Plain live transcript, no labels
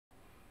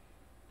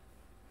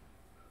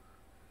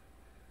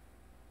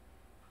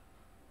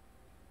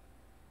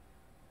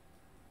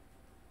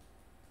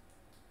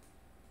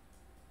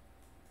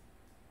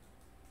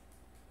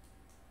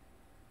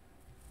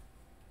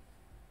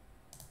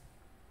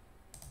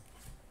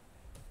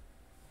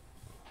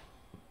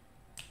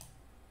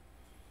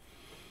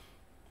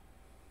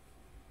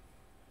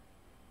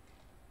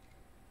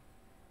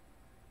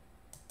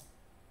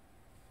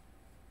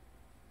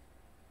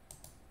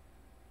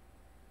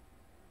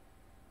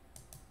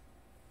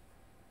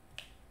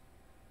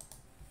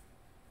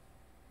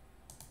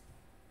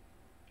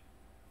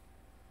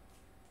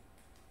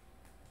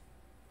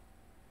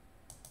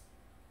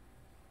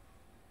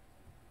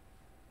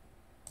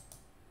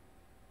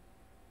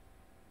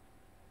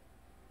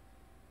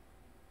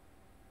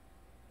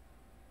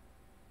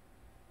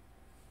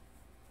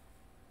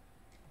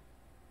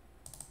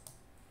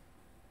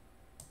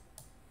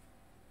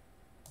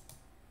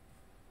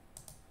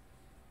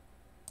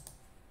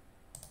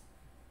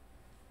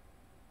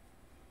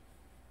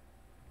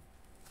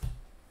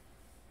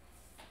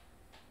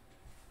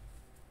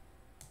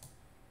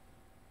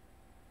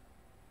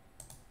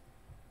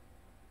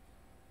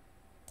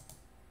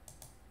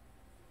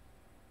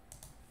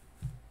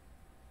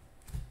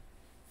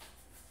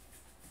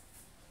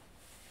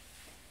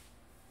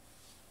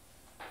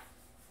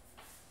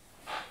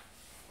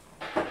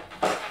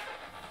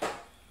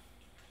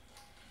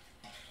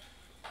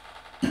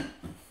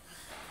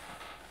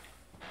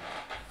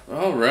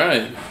All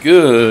right.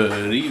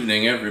 Good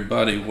evening,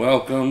 everybody.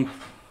 Welcome.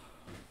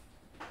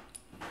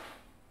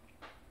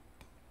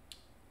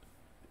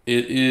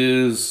 It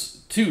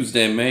is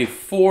Tuesday, May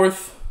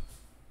 4th.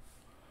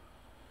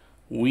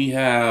 We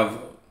have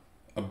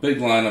a big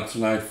lineup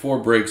tonight, 4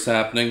 breaks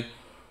happening.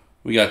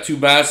 We got 2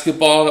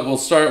 basketball that we'll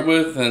start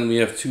with, and we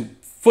have 2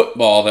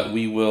 football that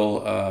we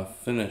will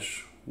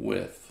finish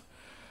with.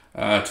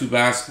 2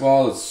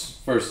 basketball, it's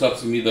first up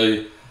to be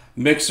the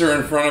mixer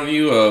in front of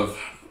you of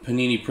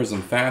Panini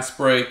Prizm Fast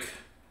Break,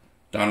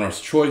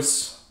 Donruss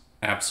Choice,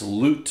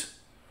 Absolute,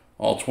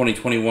 all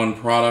 2021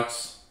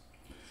 products.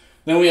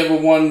 Then we have a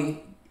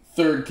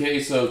 1/3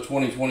 case of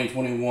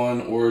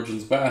 2020-21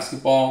 Origins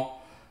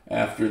Basketball.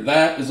 After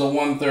that is a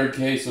 1/3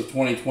 case of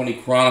 2020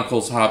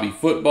 Chronicles Hobby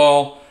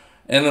Football.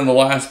 And then the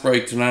last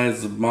break tonight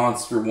is the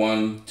Monster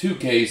 2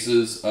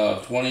 cases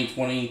of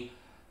 2020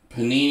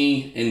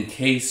 Panini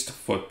Encased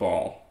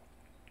Football.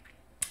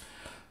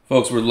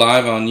 Folks, we're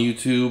live on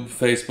YouTube,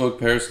 Facebook,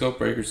 Periscope,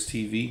 Breakers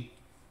TV.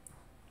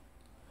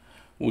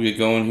 We'll get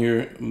going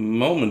here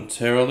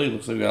momentarily.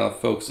 Looks like we got a lot of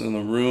folks in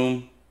the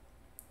room.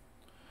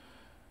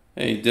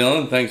 Hey,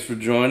 Dylan, thanks for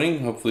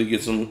joining. Hopefully you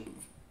get some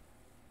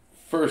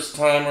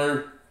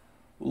first-timer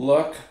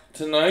luck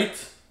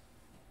tonight.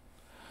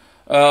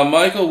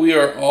 Michael, we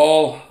are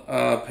all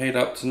paid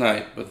up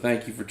tonight, but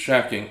thank you for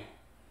checking.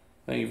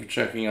 Thank you for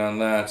checking on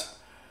that.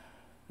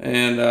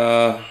 And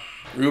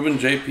Ruben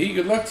JP,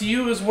 good luck to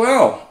you as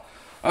well.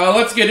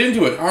 Let's get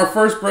into it. Our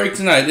first break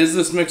tonight is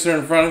this mixer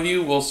in front of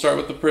you. We'll start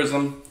with the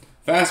Prizm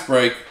Fast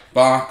Break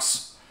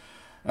box.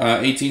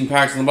 18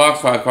 packs in the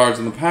box, 5 cards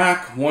in the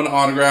pack, 1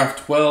 autograph,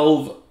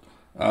 12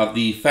 of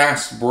the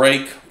Fast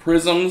Break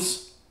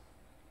Prizms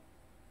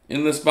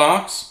in this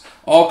box.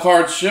 All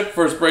cards shipped.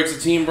 First break's a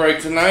team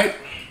break tonight.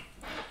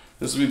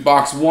 This will be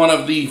box 1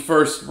 of the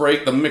first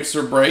break, the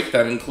mixer break.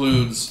 That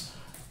includes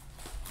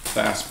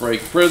Fast Break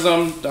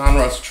Prizm,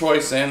 Donruss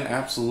Choice, and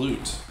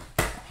Absolute.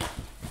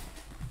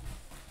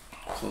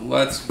 So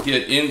let's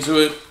get into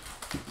it.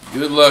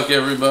 Good luck,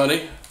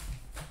 everybody.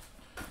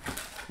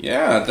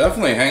 Yeah,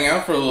 definitely hang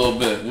out for a little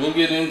bit. We'll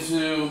get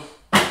into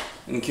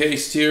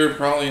Encased here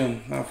probably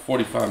in not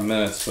 45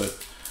 minutes, but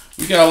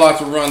we got a lot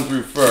to run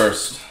through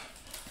first.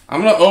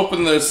 I'm going to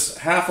open this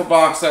half a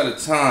box at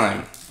a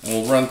time, and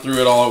we'll run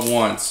through it all at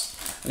once.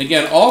 And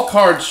again, all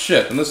cards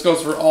ship, and this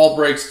goes for all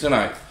breaks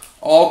tonight.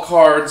 All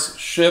cards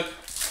ship.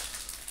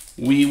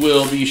 We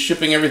will be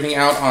shipping everything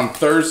out on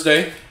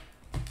Thursday.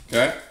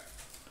 Okay?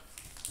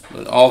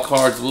 But all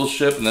cards will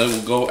ship, and then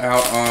will go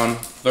out on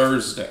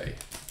Thursday.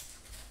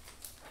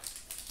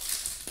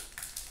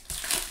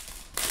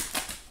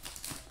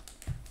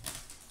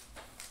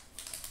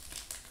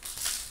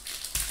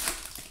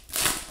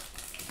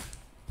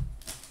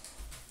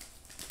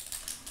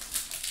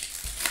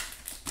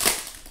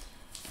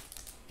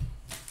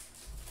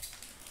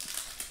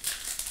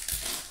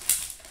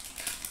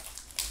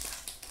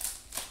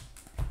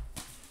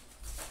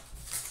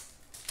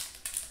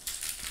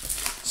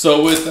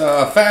 So with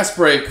Fast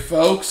Break,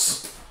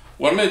 folks,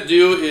 what I'm going to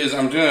do is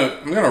I'm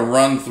gonna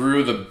run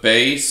through the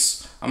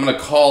base. I'm going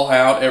to call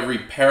out every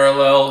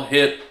parallel,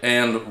 hit,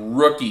 and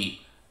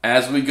rookie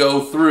as we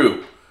go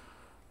through.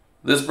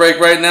 This break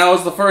right now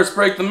is the first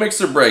break, the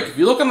mixer break. If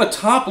you look on the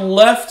top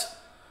left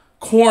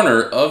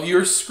corner of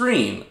your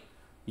screen,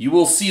 you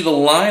will see the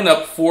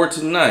lineup for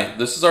tonight.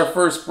 This is our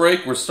first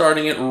break. We're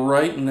starting it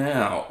right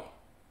now.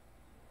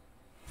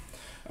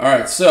 All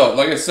right, so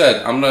like I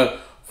said, I'm going to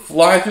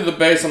fly through the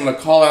base. I'm going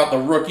to call out the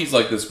rookies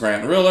like this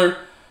Grant Riller,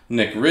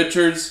 Nick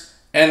Richards,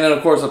 and then,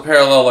 of course, a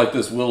parallel like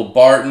this Will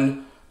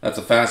Barton. That's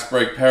a Fast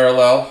Break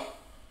parallel.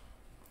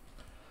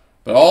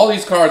 But all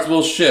these cards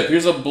will ship.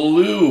 Here's a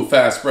blue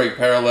Fast Break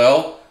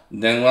parallel,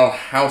 Denwell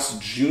House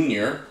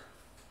Jr.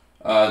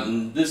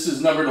 This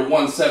is numbered to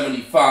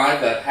 175,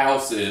 that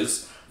House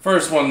is.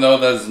 First one, though,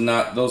 that is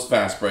not, those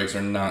Fast Breaks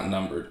are not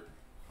numbered.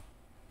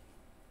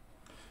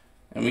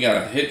 And we got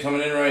a hit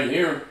coming in right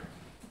here.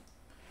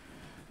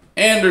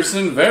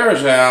 Anderson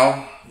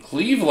Varejao,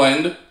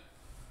 Cleveland.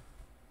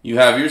 You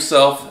have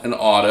yourself an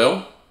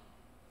auto.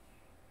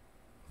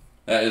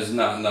 That is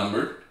not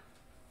numbered.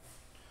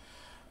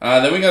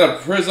 Then we got a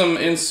Prizm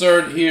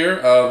insert here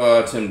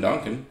of Tim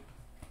Duncan.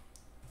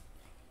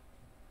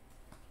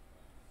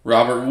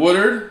 Robert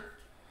Woodard.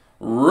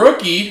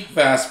 Rookie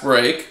Fast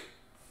Break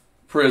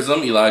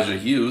Prizm, Elijah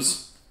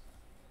Hughes.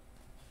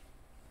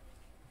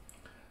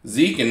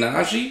 Zeke and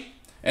Najee.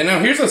 And now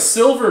here's a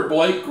silver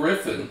Blake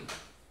Griffin.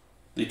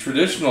 The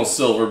traditional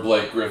silver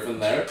Blake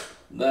Griffin there.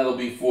 That'll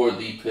be for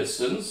the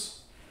Pistons.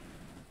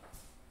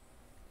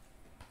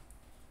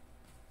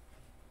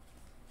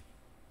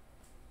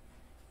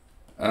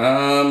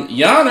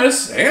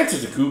 Giannis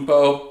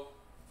Antetokounmpo.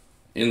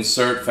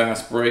 Insert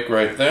Fast Break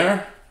right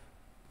there.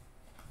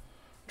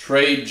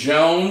 Trey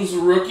Jones,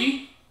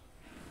 rookie.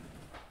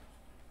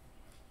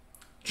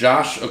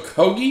 Josh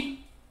Okogie.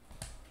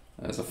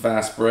 That's a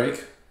Fast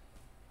Break.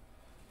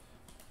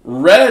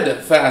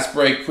 Red Fast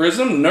Break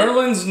Prizm,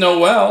 Nerlens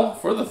Noel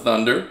for the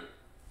Thunder.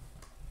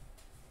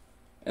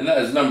 And that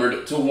is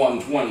numbered to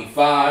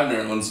 125,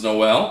 Nerlens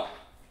Noel.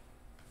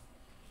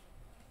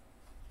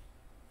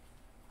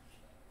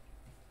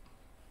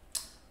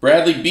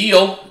 Bradley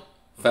Beal,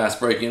 fast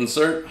break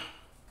insert.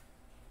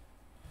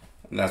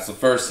 And that's the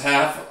first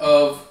half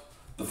of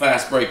the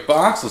fast break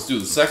box. Let's do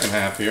the second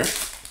half here.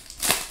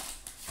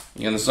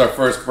 Again, this is our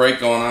first break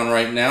going on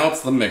right now.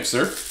 It's the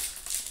mixer.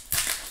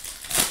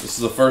 This is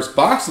the first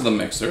box of the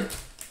mixer.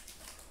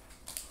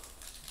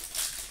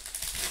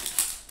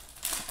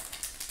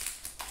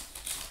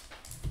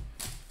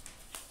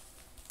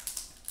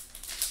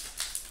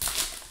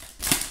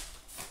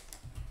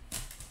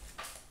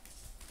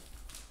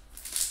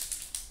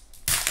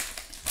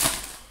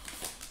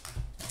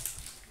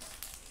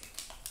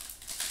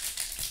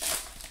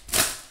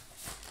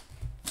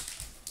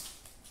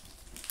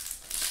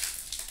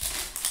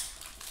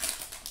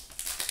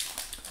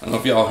 I don't know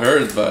if y'all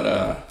heard,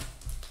 but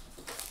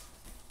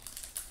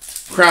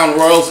Crown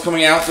Royals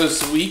coming out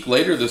this week,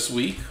 later this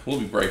week.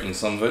 We'll be breaking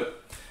some of it.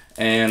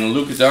 And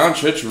Luka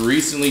Doncic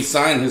recently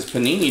signed his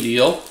Panini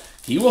deal.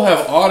 He will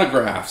have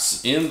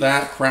autographs in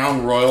that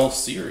Crown Royal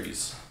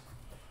series.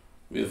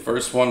 Be the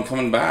first one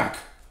coming back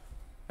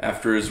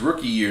after his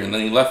rookie year, and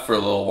then he left for a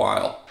little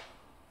while.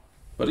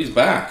 But he's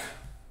back.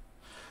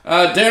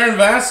 Darren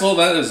Vassell,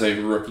 that is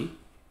a rookie.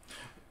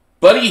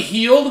 Buddy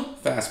Hield,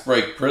 fast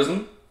break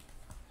Prizm.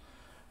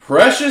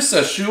 Precious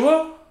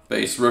Achiuwa,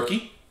 base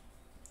rookie.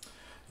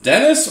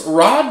 Dennis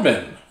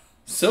Rodman,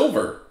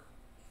 silver.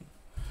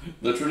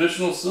 The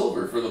traditional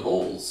silver for the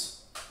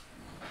Bulls.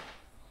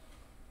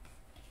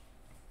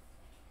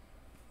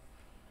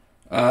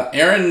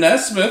 Aaron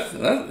Nesmith,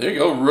 there you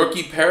go,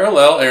 rookie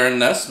parallel, Aaron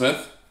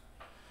Nesmith.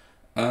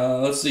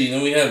 Let's see,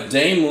 then we have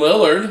Dame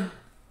Lillard.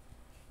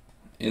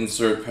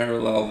 Insert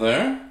parallel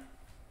there.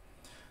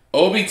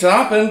 Obi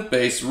Toppin,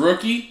 base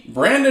rookie.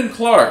 Brandon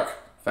Clark,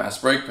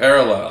 fast break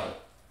parallel.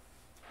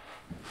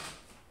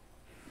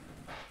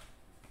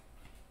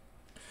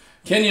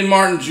 Kenyon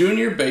Martin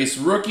Jr., base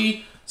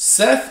rookie.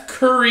 Seth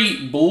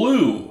Curry,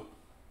 blue.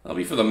 That'll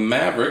be for the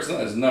Mavericks.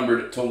 That is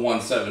numbered to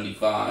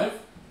 175.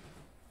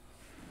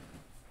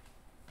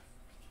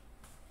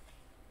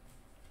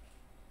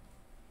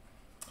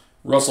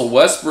 Russell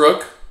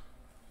Westbrook,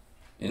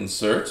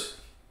 insert.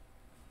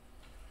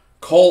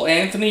 Cole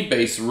Anthony,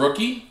 base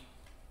rookie.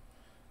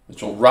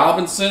 Mitchell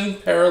Robinson,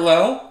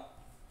 parallel.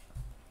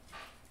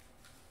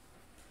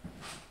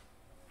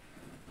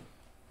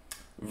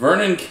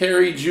 Vernon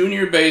Carey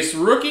Jr., base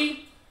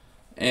rookie.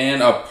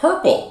 And a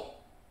purple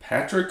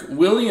Patrick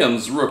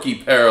Williams rookie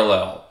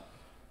parallel.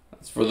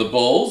 That's for the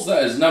Bulls.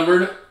 That is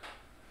numbered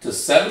to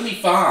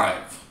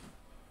 75.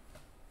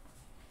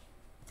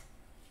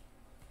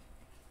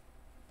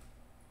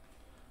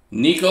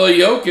 Nikola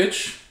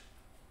Jokic.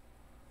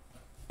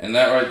 And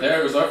that right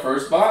there was our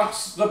first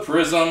box, the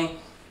Prizm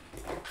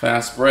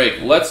fast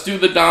break. Let's do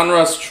the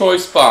Donruss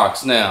Choice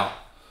box now.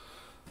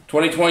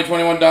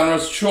 2020-21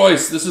 Donruss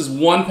Choice. This is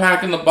one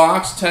pack in the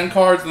box, 10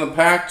 cards in the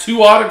pack,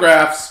 2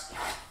 autographs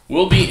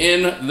will be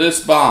in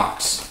this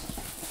box.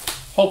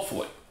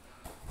 Hopefully.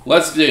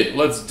 Let's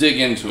dig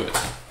into it.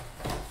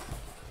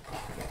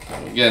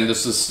 Again,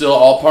 this is still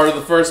all part of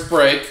the first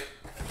break.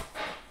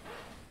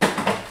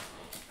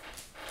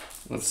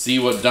 Let's see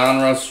what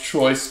Donruss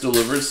Choice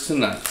delivers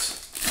tonight.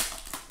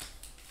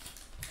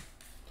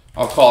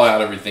 I'll call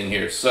out everything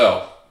here.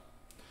 So,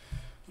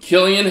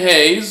 Killian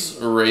Hayes,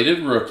 rated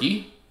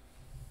rookie.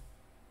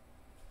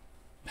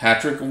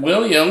 Patrick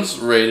Williams,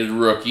 rated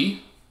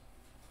rookie.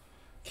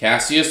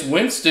 Cassius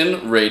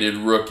Winston, rated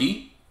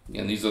rookie.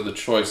 Again, these are the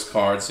choice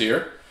cards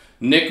here.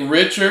 Nick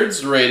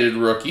Richards, rated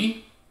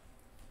rookie.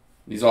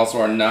 These also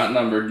are not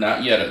numbered,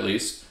 not yet at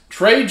least.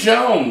 Trey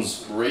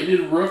Jones,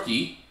 rated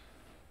rookie.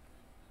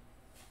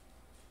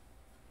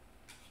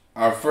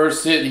 Our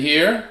first hit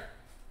here.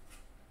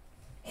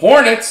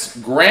 Hornets,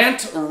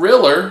 Grant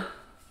Riller.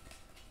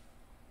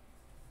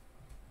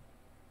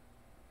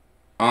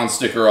 On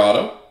sticker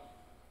auto.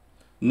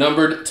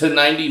 Numbered to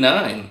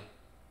 99.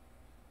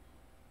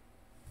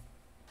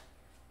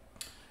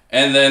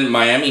 And then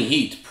Miami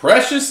Heat,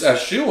 Precious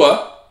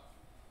Achiuwa.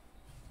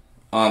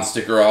 On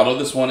sticker auto.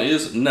 This one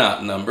is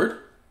not numbered.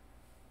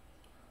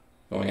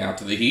 Going out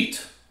to the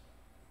Heat.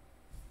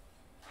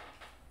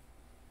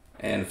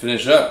 And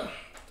finish up.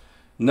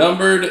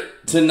 Numbered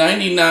to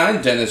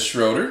 99, Dennis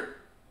Schroeder.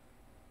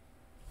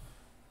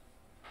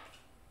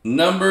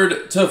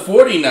 Numbered to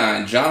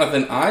 49,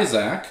 Jonathan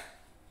Isaac.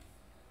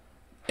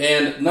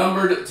 And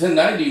numbered to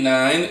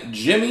 99,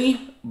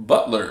 Jimmy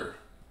Butler.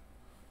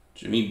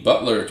 Jimmy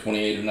Butler,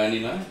 28 of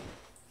 99. And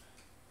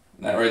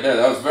that right there,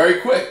 that was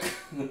very quick.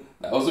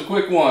 That was a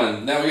quick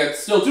one. Now we got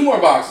still 2 more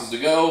boxes to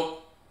go.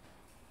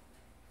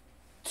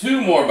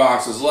 2 more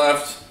boxes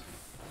left.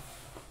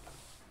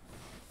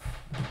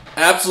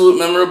 Absolute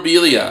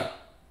memorabilia.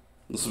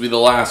 This will be the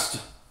last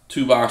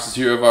 2 boxes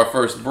here of our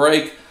first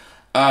break.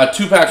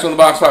 2 packs on the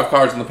box, 5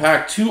 cards in the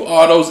pack, 2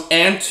 autos,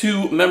 and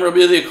 2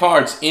 memorabilia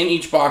cards in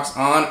each box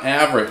on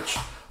average.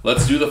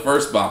 Let's do the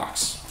first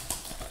box.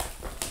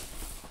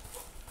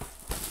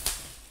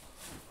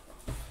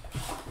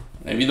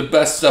 Maybe the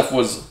best stuff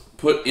was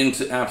put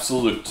into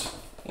Absolute.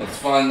 Let's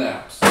find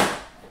out.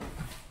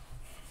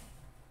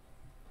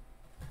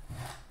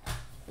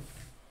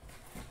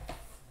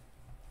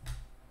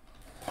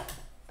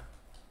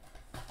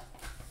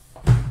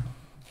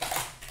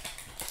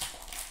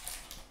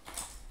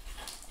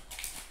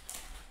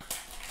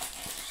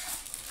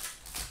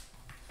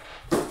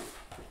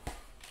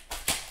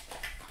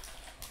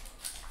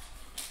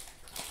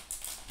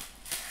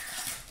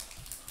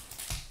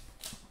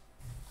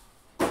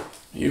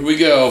 Here we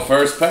go.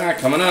 First pack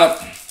coming up.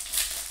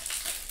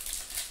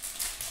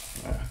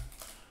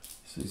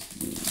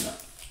 Not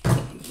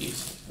open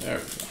easily. There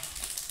we go.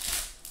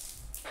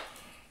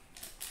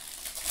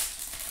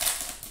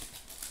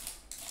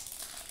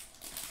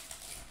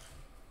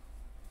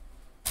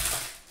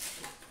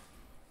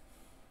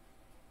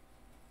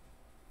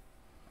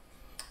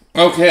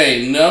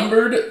 Okay,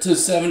 numbered to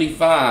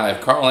 75,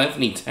 Karl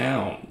Anthony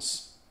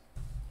Towns.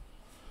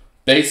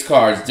 Base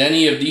cards,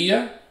 Denny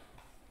Avdia.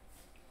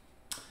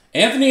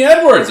 Anthony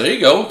Edwards, there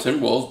you go.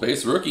 Timberwolves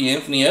base rookie,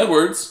 Anthony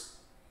Edwards.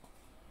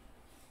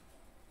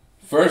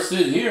 First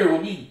hit here will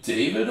be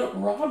David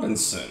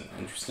Robinson.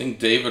 Interesting,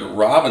 David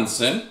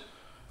Robinson.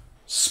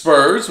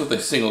 Spurs with a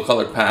single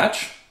color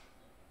patch.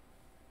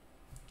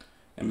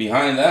 And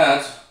behind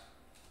that,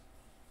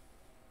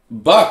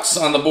 Bucks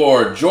on the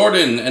board,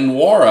 Jordan and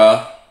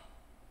Nwora.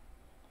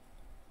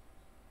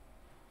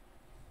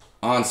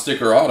 On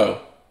sticker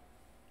auto.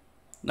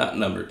 Not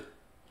numbered.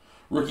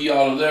 Rookie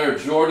auto there,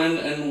 Jordan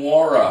and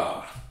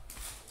Nwora.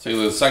 Take a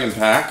look at the second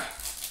pack.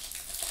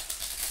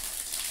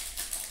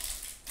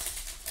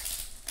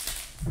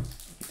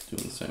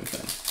 Doing the same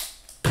thing.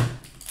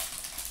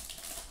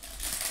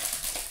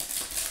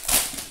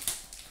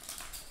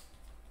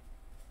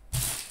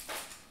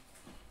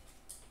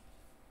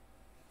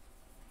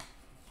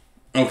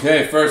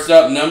 Okay, first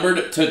up,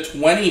 numbered to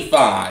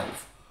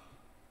 25.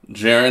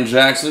 Jaren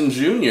Jackson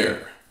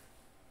Jr.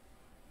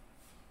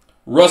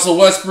 Russell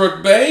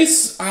Westbrook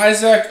base,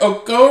 Isaac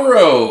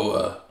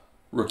Okoro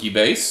rookie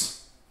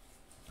base.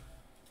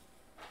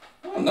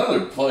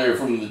 Another player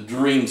from the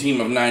dream team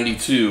of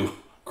 92,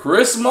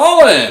 Chris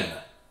Mullin.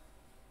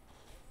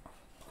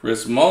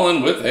 Chris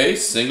Mullin with a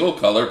single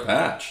color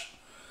patch.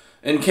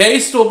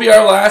 Encased will be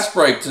our last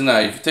break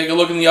tonight. If you take a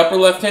look in the upper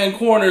left-hand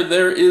corner,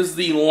 there is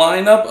the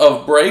lineup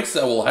of breaks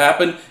that will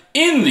happen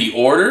in the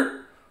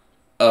order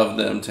of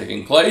them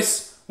taking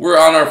place. We're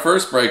on our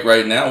first break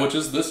right now, which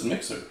is this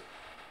mixer.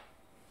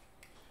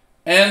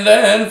 And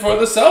then for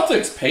the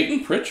Celtics,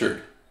 Peyton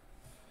Pritchard.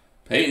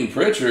 Peyton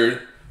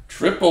Pritchard,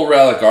 triple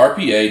relic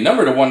RPA,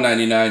 number to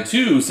 199,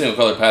 2 single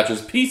color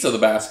patches, piece of the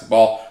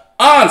basketball,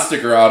 on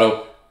sticker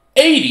auto,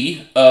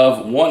 80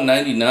 of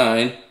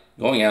 199,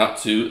 going out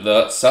to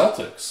the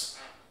Celtics.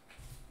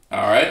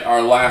 All right,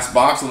 our last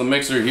box of the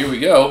mixer, here we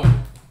go.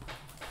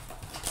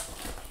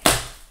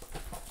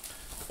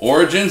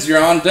 Origins,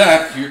 you're on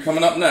deck. You're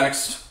coming up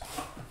next.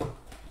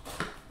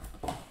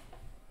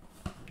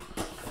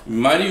 We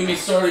might even be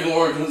starting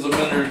Origins a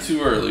minute or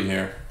two early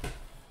here.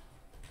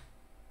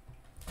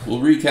 We'll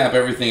recap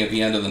everything at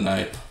the end of the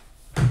night.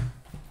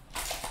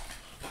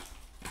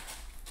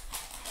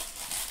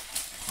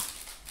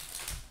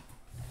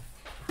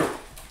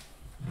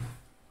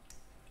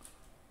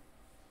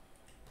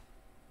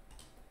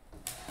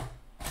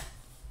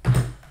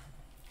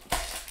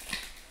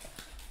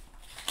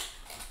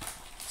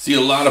 See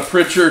a lot of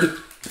Pritchard,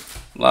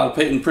 a lot of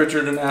Peyton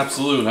Pritchard in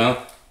absolute,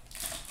 huh?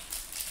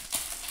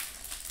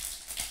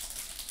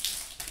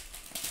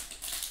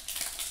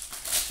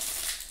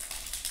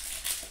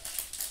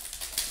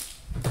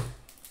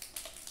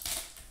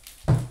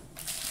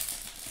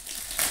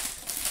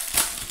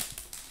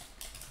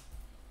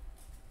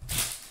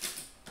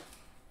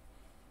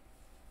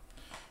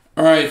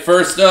 All right,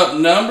 first up,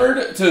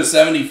 numbered to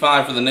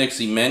 75 for the Knicks,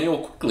 Emmanuel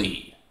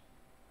Quickley.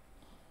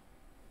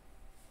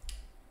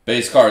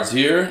 Base cards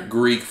here,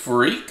 Greek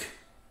Freak.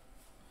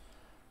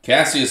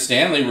 Cassius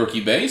Stanley,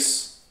 rookie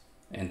base.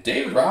 And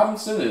David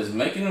Robinson is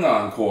making an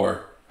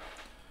encore.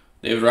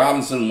 David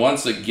Robinson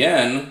once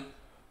again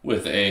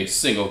with a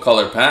single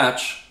color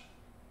patch.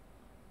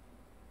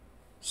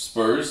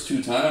 Spurs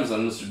 2 times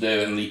on Mr.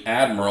 David and the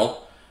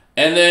Admiral.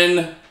 And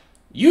then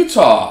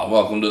Utah,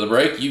 welcome to the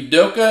break.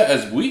 Udoka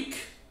as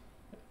weak.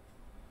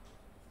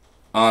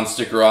 On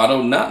sticker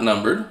auto, not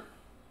numbered.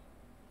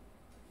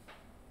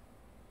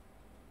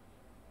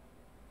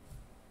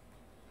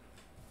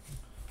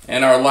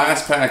 And our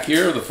last pack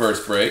here of the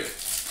first break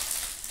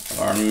of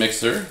our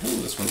mixer.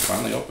 Ooh, this one's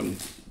finally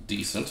opened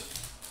decent.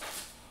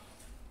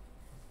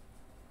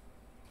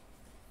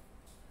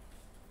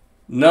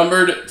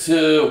 Numbered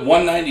to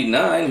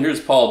 199. Here's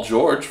Paul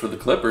George for the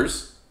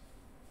Clippers.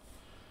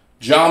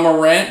 John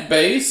Morant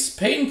base.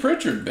 Peyton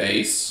Pritchard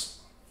base.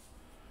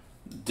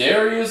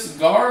 Darius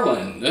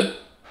Garland.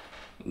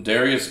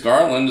 Darius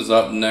Garland is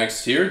up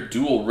next here.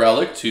 Dual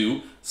relic,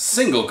 2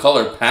 single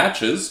color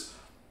patches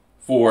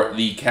for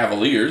the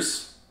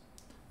Cavaliers.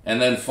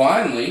 And then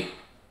finally,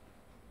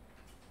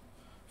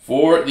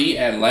 for the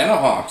Atlanta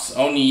Hawks,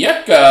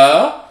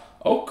 Onyeka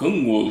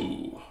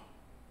Okongwu.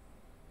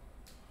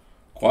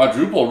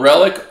 Quadruple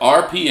relic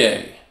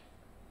RPA.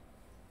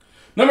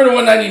 Number to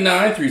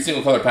 199, 3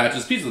 single color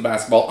patches, piece of the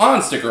basketball,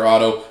 on sticker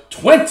auto,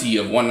 20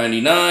 of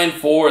 199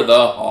 for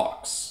the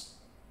Hawks.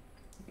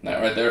 And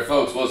that right there,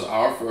 folks, was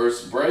our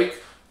first break.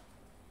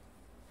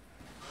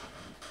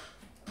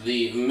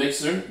 The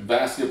mixer,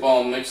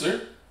 basketball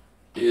mixer,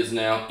 is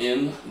now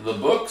in the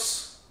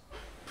books.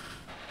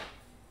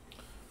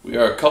 We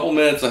are a couple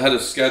minutes ahead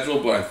of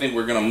schedule, but I think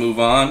we're going to move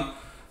on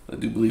I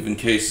do believe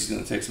Encased is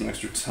going to take some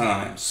extra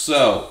time.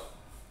 So,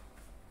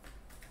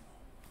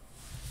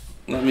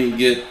 let me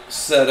get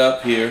set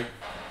up here.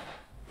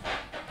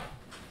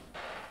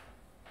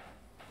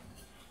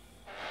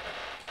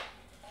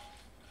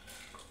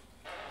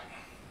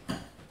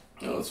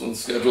 Now, this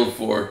one's scheduled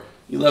for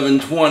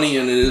 11:20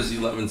 and it is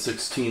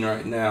 11:16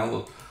 right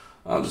now.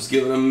 I'll just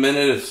give it a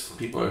minute if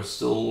people are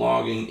still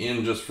logging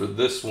in just for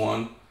this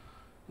one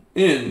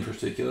in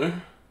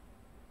particular.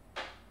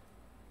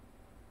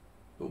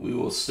 But we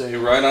will stay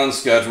right on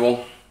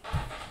schedule.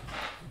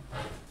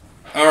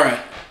 All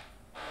right.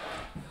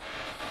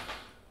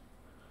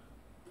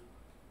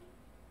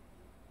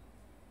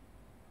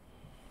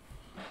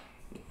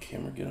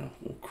 Camera get a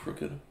little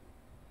crooked.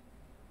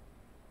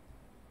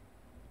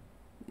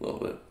 A little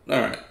bit.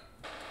 All right.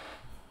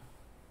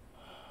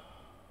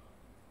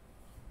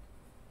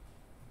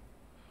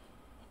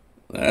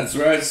 That's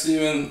right,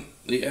 Steven.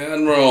 The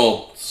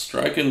Admiral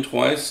striking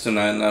twice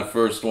tonight in that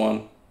first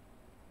one.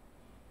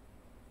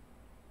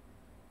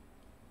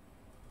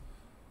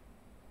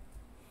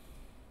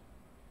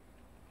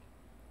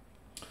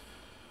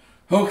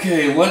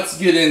 Okay, let's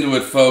get into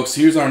it, folks.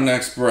 Here's our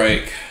next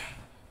break.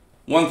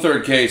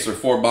 1/3 case or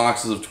 4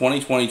 boxes of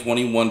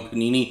 2020-21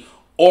 Panini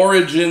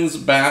Origins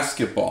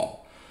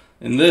basketball.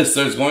 In this,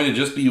 there's going to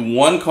just be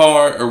one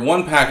card or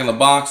one pack in the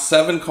box,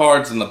 7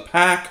 cards in the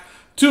pack.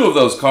 2 of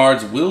those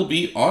cards will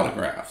be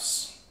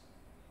autographs.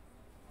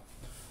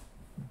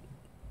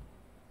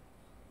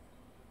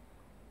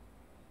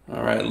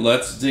 All right,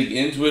 let's dig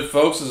into it,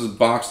 folks. This is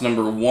box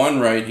number 1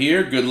 right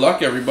here. Good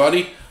luck,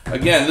 everybody.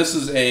 Again, this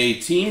is a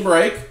team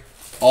break.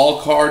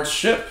 All cards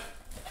ship.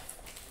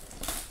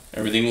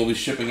 Everything will be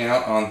shipping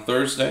out on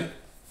Thursday.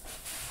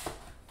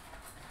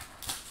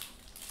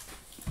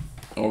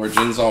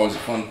 Origins, always a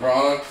fun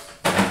product.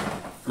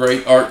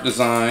 Great art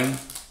design.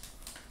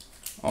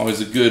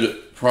 Always a good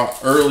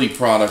early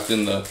product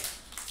in the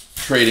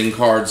trading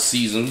card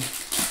season.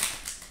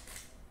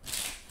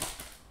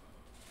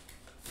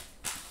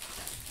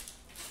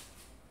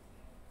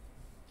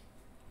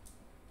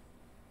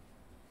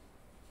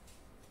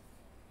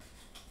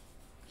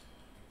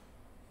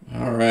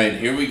 All right,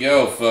 here we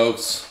go,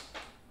 folks.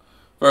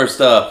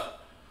 First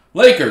up,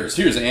 Lakers.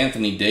 Here's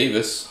Anthony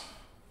Davis.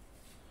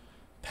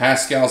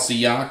 Pascal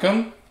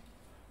Siakam.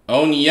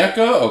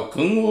 Onyeka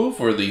Okongwu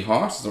for the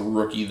Hawks, the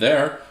rookie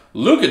there.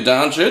 Luka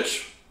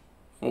Doncic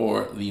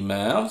for the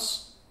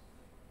Mavs.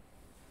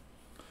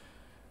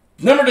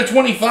 Number to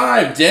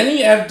 25, Denny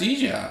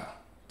Avdija.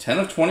 10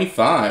 of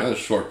 25, a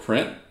short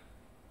print.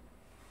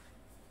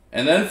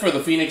 And then for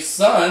the Phoenix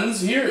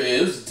Suns, here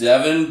is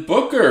Devin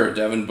Booker.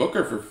 Devin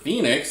Booker for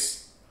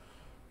Phoenix.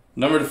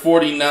 Number to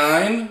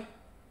 49,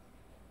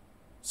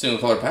 single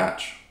color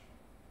patch.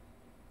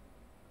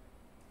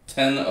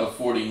 10 of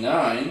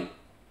 49.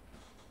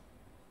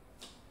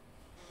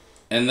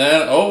 And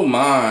then, oh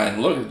my,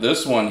 look at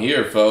this one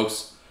here,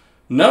 folks.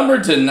 Number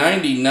to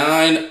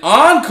 99,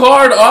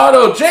 on-card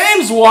auto,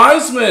 James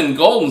Wiseman,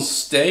 Golden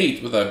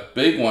State, with a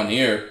big one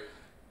here.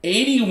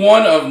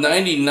 81 of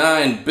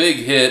 99, big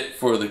hit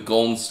for the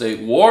Golden State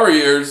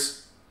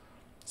Warriors.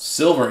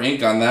 Silver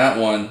ink on that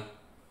one.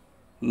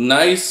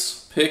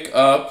 Nice pick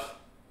up.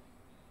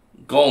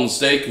 Golden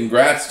State,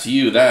 congrats to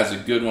you. That is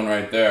a good one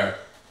right there.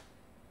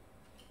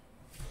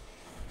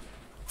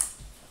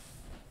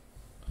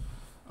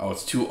 Oh,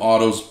 it's 2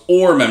 autos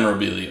or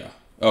memorabilia.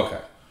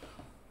 Okay.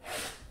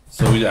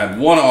 So we had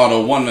 1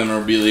 auto, 1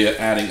 memorabilia,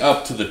 adding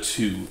up to the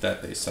 2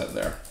 that they said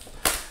there.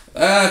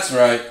 That's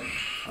right.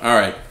 All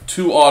right.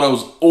 2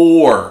 autos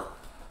or.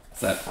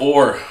 It's that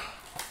or.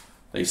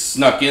 They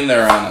snuck in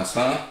there on us,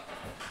 huh?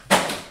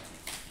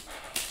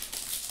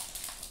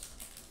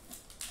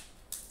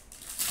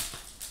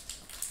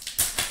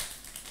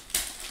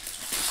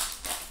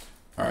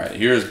 All right.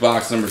 Here's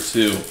box number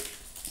 2.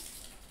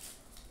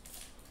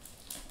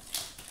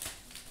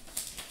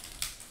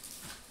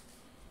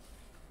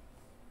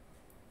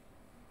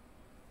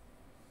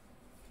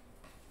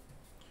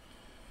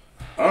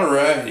 All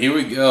right, here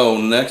we go.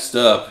 Next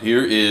up,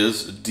 here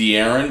is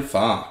De'Aaron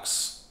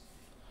Fox.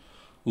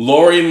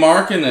 Lauri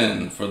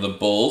Markkanen for the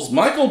Bulls.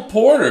 Michael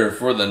Porter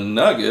for the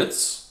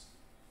Nuggets.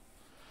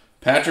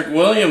 Patrick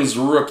Williams,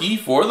 rookie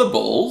for the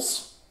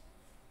Bulls.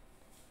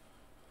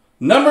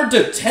 Number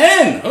to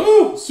 10.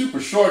 Ooh, super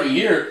shorty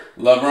here.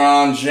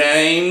 LeBron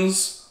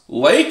James.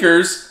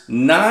 Lakers,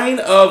 9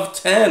 of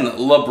 10.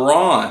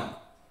 LeBron.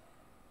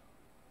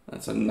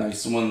 That's a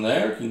nice one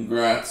there.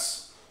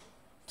 Congrats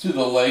to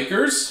the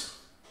Lakers.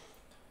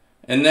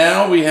 And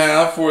now we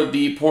have for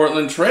the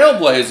Portland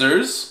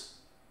Trailblazers,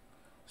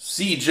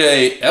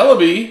 CJ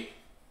Ellaby.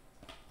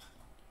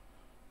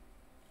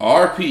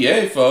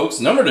 RPA,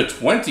 folks. Number to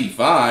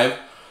 25.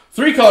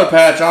 3-color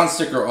patch on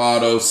sticker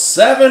auto.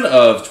 7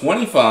 of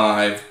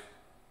 25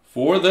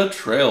 for the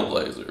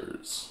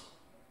Trailblazers.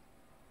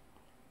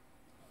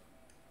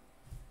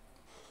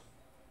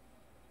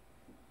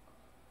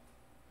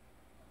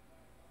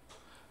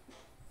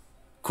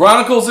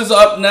 Chronicles is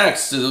up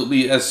next. It'll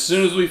be as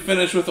soon as we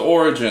finish with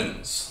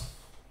Origins.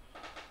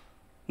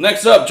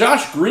 Next up,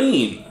 Josh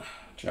Green.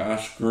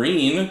 Josh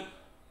Green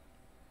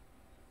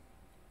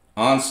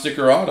on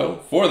sticker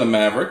auto for the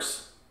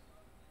Mavericks.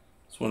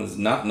 This one is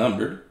not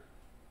numbered.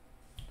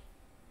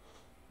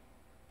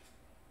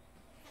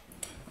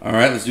 All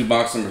right, let's do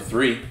box number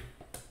 3.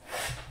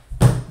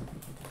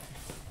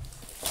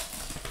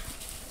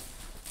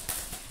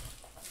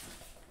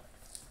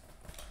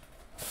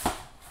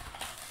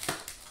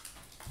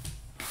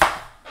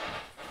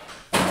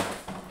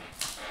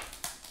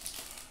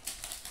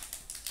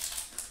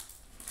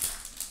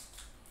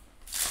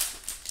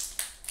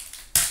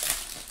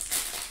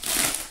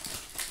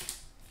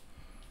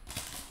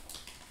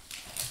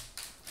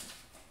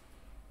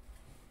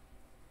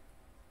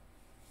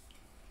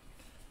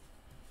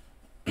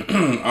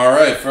 All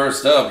right,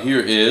 first up here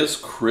is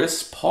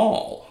Chris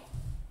Paul.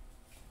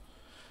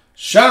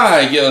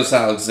 Shai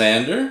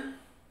Gilgeous-Alexander.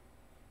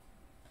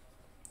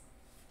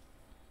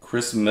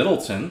 Chris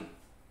Middleton.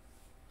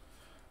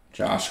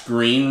 Josh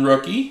Green,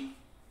 rookie.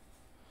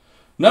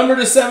 Number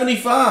to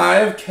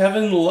 75,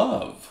 Kevin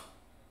Love.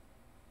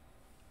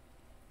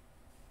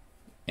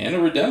 And a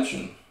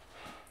redemption.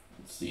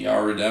 Let's see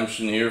our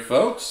redemption here,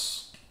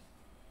 folks.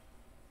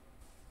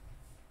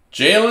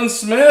 Jalen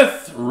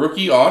Smith,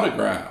 rookie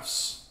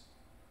autographs.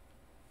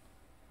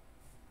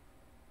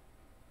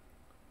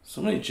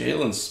 So many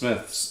Jalen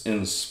Smiths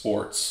in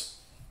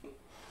sports.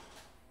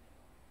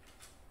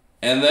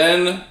 And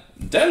then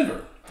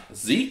Denver,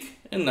 Zeke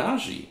and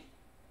Najee.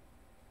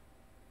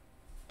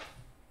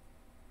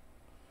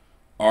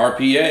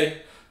 RPA,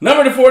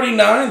 number to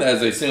 49, that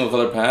is a single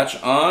color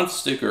patch on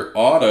sticker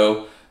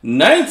auto.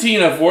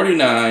 19 of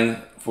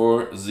 49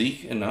 for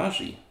Zeke and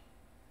Najee.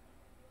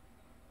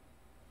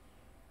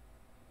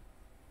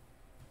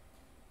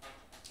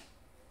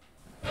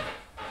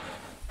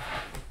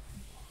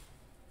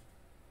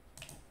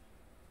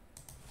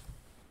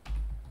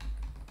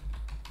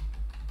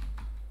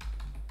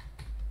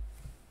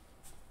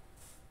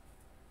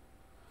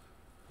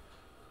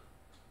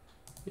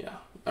 Yeah.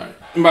 All right.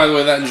 And by the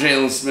way, that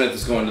Jalen Smith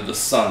is going to the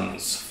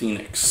Suns,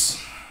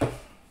 Phoenix. All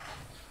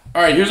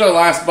right, here's our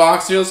last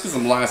box here. Let's get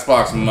some last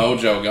box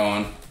mojo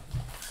going.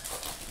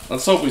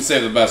 Let's hope we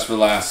save the best for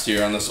last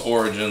here on this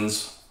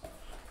Origins.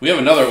 We have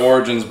another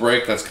Origins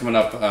break that's coming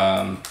up,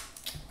 I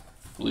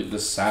believe,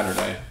 this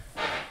Saturday.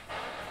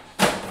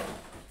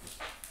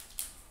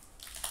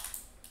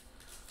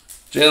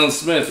 Jalen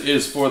Smith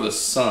is for the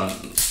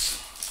Suns.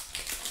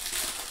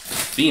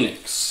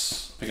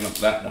 Phoenix, picking up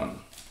that one.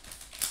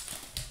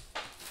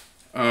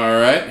 All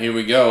right, here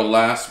we go.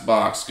 Last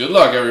box. Good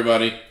luck,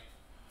 everybody.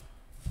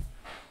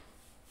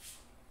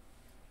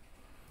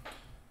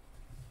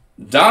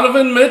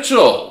 Donovan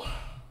Mitchell.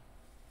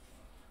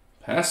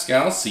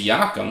 Pascal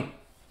Siakam.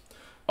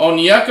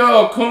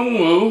 Onyeka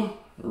Okongwu,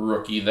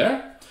 rookie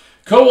there.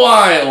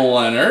 Kawhi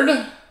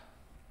Leonard.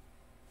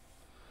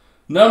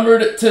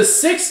 Numbered to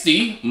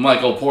 60,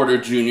 Michael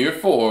Porter Jr.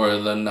 for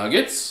the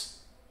Nuggets.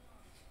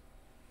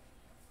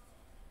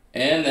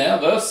 And now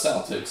the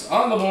Celtics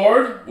on the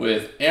board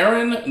with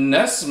Aaron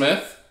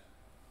Nesmith.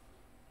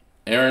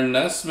 Aaron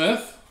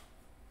Nesmith.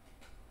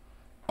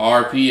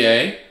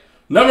 RPA.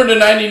 Number to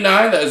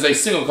 99, that is a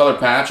single color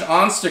patch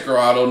on sticker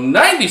auto.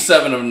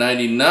 97 of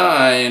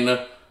 99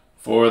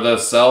 for the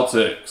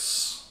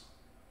Celtics.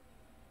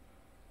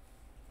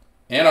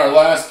 And our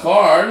last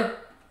card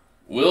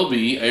will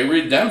be a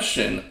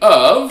redemption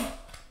of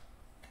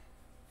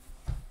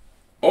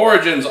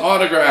Origins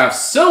Autograph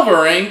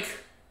Silver Ink,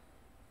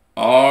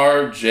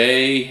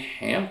 R.J.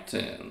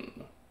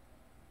 Hampton.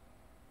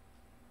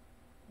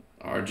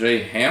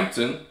 R.J.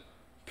 Hampton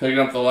picking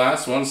up the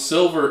last one.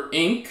 Silver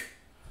Ink.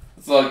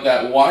 It's like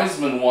that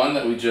Wiseman one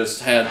that we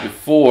just had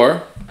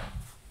before.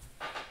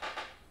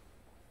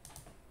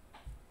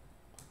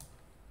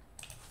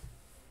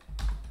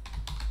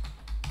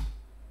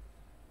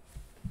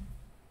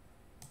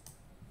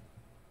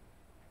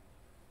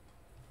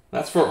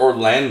 That's for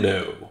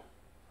Orlando.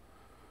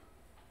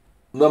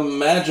 The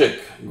Magic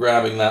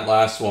grabbing that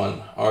last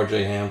one,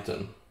 R.J.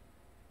 Hampton.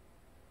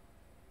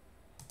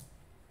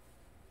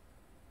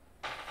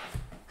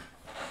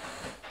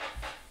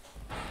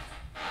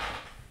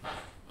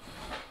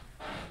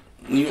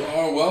 You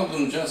are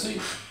welcome,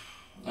 Jesse.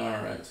 All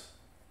right. Let's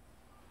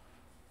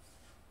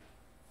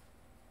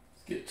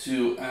get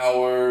to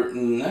our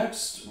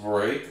next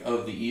break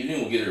of the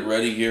evening. We'll get it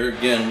ready here.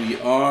 Again, we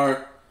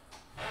are...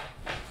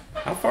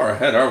 How far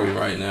ahead are we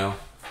right now?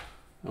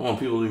 I don't want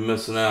people to be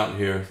missing out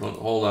here.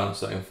 Hold on a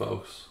second,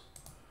 folks.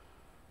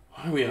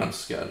 Why are we on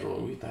schedule?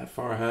 Are we that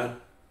far ahead?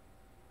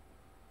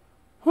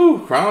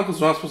 Whew,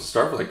 Chronicles not supposed to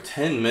start for like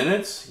 10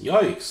 minutes?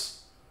 Yikes.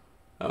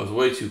 That was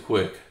way too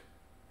quick.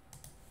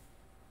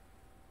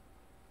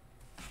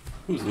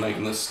 Who's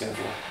making this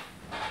schedule?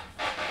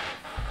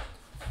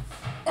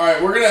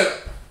 Alright, we're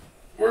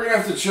gonna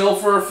have to chill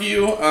for a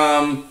few.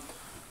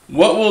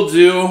 What we'll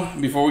do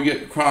before we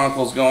get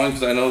Chronicles going,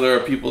 because I know there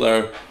are people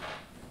that are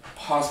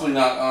possibly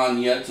not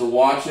on yet to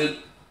watch it.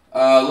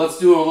 Let's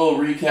do a little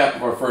recap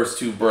of our first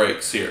two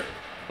breaks here.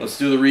 Let's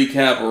do the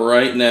recap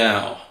right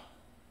now.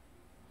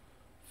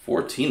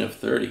 14 of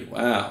 30.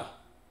 Wow.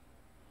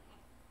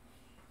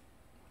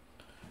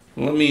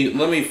 Let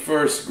me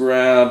first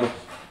grab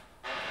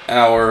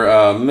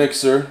our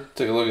mixer.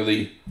 Take a look at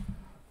the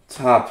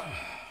top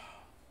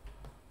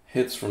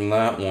hits from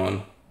that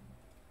one.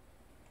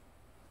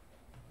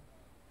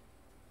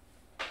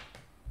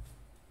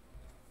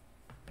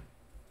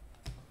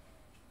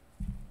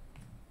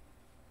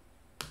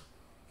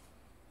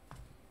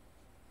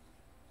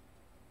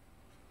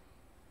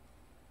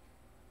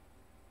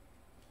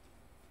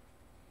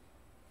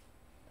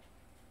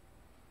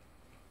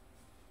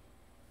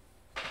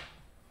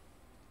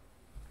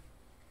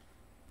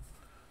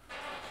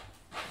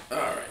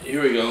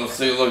 Here we go. Let's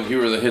take a look.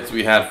 Here are the hits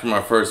we had from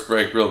our first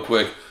break real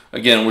quick.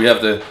 Again, we have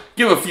to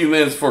give a few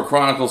minutes before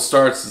Chronicles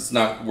starts.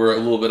 We're a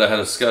little bit ahead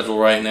of schedule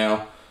right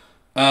now.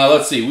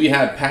 Let's see. We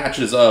had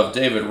patches of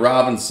David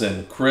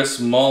Robinson, Chris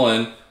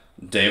Mullen,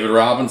 David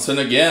Robinson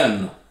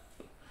again,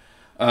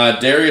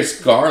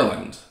 Darius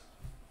Garland.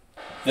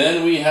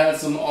 Then we had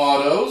some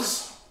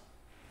autos.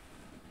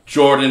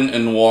 Jordan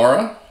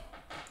Nwora,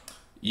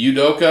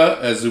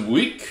 Udoka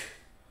Azubuike.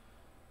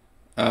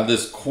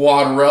 This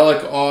quad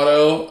relic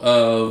auto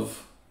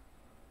of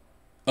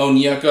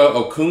Onyeka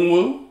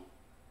Okungwu.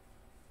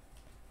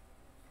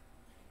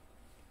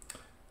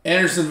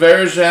 Anderson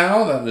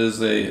Varejao, that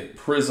is a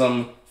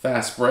Prizm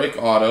fast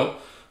break auto.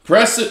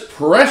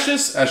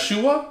 Precious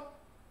Ashua,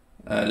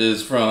 that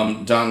is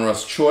from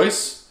Donruss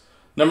Choice.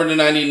 Number to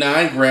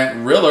 99,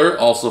 Grant Riller,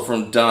 also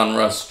from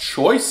Donruss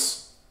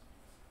Choice.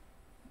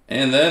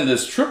 And then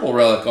this triple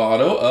relic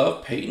auto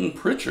of Peyton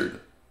Pritchard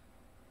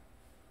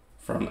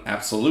from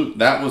Absolute.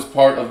 That was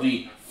part of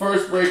the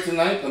first break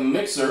tonight, the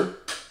mixer.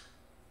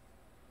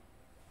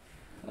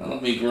 Now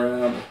let me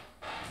grab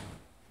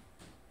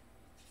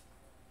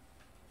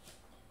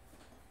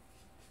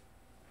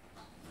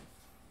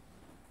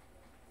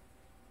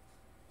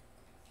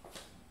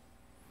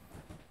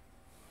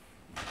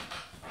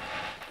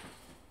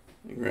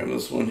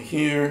this one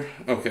here.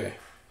 Okay.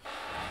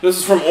 This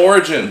is from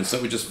Origins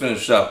that we just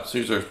finished up. So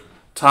these are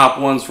top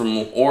ones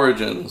from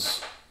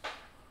Origins.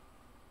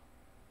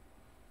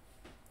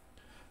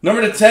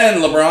 Number to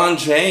 10, LeBron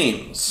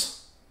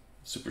James.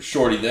 Super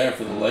shorty there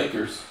for the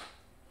Lakers.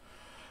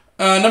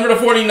 Number to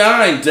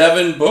 49,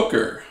 Devin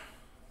Booker.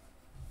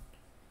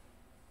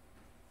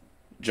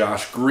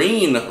 Josh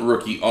Green,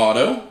 rookie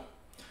auto.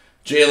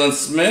 Jalen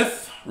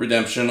Smith,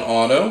 redemption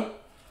auto.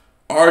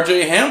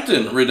 RJ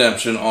Hampton,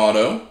 redemption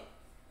auto.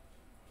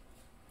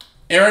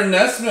 Aaron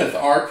Nesmith,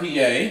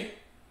 RPA.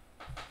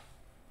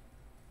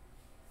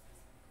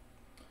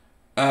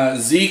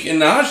 Zeke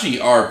Inaji,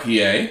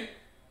 RPA.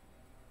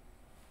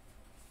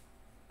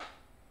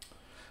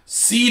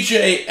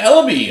 CJ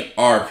Elby,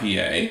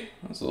 RPA.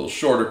 That's a little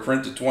shorter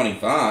print to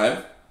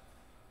 25.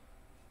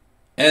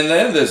 And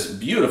then this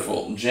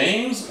beautiful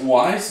James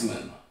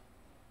Wiseman.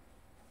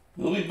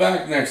 He'll be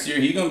back next year.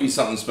 He's going to be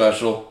something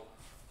special.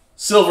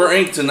 Silver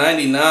ink to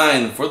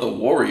 99 for the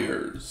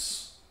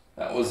Warriors.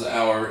 That was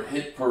our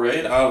hit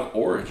parade out of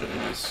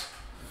Origins.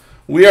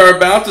 We are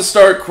about to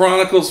start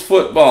Chronicles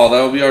football.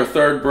 That will be our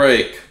third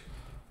break.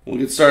 We'll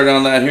get started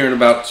on that here in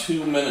about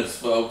 2 minutes,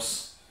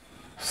 folks.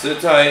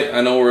 Sit tight.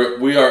 I know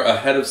we are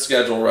ahead of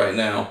schedule right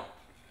now.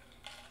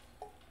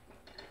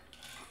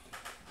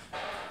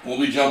 We'll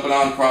be jumping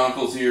on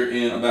Chronicles here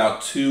in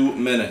about 2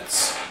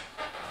 minutes.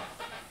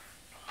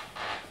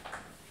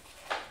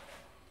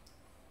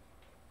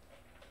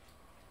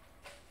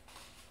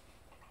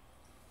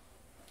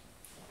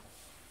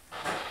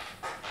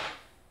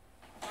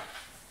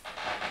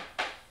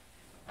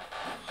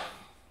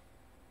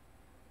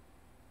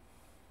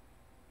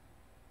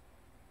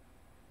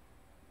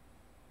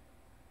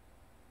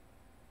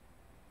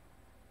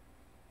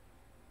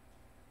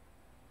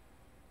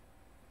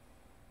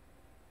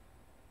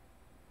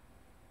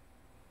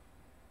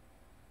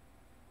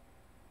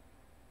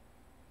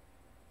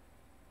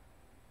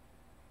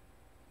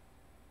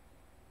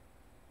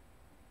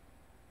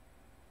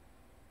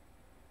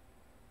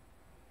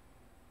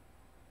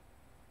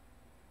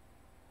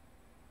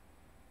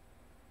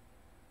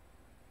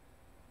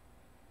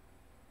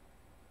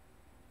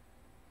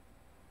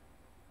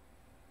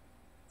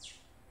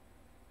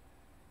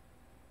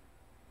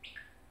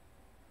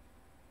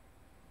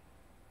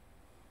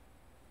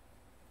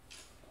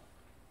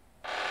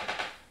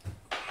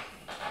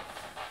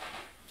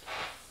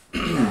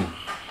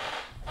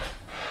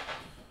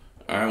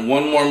 Alright,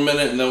 one more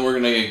minute and then we're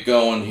going to get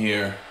going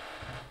here.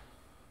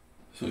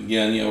 So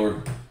again,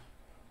 we're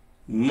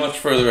much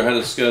further ahead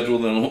of schedule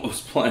than what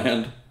was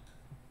planned.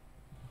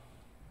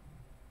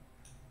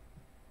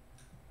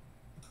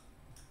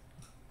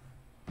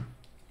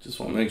 Just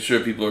want to make sure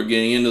people who are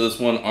getting into this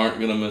one aren't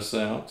going to miss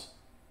out.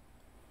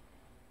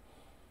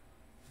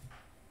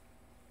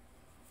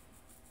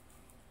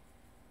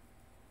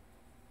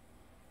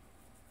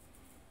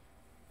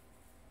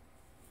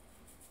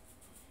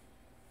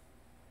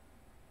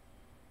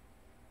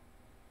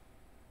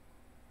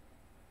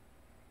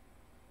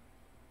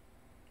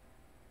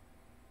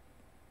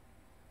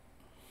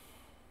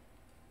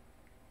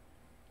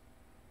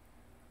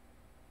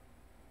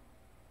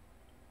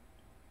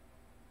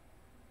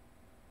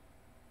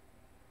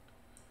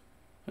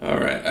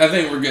 Alright, I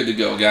think we're good to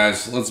go,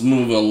 guys. Let's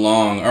move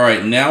along. All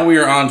right, now we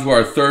are on to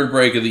our third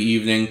break of the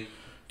evening.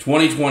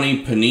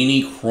 2020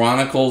 Panini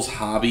Chronicles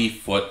Hobby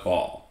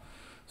Football.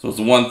 So it's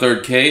a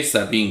 1/3 case,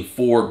 that being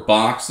 4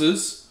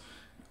 boxes.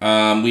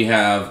 We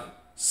have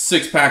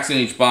 6 packs in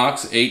each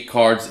box, 8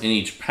 cards in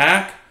each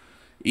pack.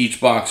 Each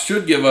box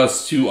should give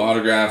us 2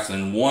 autographs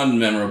and 1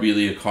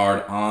 memorabilia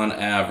card on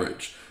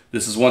average.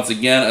 This is once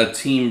again a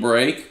team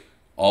break.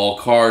 All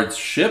cards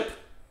ship.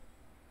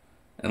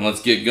 And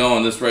let's get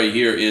going. This right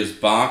here is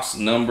box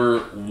number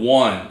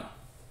 1.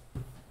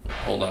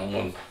 Hold on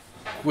one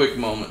quick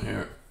moment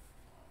here.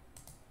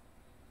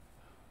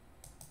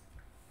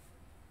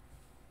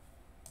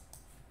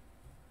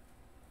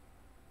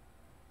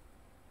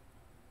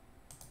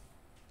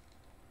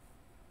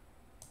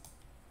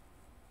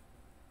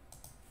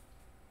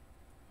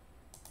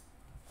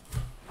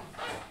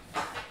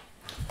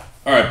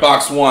 All right,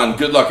 box 1.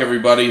 Good luck,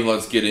 everybody.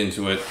 Let's get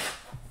into it.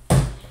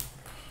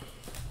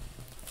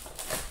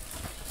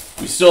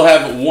 We still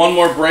have one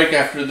more break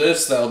after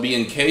this. That'll be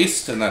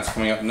Encased, and that's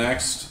coming up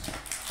next.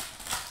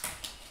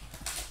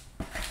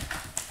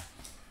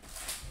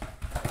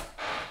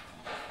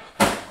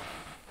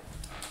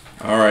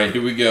 All right,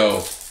 here we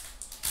go.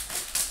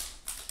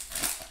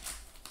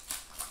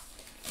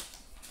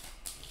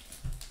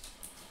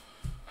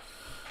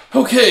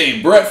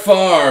 Okay, Brett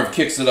Favre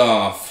kicks it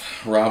off.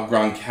 Rob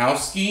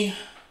Gronkowski,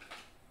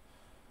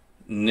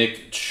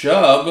 Nick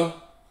Chubb,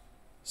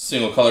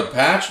 single color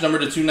patch, number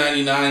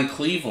 /299,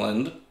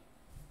 Cleveland.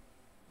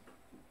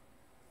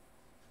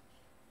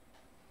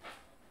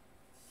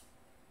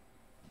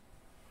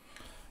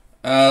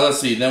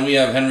 Let's see. Then we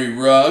have Henry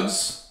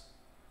Ruggs,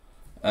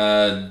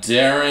 Darrell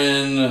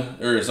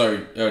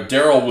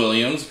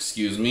Williams,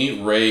 excuse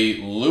me, Ray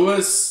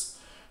Lewis,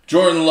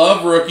 Jordan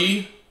Love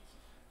rookie,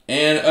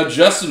 and a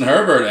Justin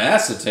Herbert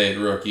acetate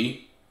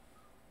rookie.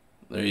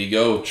 There you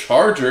go.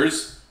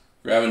 Chargers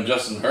grabbing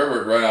Justin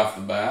Herbert right off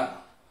the bat.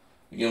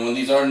 Again, when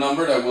these are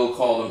numbered, I will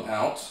call them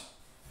out.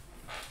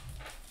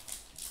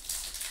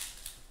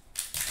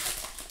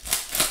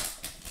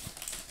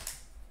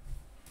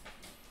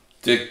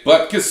 Dick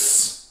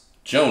Butkus,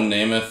 Joe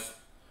Namath,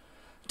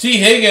 T.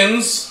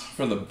 Higgins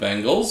for the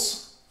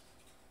Bengals,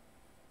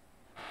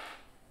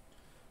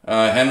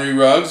 Henry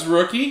Ruggs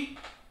rookie,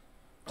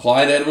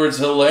 Clyde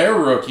Edwards-Helaire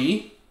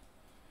rookie,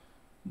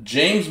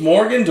 James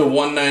Morgan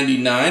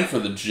 /199 for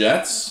the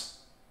Jets,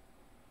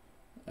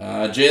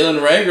 Jalen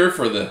Reagor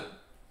for the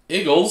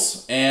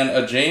Eagles, and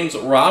a James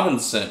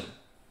Robinson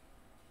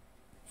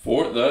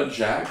for the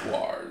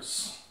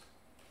Jaguars.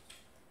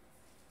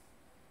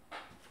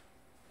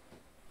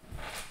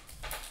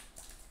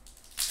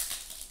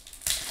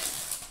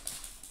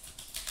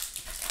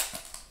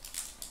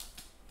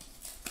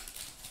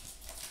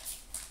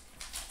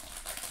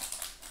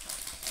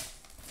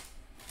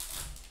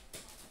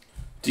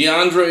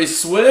 DeAndre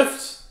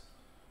Swift,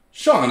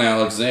 Sean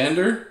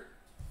Alexander,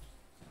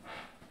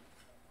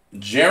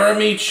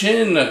 Jeremy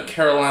Chin,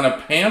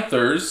 Carolina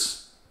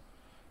Panthers,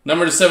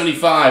 number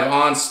 /75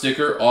 on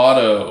sticker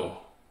auto.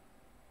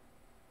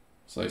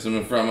 It's like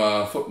something from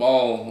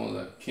football, what was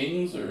that,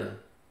 Kings or?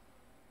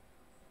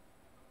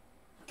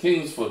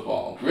 Kings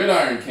football,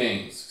 Gridiron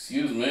Kings,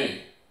 excuse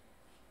me.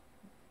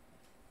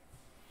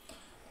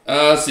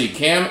 Let's see,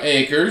 Cam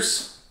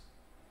Akers,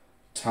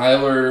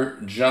 Tyler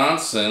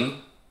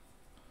Johnson,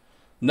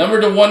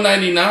 number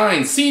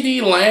 /199, CD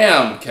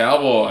Lamb,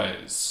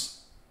 Cowboys.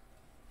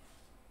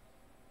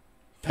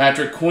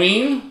 Patrick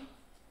Queen,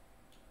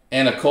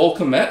 and a Cole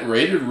Kmet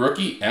rated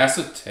rookie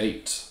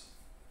acetate.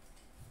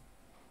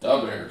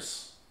 Da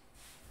Bears.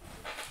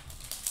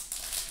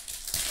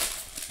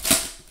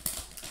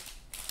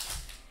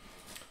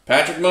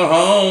 Patrick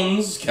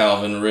Mahomes,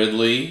 Calvin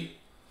Ridley.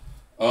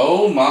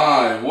 Oh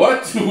my,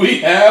 what do we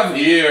have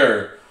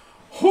here?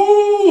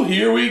 Whoo,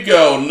 here we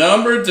go.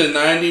 Number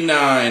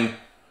 /99.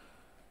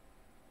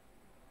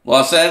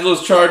 Los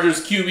Angeles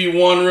Chargers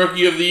QB1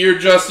 Rookie of the Year,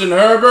 Justin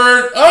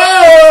Herbert.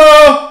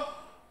 Oh!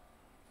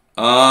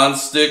 On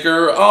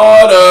sticker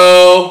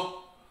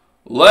auto.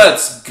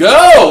 Let's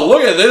go.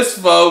 Look at this,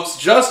 folks.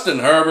 Justin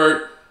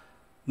Herbert,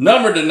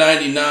 number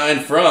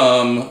 /99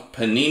 from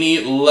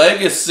Panini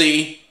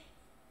Legacy.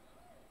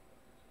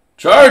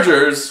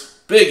 Chargers,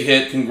 big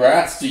hit.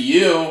 Congrats to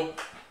you.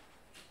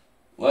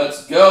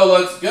 Let's go.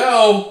 Let's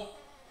go.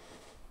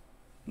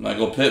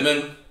 Michael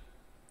Pittman,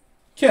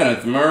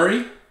 Kenneth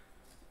Murray,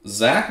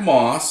 Zach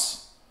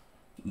Moss,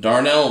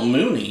 Darnell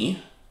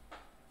Mooney,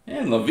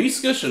 and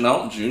Laviska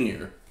Shenault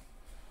Jr.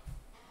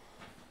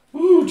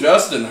 Ooh,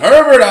 Justin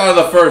Herbert out of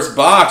the first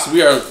box.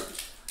 We are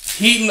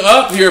heating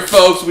up here,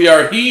 folks. We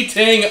are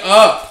heating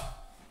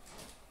up.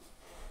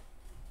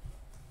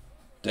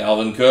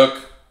 Dalvin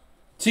Cook,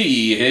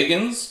 T.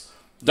 Higgins,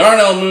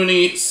 Darnell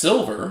Mooney,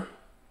 silver.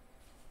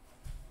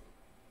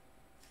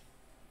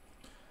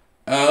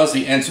 Let's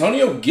see,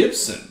 Antonio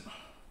Gibson,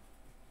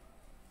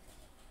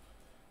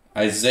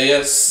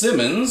 Isaiah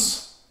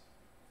Simmons,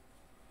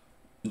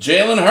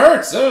 Jalen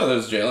Hurts. Oh,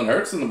 there's Jalen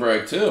Hurts in the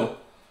break, too.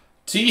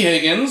 T.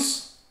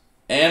 Higgins,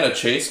 and a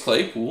Chase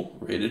Claypool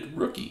rated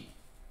rookie.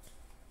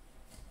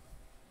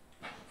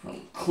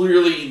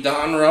 Clearly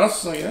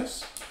Donruss, I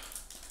guess.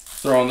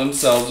 Throwing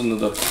themselves into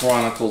the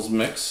Chronicles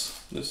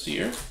mix this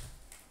year.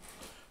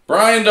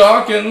 Brian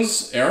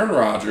Dawkins, Aaron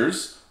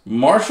Rodgers,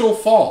 Marshall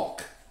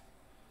Faulk.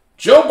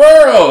 Joe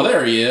Burrow,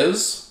 there he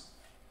is.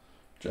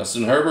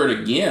 Justin Herbert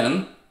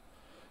again.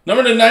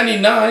 Number to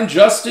 99,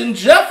 Justin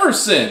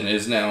Jefferson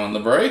is now on the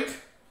break.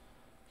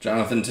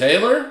 Jonathan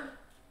Taylor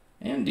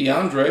and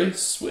DeAndre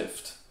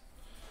Swift.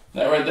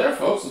 That right there,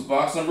 folks, is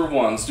box number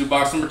 1. Let's do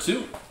box number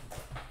 2.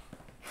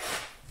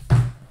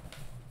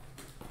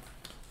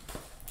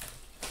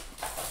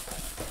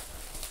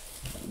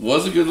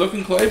 Was a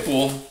good-looking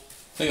Claypool.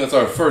 I think that's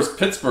our first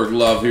Pittsburgh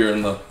love here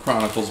in the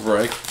Chronicles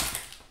break.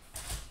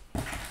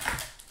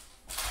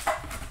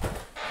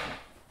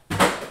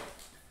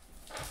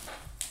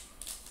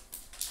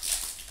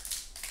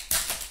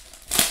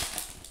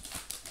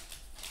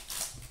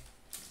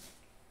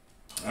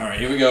 All right,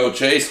 here we go.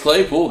 Chase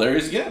Claypool. There he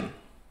is again.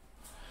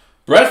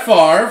 Brett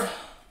Favre.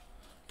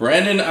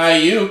 Brandon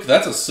Ayuk.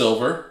 That's a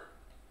silver.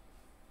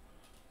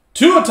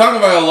 Tua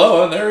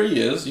Tagovailoa, there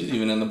he is. He's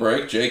even in the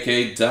break.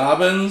 J.K.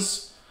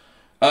 Dobbins.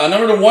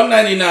 Number to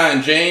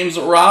 199, James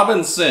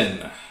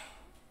Robinson.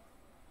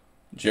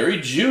 Jerry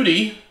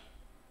Jeudy.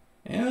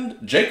 And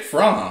Jake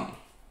Fromm.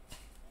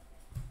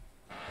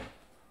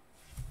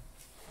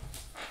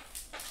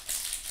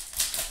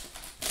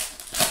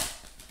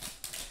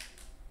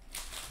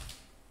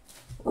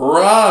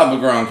 Rob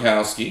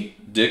Gronkowski.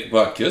 Dick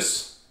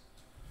Butkus.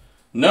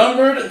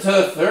 Numbered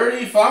to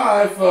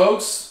 35,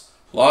 folks.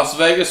 Las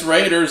Vegas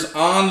Raiders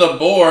on the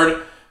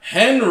board.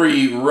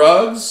 Henry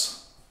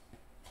Ruggs.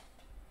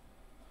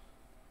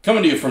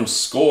 Coming to you from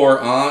Score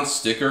on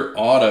Sticker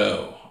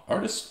Auto.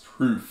 Artist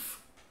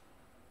proof.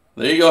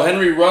 There you go,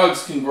 Henry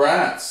Ruggs.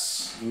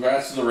 Congrats.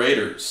 Congrats to the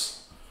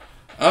Raiders.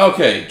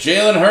 Okay,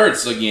 Jalen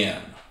Hurts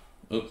again.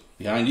 Oop,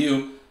 behind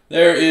you.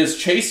 There is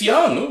Chase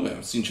Young. Ooh, we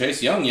haven't seen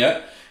Chase Young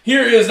yet.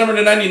 Here is number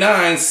to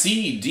 99,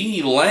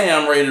 C.D.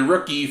 Lamb, rated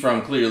rookie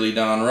from Clearly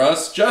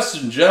Donruss.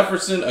 Justin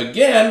Jefferson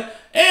again.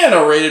 And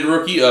a rated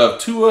rookie of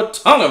Tua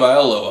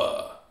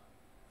Tagovailoa.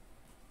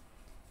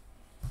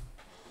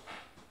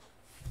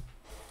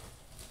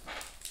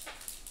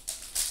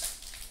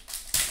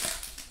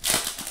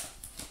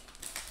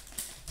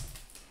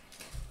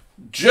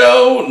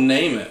 Joe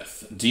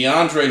Namath,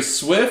 DeAndre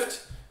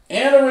Swift,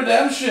 and a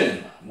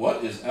redemption.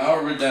 What is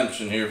our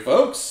redemption here,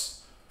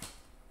 folks?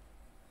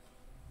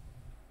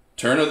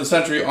 Turn of the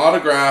century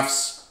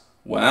autographs.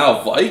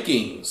 Wow,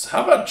 Vikings.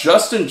 How about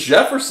Justin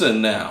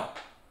Jefferson now?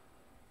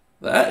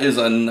 That is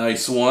a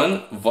nice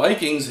one.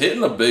 Vikings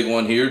hitting a big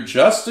one here.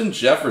 Justin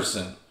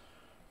Jefferson.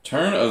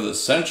 Turn of the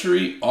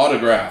century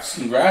autographs.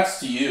 Congrats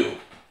to you.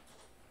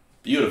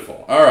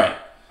 Beautiful. All right.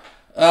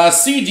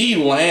 C.D.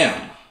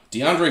 Lamb.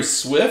 DeAndre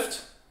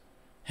Swift.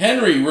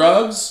 Henry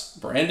Ruggs.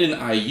 Brandon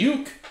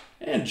Ayuk.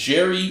 And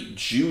Jerry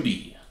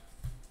Jeudy.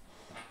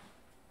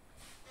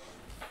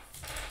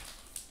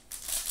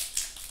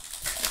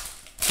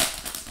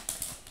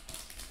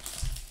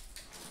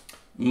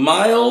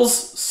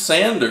 Miles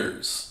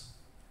Sanders.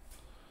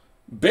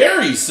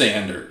 Barry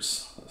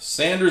Sanders.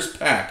 Sanders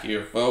pack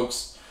here,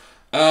 folks.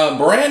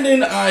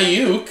 Brandon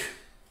Ayuk.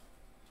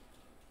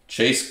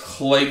 Chase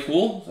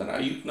Claypool. Is that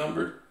Ayuk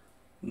numbered?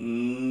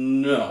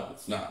 No,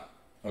 it's not.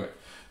 Okay.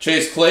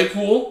 Chase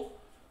Claypool.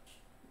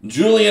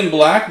 Julian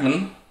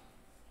Blackmon.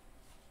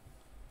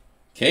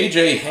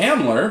 KJ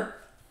Hamler.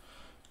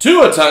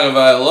 Tua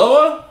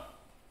Tagovailoa.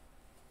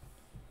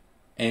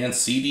 And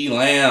C.D.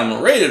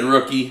 Lamb. Rated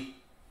rookie.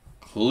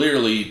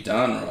 Clearly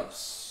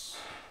Donruss.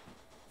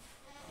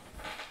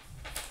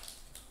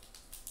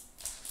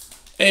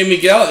 Hey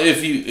Miguel,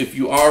 if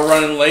you are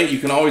running late, you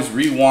can always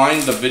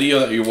rewind the video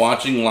that you're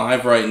watching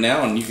live right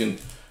now, and you can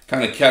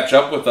kind of catch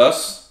up with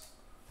us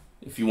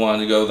if you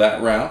want to go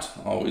that route.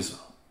 Always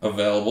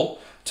available.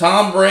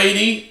 Tom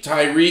Brady,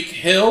 Tyreek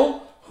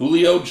Hill,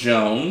 Julio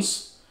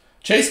Jones,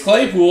 Chase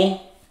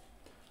Claypool,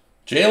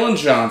 Jalen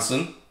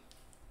Johnson.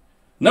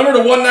 Number to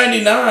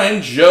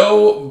 199,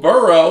 Joe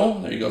Burrow.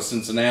 There you go,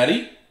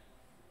 Cincinnati.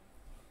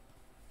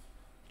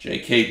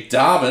 J.K.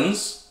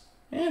 Dobbins.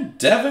 And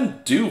Devin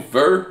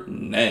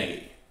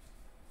Duvernay.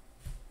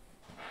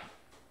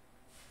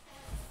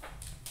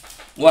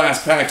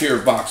 Last pack here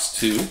of box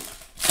 2.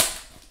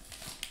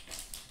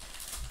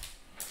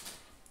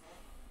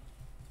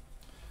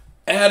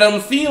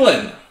 Adam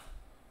Thielen.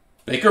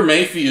 Baker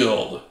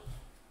Mayfield.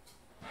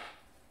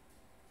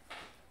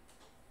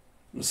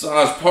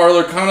 Massage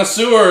parlor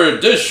connoisseur,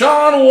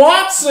 Deshaun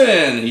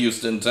Watson,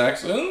 Houston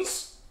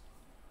Texans.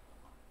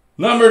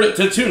 Numbered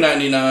to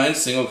 299,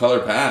 single color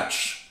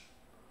patch.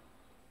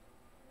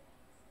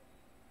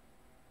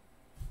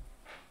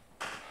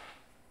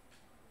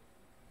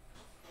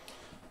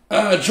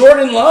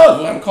 Jordan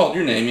Love, I haven't called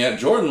your name yet.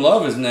 Jordan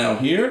Love is now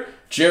here.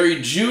 Jerry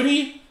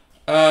Jeudy.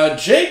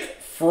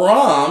 Jake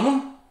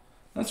Fromm.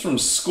 That's from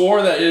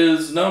Score. That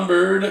is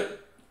numbered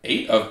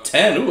 8 of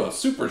 10. Ooh, a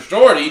super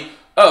shorty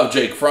of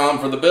Jake Fromm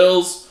for the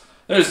Bills.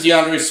 There's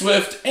DeAndre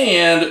Swift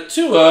and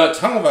Tua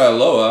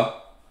Tagovailoa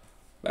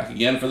back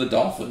again for the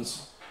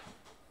Dolphins.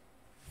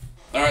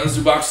 All right, let's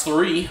do box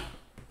 3.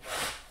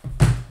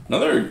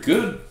 Another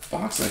good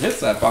box of hits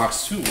that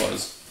box 2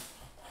 was.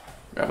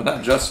 Grabbing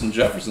that Justin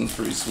Jefferson's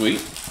pretty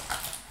sweet.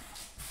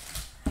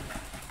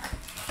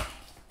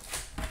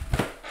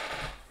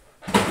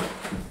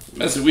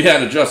 We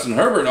had a Justin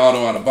Herbert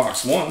auto out of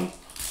box 1.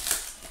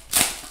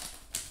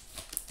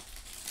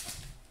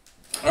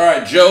 All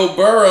right, Joe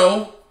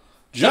Burrow,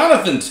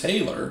 Jonathan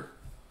Taylor,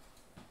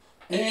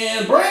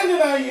 and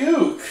Brandon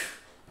Ayuk.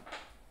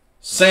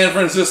 San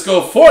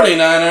Francisco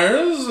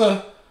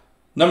 49ers,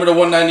 number to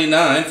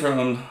 199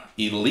 from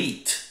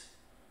Elite.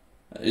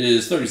 It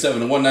is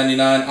 37 to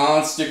 199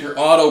 on sticker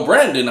auto,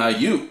 Brandon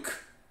Ayuk.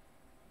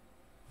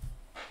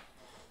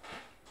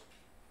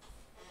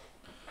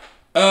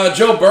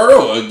 Joe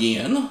Burrow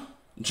again.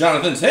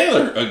 Jonathan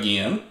Taylor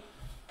again.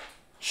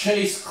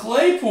 Chase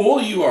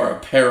Claypool, you are a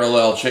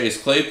parallel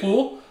Chase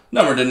Claypool,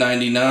 number to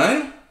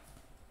 99.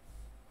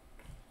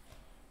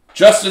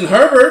 Justin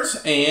Herbert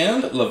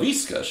and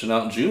Laviska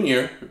Shenault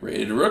Jr.,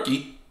 rated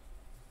rookie.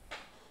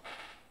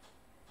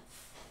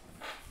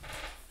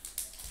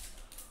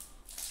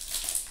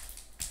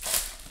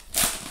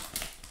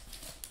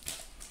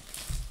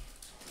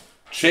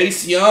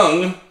 Chase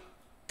Young,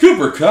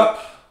 Cooper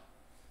Kupp.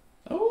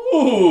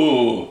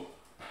 Ooh,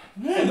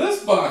 man,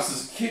 this box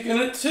is kicking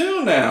it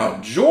too now.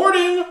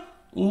 Jordan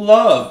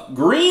Love,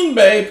 Green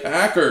Bay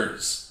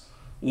Packers.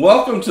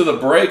 Welcome to the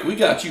break. We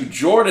got you,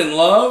 Jordan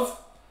Love.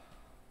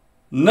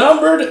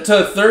 Numbered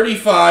to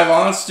 35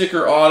 on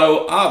sticker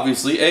auto.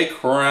 Obviously a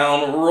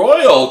Crown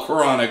Royal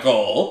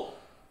Chronicle.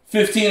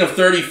 15 of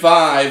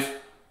 35.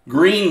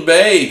 Green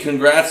Bay,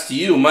 congrats to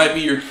you. Might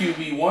be your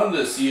QB1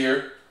 this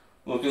year.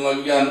 Looking like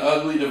we got an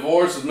ugly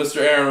divorce with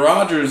Mr. Aaron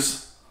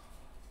Rodgers.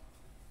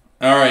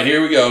 All right,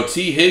 here we go.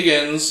 T.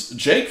 Higgins,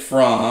 Jake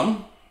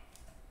Fromm,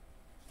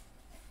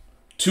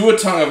 Tua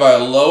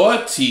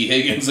Tagovailoa, T.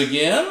 Higgins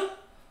again,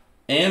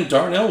 and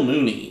Darnell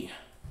Mooney.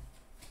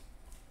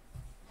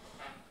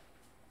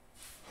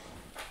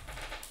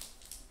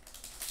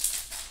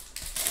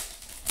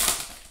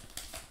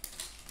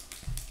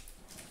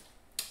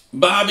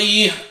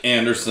 Bobby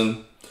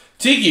Anderson,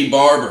 Tiki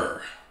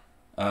Barber,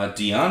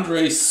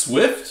 DeAndre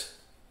Swift,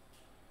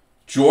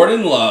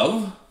 Jordan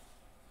Love,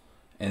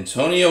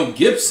 Antonio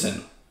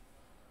Gibson,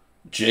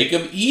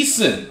 Jacob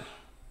Eason,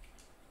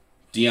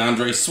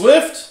 DeAndre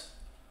Swift,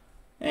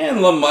 and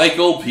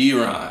LaMichael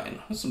Pirine.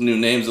 Some new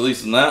names, at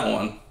least in that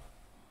one.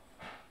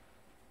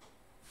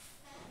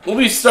 We'll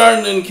be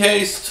starting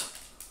Encased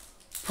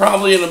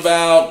probably in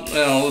about,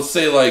 let's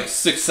say like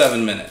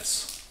 6-7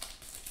 minutes.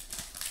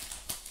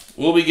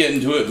 We'll be getting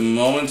to it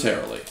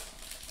momentarily.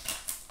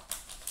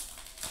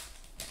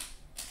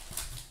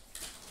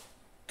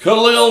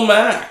 Khalil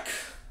Mack,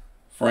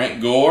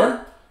 Frank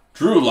Gore,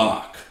 Drew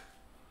Lock,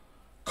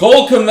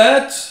 Cole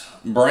Kmet,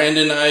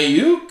 Brandon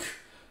Ayuk,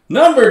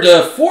 number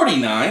to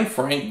 49,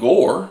 Frank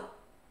Gore,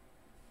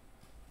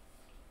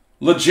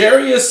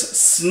 L'Jarius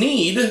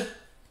Sneed,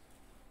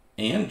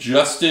 and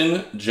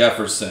Justin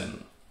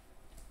Jefferson.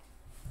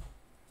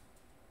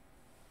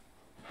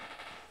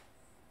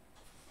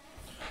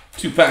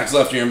 Two packs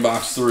left here in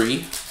box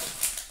 3.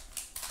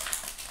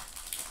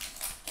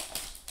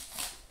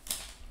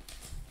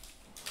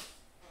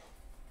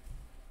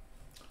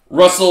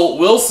 Russell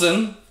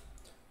Wilson,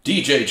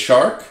 DJ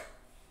Chark.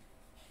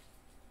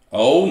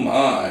 Oh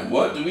my,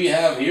 what do we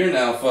have here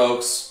now,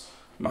 folks?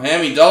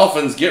 Miami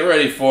Dolphins, get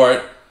ready for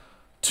it.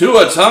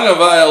 Tua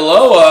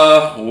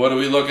Tagovailoa, what are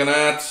we looking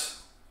at?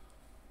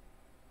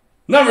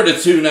 Number to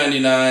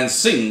 299,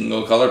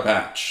 single color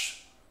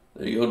patch.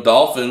 There you go,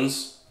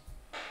 Dolphins.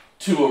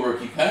 Tua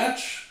rookie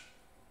patch.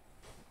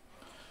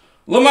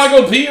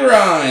 LaMichael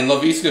Pirine,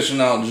 Laviska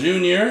Shenault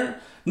Jr.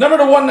 Number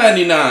to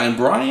 199,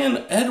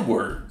 Brian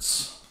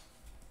Edwards.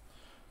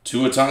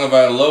 Tua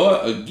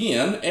Tagovailoa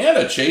again, and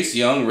a Chase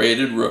Young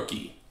rated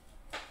rookie.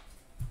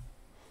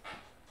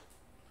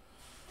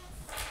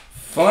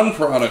 Fun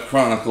product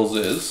Chronicles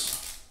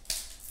is.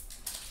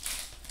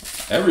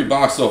 Every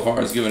box so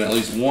far has given at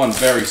least one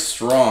very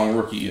strong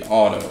rookie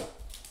auto.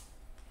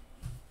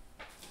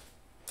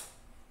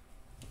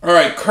 All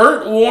right,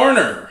 Kurt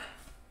Warner,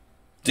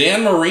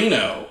 Dan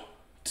Marino,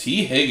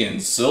 T.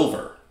 Higgins,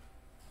 silver.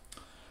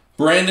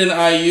 Brandon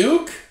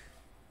Ayuk,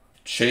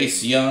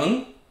 Chase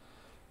Young.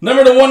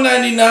 Number to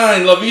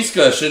 199,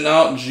 Laviska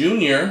Shenault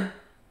Jr.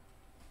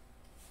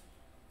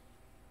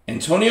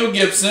 Antonio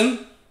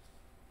Gibson,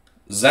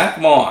 Zach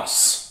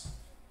Moss.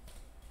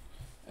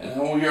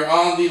 And we are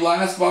on the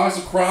last box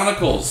of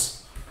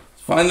Chronicles.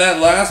 Find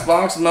that last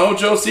box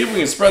mojo, see if we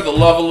can spread the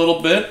love a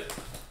little bit.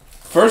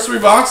 First 3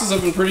 boxes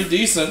have been pretty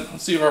decent.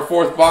 Let's see if our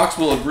 4th box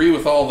will agree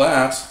with all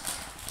that.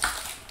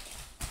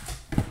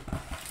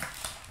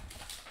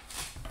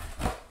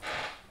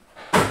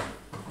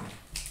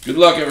 Good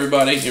luck,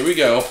 everybody. Here we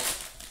go.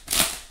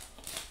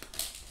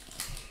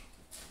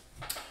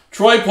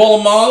 Troy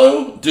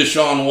Polamalu,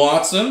 Deshaun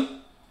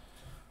Watson.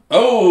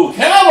 Oh,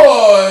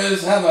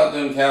 Cowboys! How about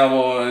them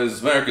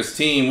Cowboys? America's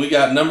team. We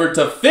got number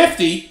to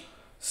 50,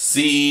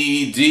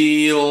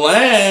 C.D.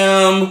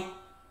 Lamb.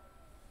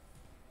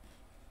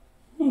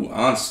 Ooh,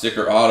 on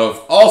sticker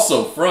auto.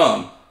 Also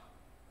from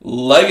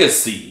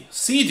Legacy.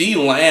 CD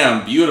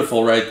Lamb.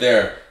 Beautiful right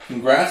there.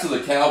 Congrats to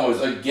the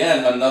Cowboys.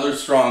 Again, another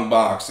strong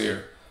box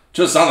here.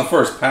 Just on the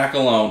first pack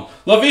alone.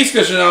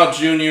 Laviska Shenault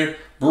Jr.,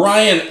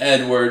 Brian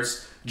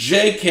Edwards,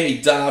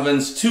 J.K.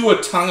 Dobbins, Tua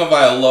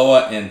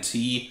Tagovailoa, and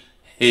T.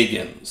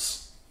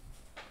 Higgins.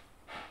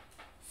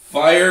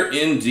 Fire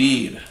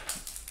indeed.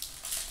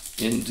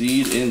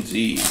 Indeed,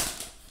 indeed.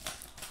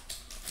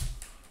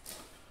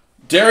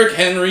 Derrick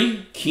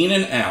Henry,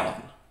 Keenan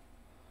Allen,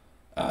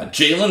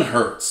 Jalen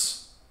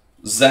Hurts,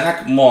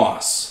 Zach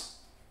Moss,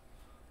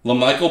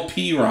 LaMichael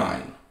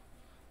Pirine,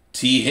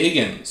 T.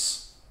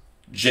 Higgins,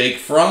 Jake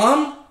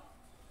Fromm,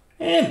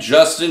 and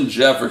Justin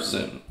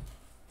Jefferson,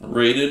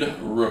 rated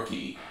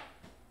rookie.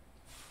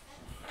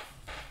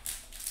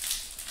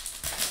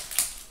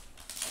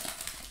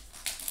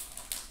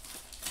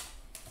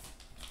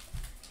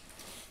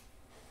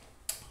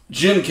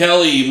 Jim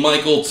Kelly,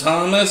 Michael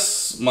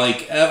Thomas,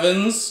 Mike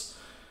Evans,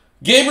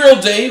 Gabriel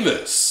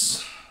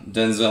Davis,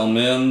 Denzel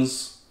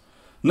Mims,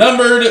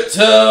 numbered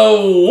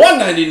to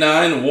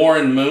 199,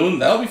 Warren Moon.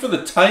 That'll be for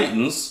the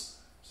Titans,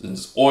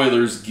 since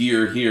Oilers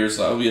gear here,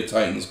 so that'll be a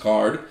Titans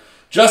card.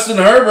 Justin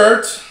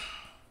Herbert,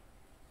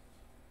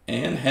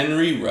 and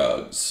Henry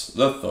Ruggs,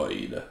 the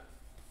third.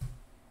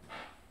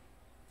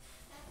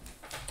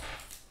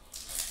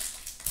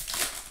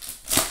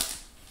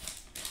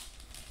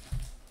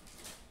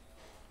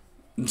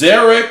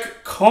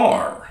 Derek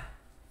Carr,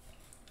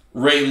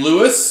 Ray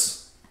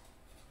Lewis,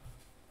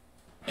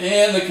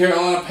 and the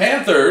Carolina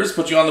Panthers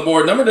put you on the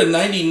board. Number to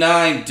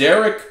 99,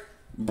 Derek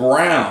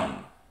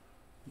Brown.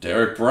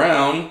 Derek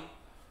Brown,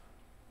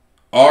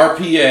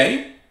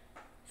 RPA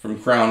from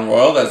Crown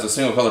Royal. That's a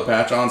single color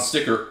patch on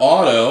sticker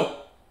auto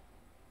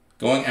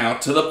going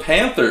out to the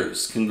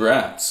Panthers.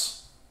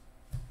 Congrats.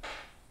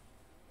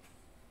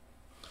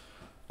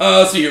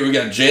 Let's see here. We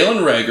got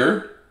Jalen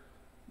Reagor,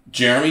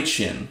 Jeremy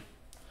Chin,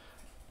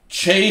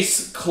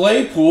 Chase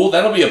Claypool.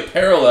 That'll be a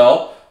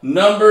parallel.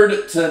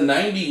 Numbered to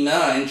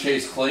 99,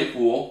 Chase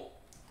Claypool.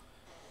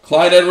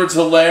 Clyde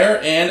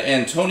Edwards-Helaire and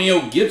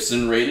Antonio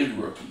Gibson, rated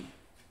rookie.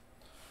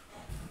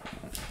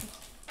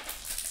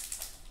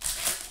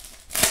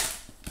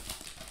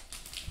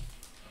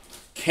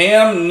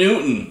 Cam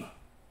Newton,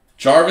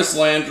 Jarvis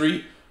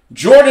Landry,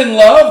 Jordan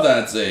Love.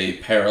 That's a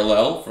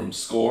parallel from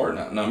Score,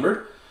 not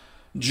numbered.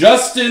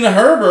 Justin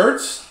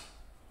Herbert,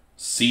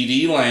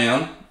 CD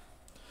Lamb.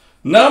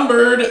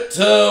 Numbered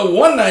to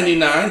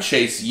 199,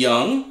 Chase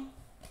Young,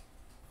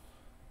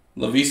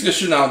 Laviska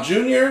Shenault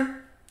Jr.,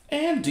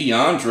 and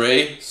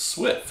DeAndre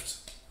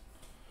Swift.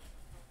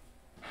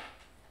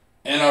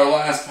 And our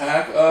last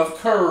pack of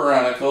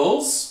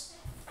Chronicles.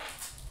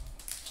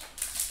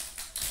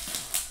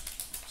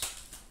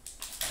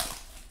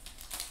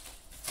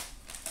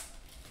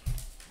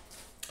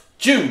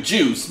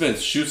 Juju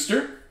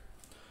Smith-Schuster,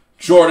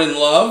 Jordan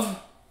Love,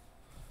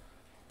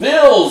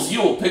 Bills,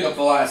 you will pick up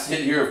the last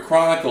hit here of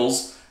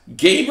Chronicles.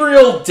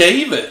 Gabriel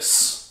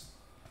Davis.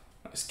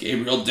 Nice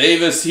Gabriel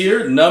Davis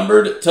here,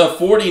 numbered to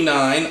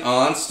 49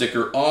 on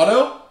sticker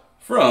auto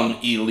from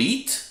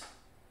Elite.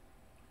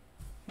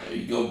 There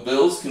you go,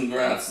 Bills.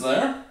 Congrats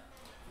there.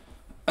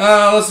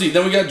 Let's see.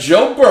 Then we got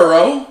Joe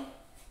Burrow,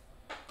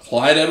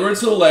 Clyde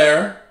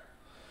Edwards-Helaire,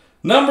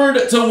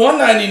 numbered to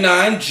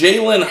 199,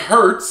 Jalen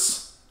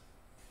Hurts,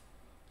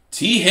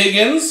 T.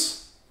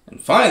 Higgins, and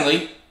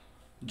finally,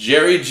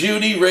 Jerry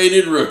Jeudy,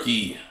 rated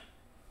rookie,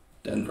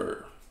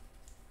 Denver.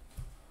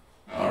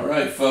 All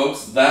right,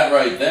 folks, that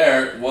right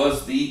there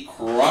was the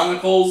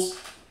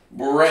Chronicles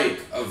break.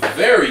 A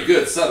very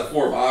good set of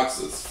 4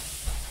 boxes.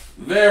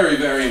 Very,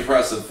 very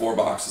impressive 4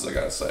 boxes, I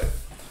gotta say.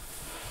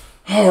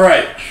 All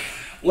right,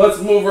 let's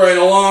move right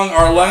along.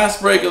 Our last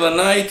break of the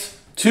night.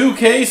 2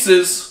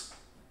 cases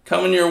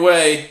coming your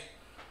way.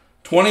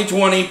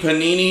 2020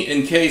 Panini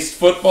Encased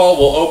Football.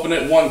 We'll open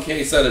it 1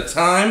 case at a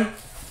time.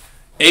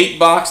 8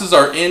 boxes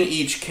are in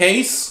each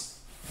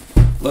case.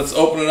 Let's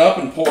open it up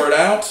and pour it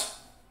out.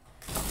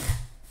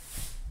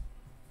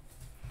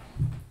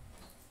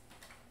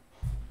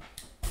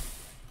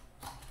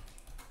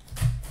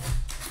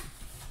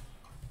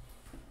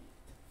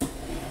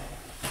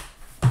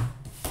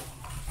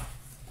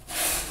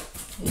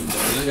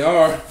 There they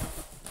are.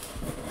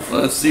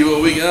 Let's see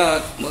what we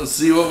got. Let's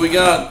see what we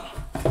got.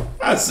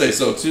 I'd say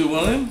so too,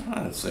 William.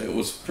 I'd say it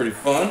was pretty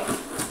fun.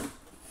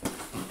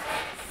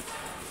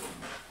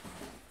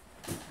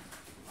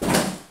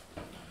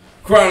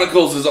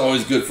 Chronicles is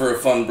always good for a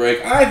fun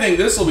break. I think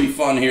this will be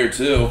fun here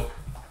too.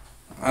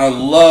 I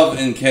love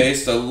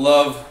Encased. I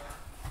love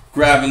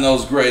grabbing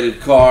those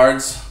graded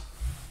cards.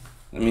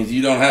 That means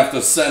you don't have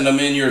to send them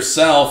in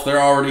yourself.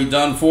 They're already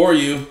done for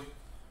you.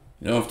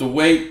 You don't have to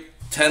wait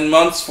 10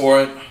 months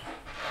for it.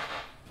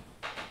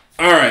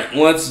 All right,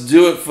 let's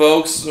do it,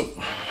 folks.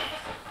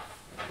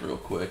 Real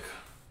quick.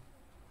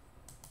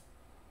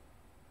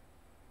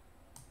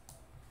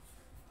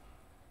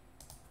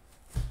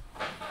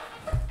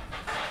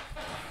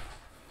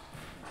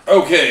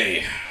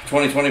 Okay,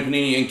 2020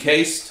 Panini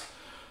Encased.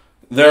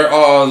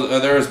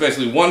 There is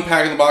basically one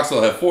pack in the box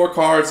that'll have 4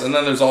 cards, and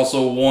then there's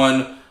also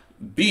one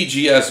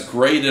BGS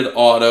graded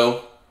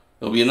auto.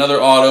 There'll be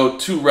another auto,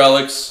 2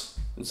 relics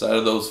inside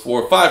of those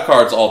 4. 5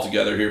 cards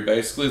altogether here,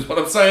 basically, is what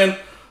I'm saying.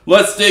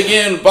 Let's dig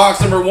in.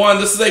 Box number 1.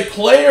 This is a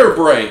player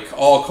break.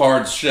 All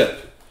cards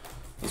ship.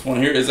 This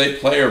one here is a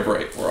player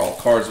break where all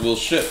cards will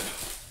ship.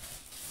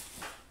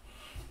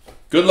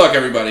 Good luck,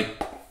 everybody.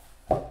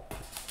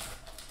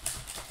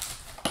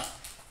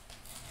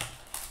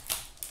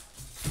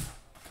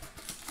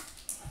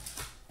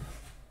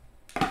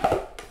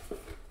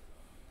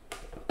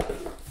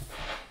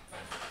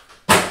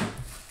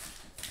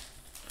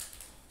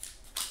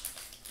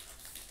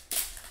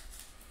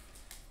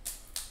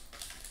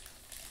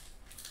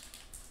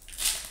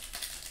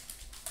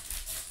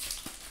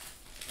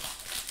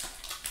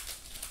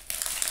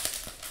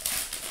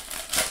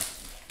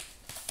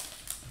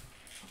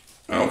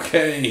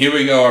 Okay, here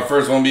we go. Our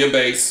first one will be a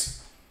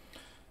base.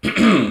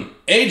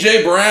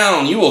 AJ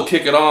Brown, you will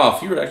kick it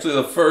off. You were actually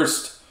the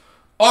first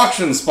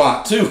auction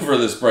spot, too, for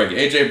this break.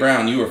 AJ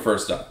Brown, you were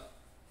first up.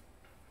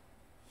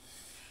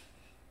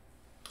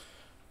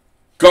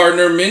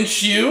 Gardner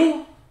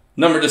Minshew,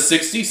 numbered to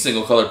 60,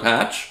 single color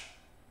patch.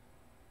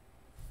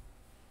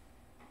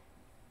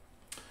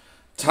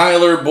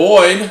 Tyler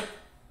Boyd,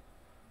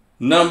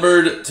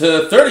 numbered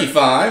to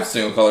 35,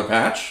 single color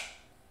patch.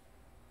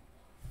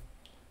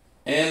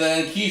 And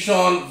then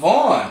Keyshawn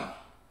Vaughn.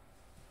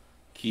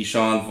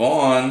 Keyshawn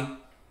Vaughn,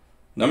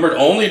 numbered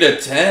only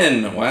to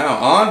 10. Wow.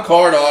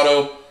 On-card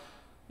auto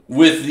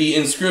with the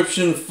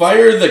inscription,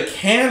 Fire the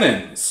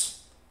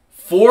Cannons.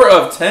 4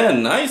 of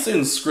 10. Nice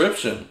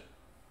inscription.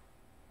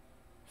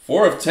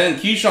 4 of 10.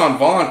 Keyshawn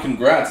Vaughn,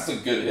 congrats. That's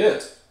a good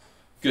hit.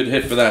 Good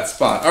hit for that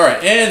spot. All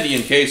right, and the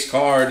encased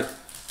card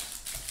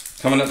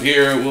coming up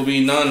here will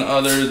be none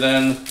other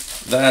than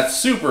that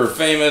super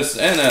famous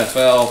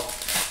NFL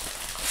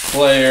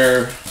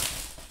player.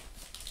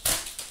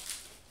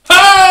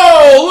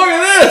 Oh, look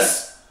at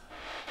this!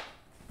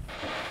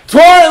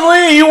 Torrent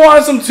Lee, you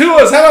want some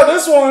Tuas. How about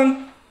this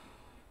one?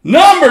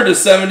 Number to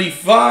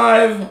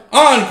 75.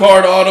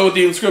 On-card auto with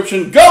the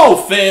inscription, Go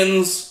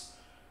Fins.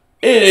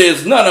 It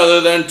is none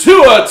other than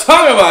Tua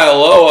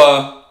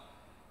Tagovailoa.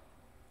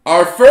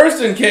 Our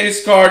first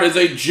encased card is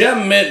a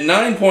Gem Mint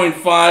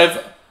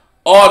 9.5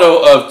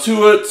 auto of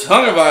Tua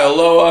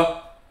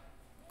Tagovailoa.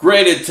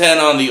 Graded 10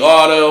 on the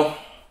auto.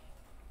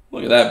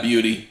 Look at that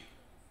beauty.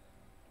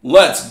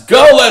 Let's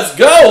go, let's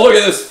go! Look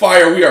at this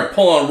fire we are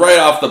pulling right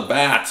off the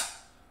bat.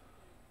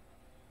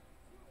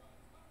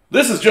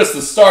 This is just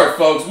the start,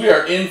 folks. We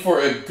are in for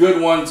a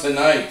good one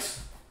tonight.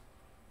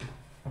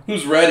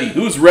 Who's ready?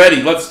 Who's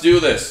ready? Let's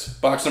do this.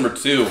 Box number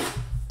 2.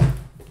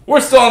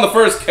 We're still on the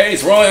first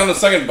case. We're only on the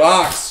second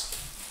box.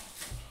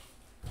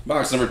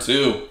 Box number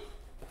 2.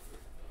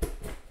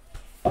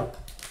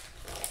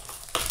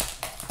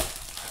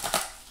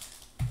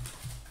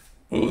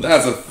 Ooh,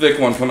 that's a thick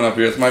one coming up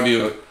here. This might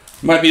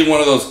be one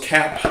of those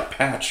cap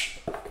patch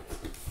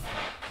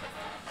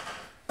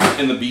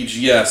in the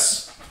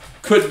BGS.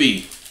 Could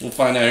be. We'll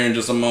find out here in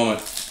just a moment.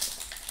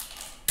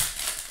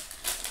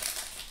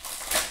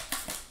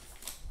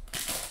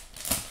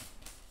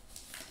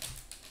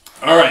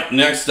 All right,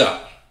 next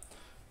up,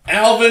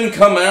 Alvin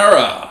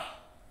Kamara.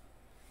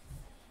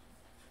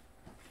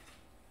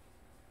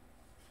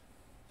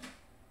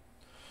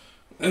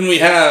 Then we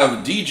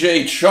have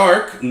DJ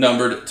Chark,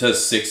 numbered to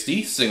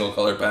 60, single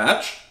color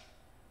patch.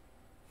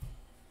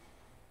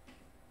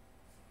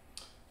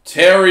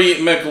 Terry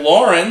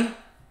McLaurin,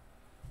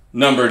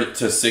 numbered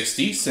to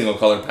 60, single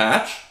color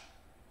patch.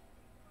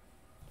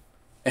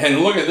 And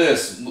look at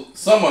this.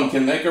 Someone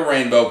can make a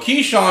rainbow.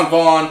 Keyshawn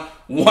Vaughn,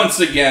 once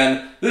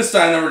again, this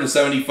time numbered to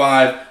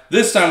 75.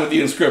 This time with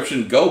the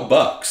inscription, Go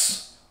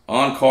Bucks,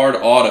 on-card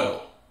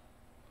auto.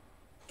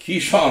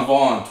 Keyshawn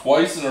Vaughn,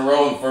 twice in a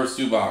row in the first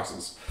 2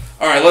 boxes.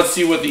 All right, let's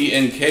see what the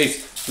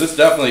encased. This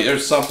definitely,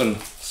 there's something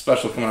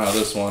special coming out of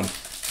this one.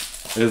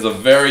 It is a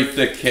very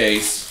thick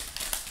case.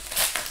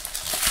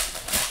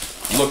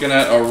 Looking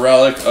at a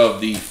relic of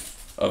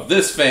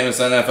this famous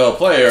NFL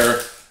player.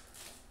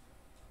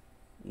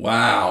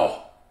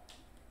 Wow.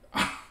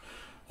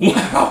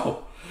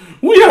 Wow.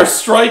 We are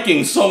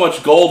striking so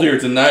much gold here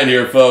tonight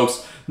here,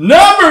 folks.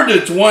 Number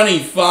to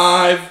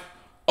 25.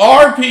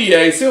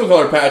 RPA, single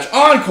color patch,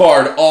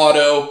 on-card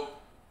auto.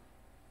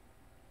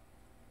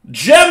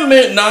 Gem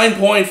Mint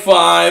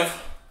 9.5.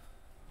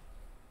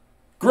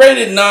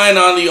 Graded 9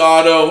 on the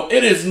auto.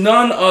 It is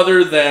none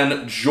other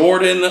than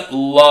Jordan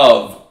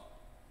Love.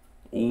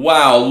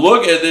 Wow,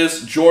 look at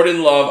this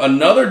Jordan Love.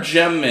 Another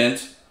Gem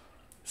Mint.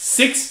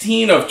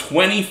 16 of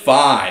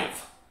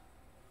 25.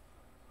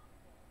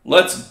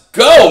 Let's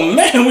go.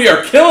 Man, we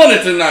are killing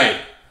it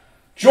tonight.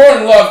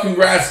 Jordan Love,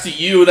 congrats to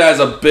you. That is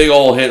a big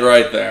old hit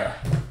right there.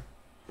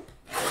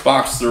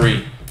 Box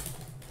 3.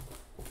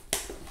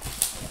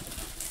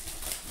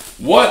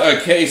 What a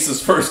case.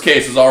 This first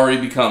case is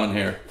already becoming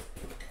here.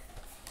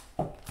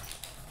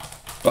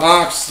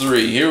 Box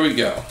 3. Here we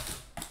go.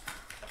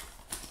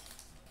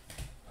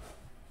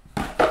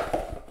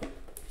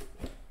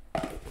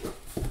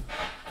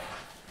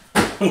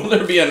 Will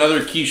there be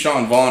another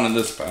Keyshawn Vaughn in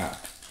this pack?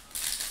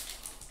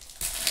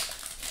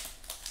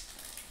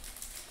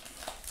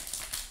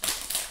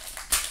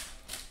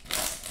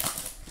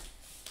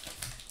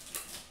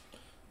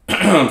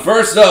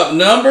 First up,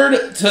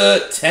 numbered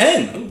to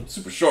 10. Ooh,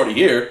 super shorty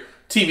here.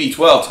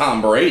 TB12,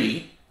 Tom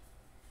Brady.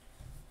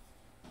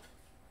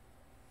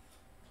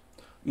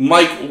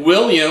 Mike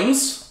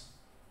Williams,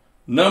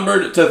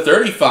 numbered to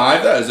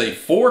 35. That is a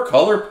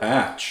 4-color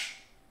patch.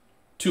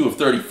 2 of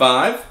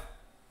 35.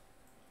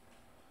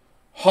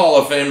 Hall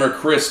of Famer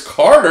Chris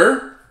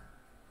Carter,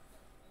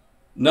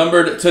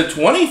 numbered to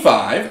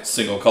 25.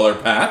 Single-color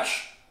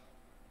patch.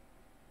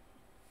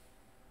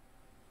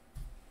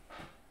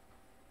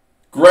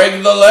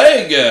 Greg the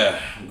Leg,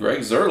 Greg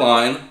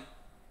Zuerlein,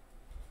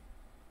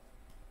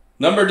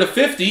 numbered to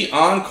 50,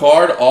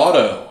 on-card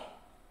auto.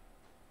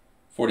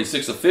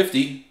 46 of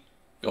 50,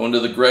 going to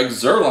the Greg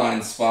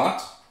Zuerlein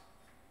spot.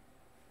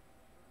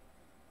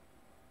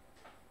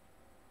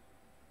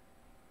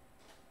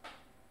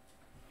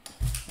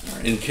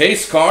 Our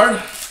encased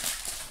card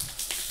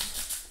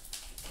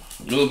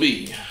will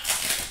be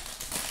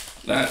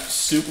that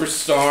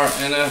Superstar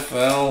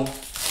NFL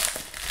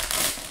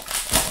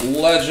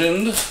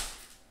legend.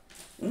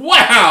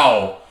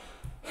 Wow!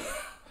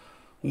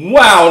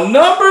 Wow,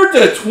 number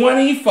to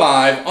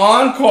 25,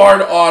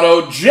 on-card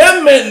auto,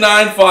 Gem Mint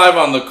 95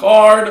 on the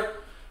card,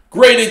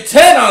 graded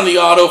 10 on the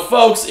auto,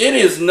 folks. It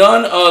is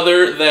none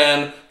other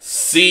than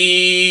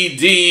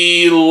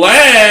CD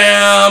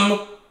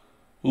Lamb.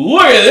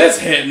 Look at this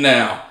hit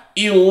now.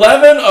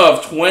 11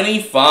 of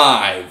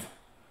 25.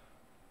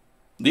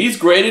 These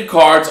graded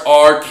cards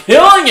are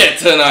killing it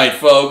tonight,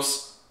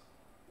 folks.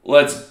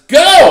 Let's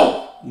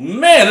go!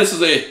 Man, this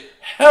is a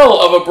hell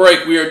of a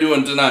break we are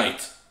doing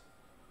tonight.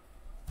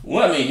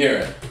 Let me hear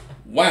it.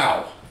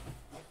 Wow.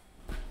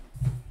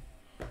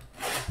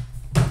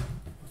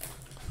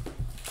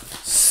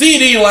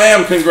 CD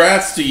Lamb,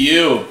 congrats to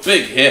you.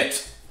 Big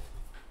hit.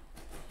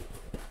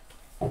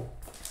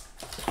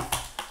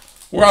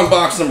 We're on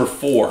box number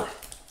 4.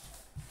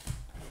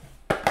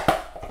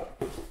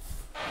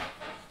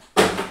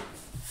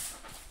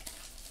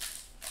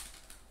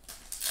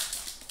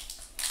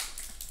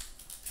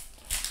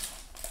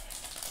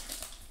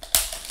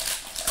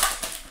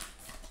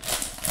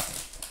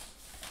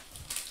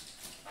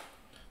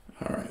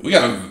 We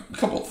got a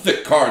couple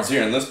thick cards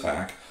here in this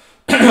pack.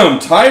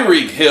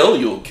 Tyreek Hill,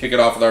 you'll kick it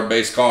off with our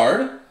base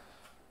card.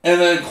 And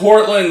then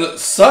Cortland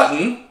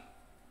Sutton,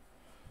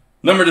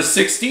 number to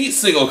 60,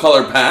 single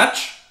color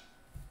patch.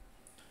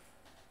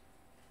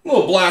 A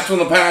little blast from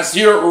the past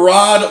here.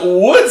 Rod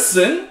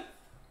Woodson,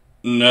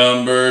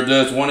 number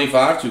to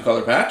 25,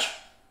 2-color patch.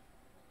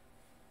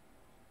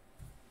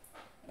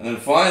 And then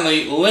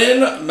finally,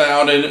 Lynn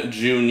Bowden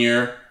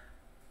Jr.,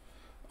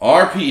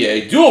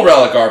 RPA, dual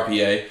relic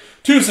RPA.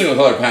 2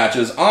 single-color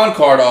patches,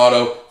 on-card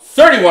auto,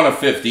 31 of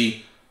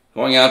 50,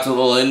 going out to the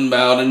Lynn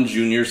Bowden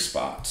Jr.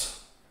 spot.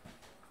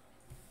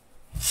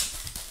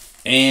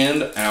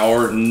 And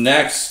our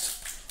next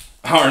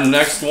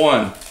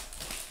one.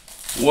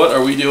 What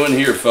are we doing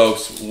here,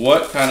 folks?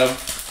 What kind of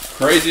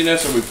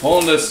craziness are we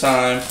pulling this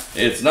time?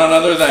 It's none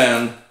other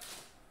than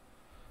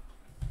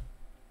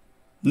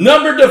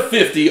numbered to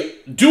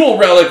 50, dual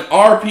relic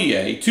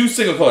RPA, 2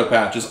 single-color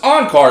patches,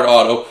 on-card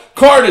auto.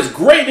 Card is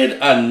graded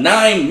a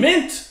 9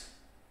 mint.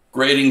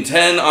 Grading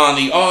 10 on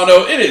the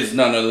auto, it is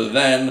none other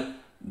than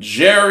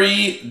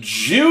Jerry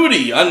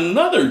Jeudy.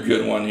 Another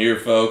good one here,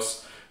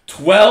 folks.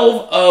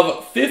 12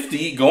 of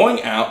 50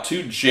 going out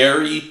to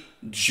Jerry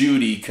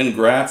Jeudy.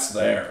 Congrats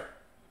there.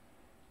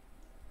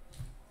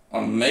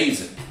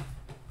 Amazing.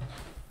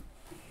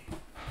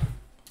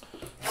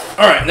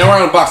 All right, now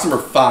we're on box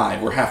number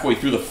 5. We're halfway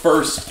through the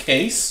first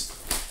case.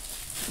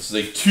 This is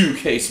a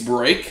 2-case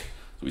break. So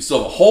we still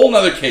have a whole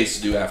nother case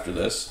to do after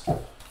this.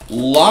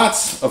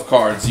 Lots of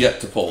cards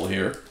yet to pull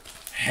here.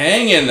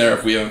 Hang in there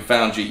if we haven't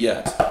found you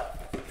yet.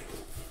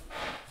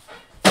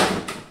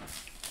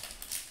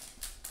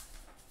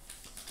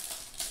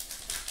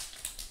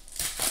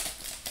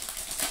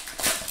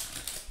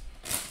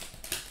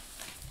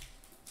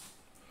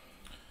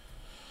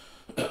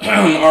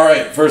 All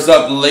right, first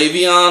up,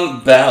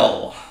 Le'Veon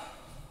Bell.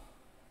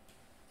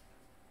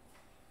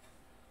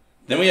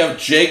 Then we have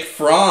Jake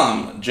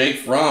Fromm. Jake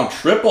Fromm,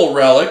 triple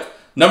relic,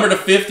 number to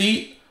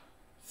 50.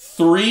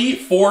 3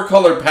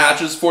 4-color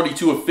patches,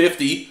 42 of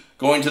 50,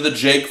 going to the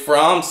Jake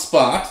Fromm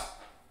spot.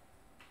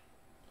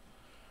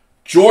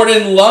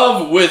 Jordan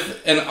Love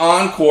with an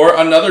encore,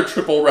 another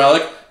triple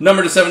relic,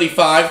 number to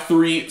 75,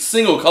 3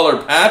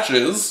 single-color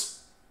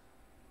patches.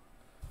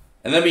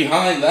 And then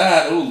behind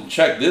that, ooh,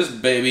 check this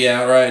baby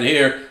out right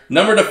here.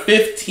 Number to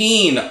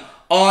 15,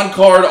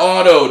 on-card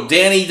auto,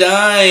 Danny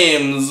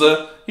Dimes.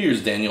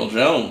 Here's Daniel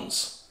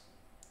Jones.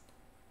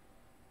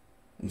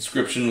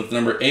 Inscription with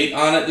number 8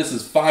 on it. This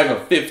is 5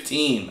 of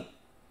 15.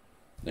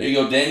 There you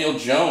go, Daniel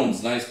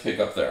Jones. Nice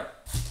pickup there.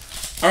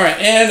 All right,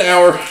 and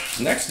our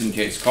next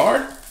encased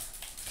card.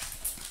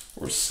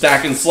 We're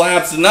stacking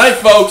slabs tonight,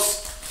 folks.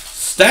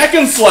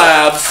 Stacking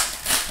slabs.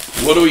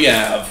 What do we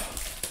have?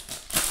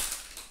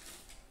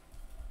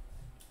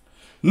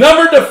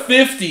 Number to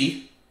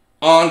 50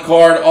 on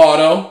card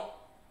auto.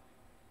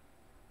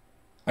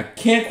 I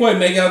can't quite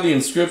make out the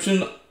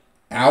inscription.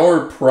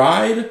 Our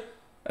Pride.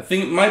 I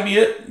think it might be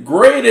it.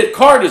 Graded.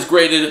 Card is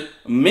graded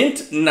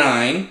mint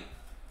 9.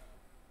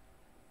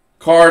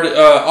 Card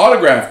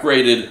autograph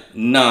graded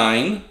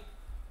 9.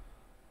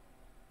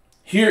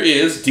 Here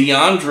is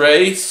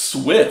DeAndre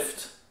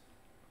Swift.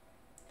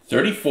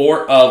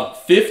 34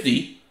 of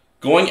 50.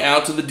 Going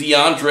out to the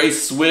DeAndre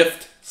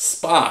Swift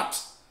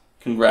spot.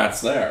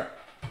 Congrats there.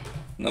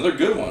 Another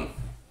good one.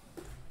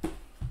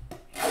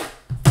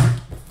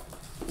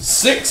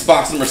 6,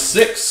 box number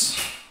 6.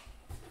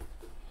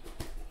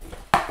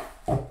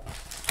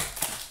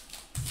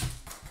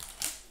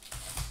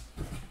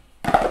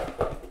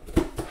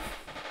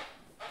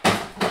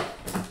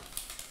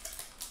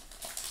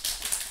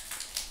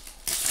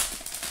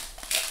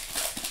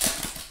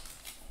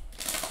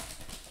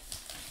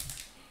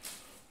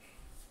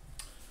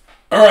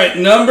 All right,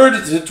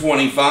 numbered to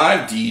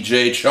 25,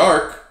 DJ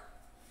Chark.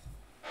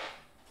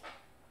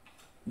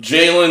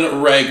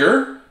 Jalen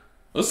Reagor.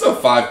 This is a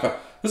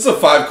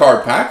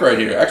 5-card pack right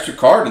here. Extra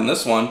card in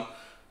this one.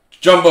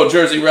 Jumbo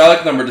Jersey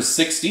Relic, number to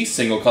 60,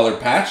 single color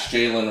patch,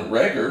 Jalen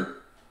Reagor.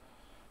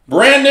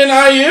 Brandon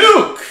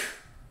Ayuk.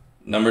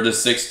 Number to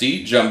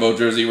 60, Jumbo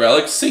Jersey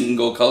Relic,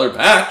 single color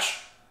patch.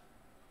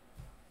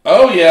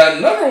 Oh yeah,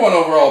 number 1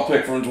 overall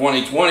pick from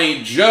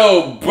 2020,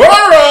 Joe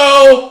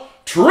Burrow.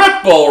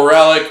 Triple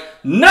relic,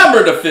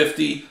 number to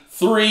 50,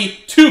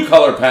 3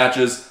 2-color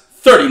patches,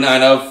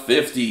 39 of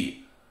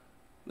 50.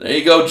 There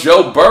you go,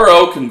 Joe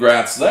Burrow.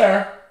 Congrats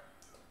there.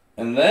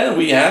 And then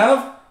we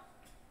have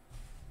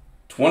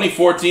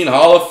 2014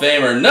 Hall of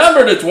Famer,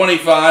 number to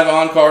 25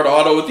 on-card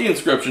auto with the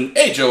inscription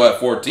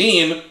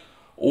HOF14,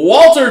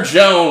 Walter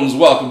Jones.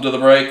 Welcome to the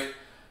break.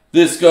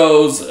 This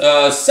goes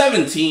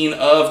 17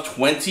 of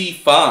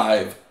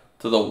 25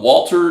 to the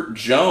Walter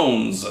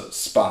Jones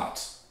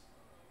spot.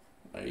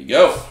 There you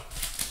go.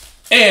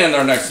 And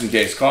our next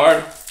Encased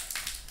card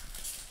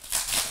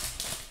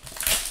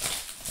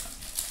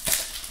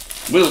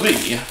will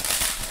be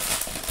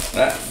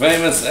that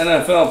famous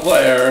NFL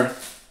player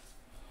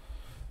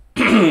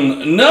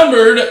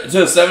numbered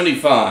to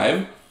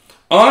 75.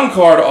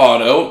 On-card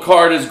auto.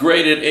 Card is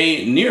graded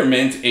a near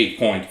mint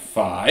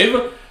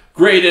 8.5.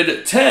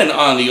 Graded 10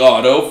 on the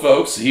auto,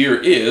 folks. Here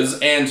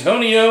is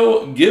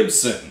Antonio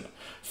Gibson.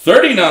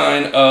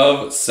 39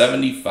 of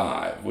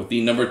 75 with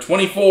the number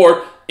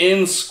 24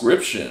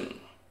 inscription.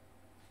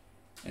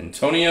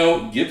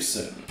 Antonio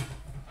Gibson.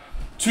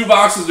 2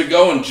 boxes to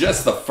go in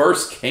just the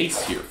first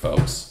case here,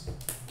 folks.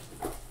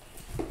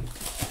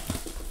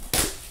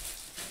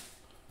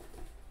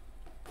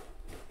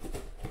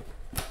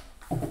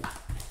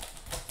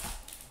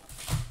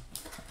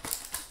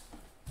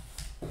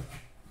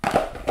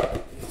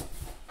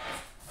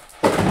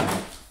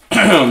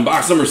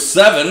 Box number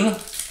 7.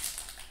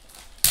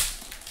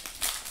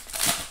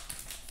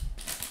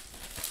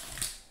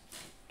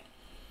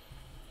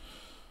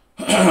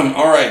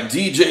 All right,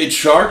 DJ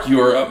Chark,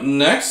 you are up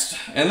next.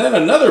 And then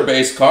another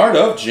base card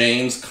of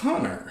James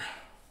Conner.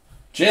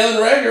 Jalen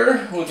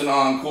Reagor with an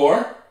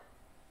encore.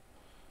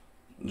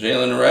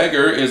 Jalen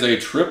Reagor is a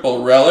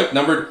triple relic,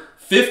 numbered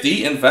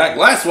 50. In fact,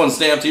 last one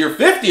stamped here,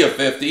 50 of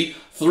 50.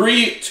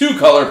 3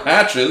 2-color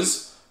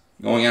patches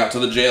going out to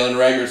the Jalen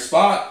Reagor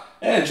spot.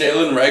 And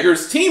Jalen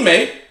Reagor's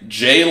teammate,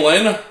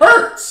 Jalen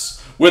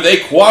Hurts, with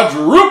a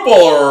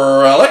quadruple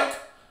relic.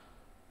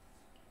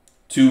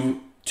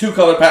 2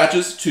 2-color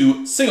patches,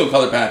 2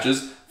 single-color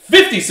patches.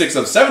 56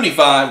 of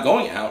 75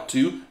 going out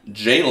to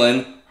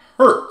Jalen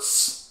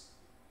Hurts.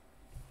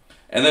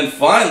 And then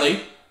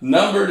finally,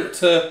 numbered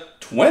to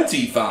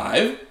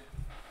 25,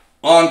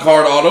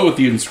 on-card auto with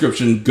the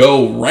inscription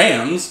Go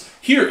Rams.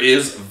 Here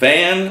is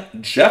Van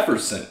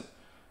Jefferson.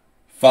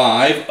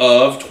 5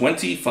 of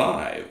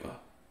 25.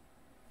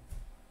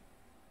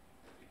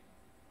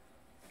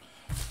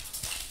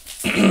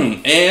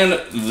 And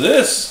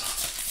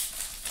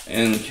this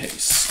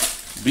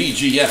Encased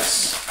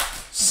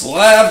BGS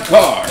slab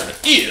card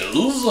is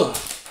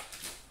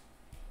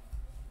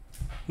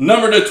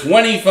number to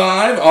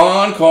 25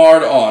 on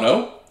card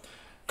auto.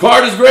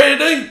 Card is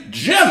graded a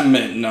gem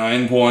mint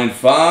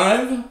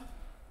 9.5.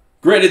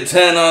 Graded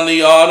 10 on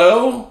the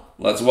auto.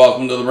 Let's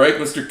welcome to the break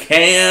Mr.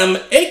 Cam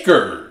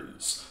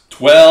Akers.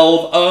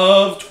 12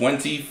 of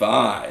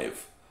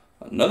 25.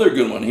 Another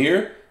good one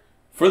here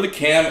for the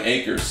Cam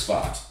Akers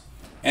spot.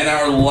 And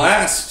our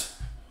last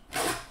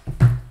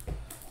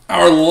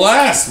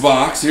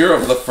box here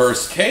of the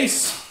first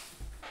case.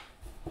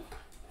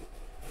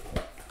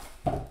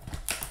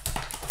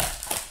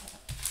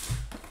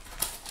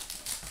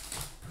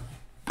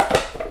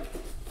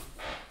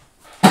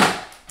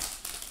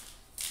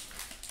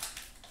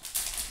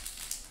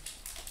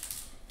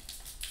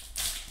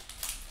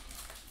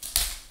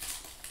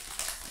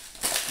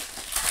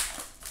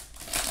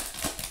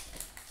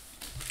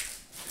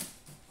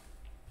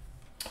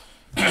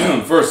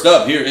 First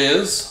up, here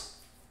is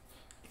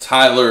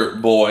Tyler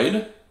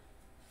Boyd.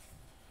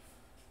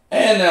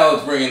 And now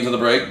let's bring into the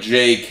break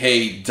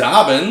J.K.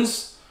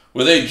 Dobbins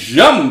with a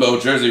jumbo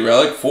jersey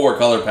relic,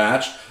 4-color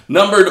patch,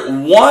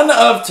 numbered 1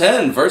 of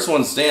 10. First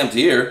one stamped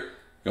here,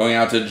 going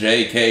out to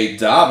J.K.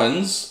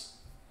 Dobbins.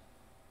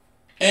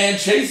 And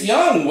Chase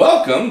Young,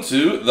 welcome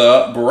to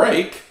the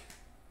break.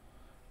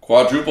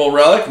 Quadruple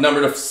relic,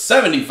 numbered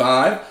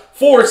 75.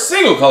 4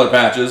 single-color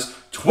patches,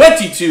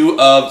 22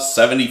 of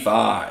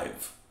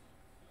 75.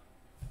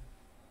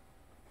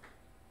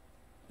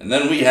 And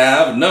then we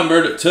have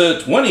numbered to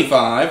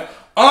 25,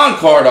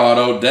 on-card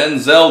auto,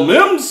 Denzel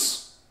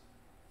Mims.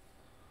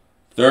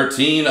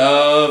 13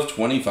 of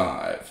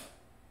 25.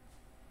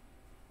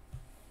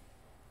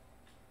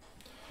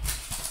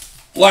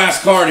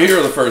 Last card here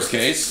of the first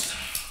case.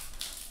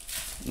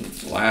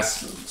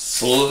 Last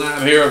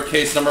slab here of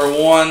case number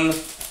 1.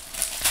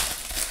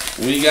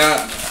 We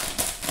got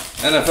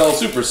NFL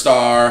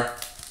Superstar.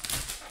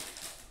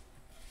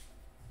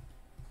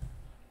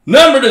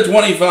 Number to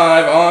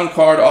 25,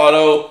 on-card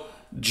auto,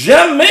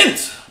 Gem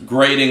Mint.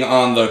 Grading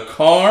on the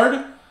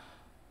card.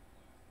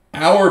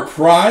 Our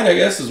Pride, I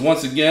guess, is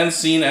once again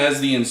seen as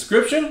the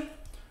inscription.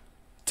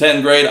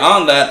 10 grade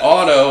on that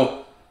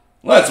auto.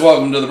 Let's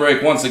welcome to the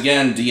break once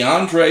again,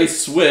 DeAndre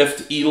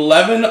Swift,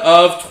 11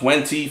 of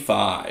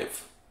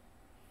 25.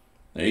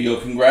 There you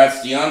go.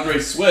 Congrats,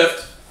 DeAndre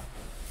Swift.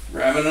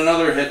 Grabbing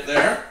another hit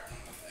there.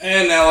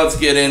 And now let's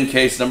get in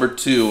case number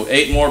 2.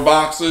 8 more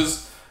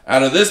boxes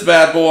out of this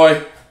bad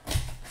boy.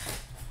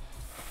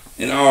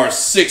 In our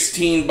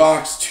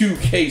 16-box,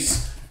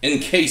 2-case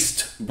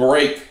encased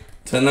break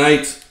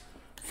tonight.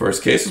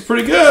 First case was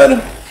pretty good.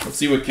 Let's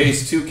see what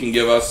case 2 can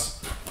give us.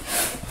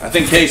 I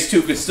think case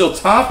 2 could still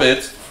top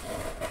it.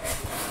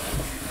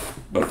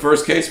 But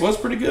first case was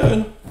pretty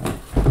good.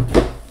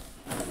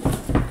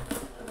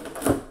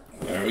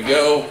 There we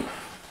go.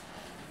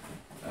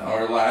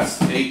 Our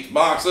last 8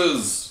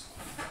 boxes.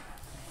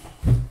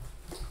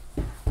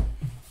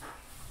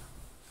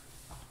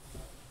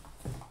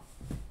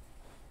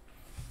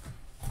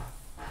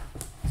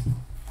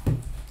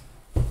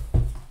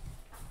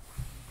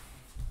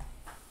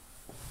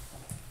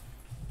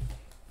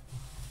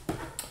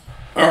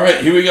 All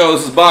right, here we go.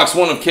 This is box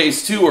 1 of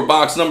case 2, or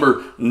box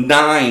number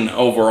 9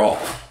 overall.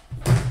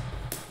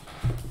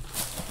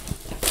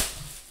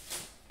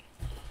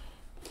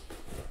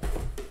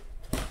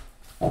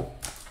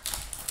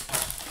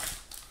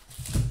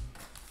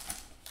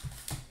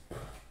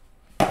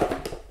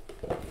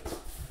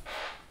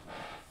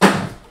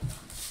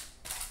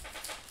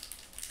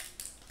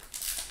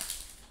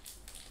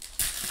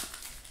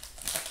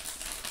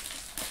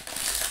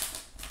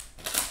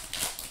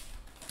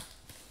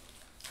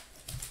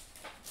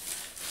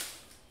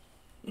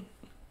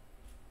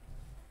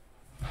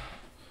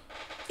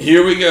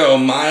 Here we go.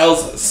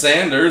 Miles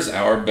Sanders,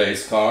 our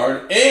base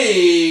card.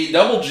 A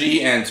double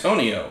G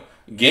Antonio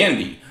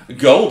Gandy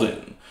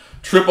Golden.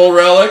 Triple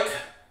relic.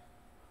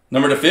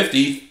 Number to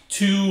 50.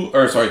 3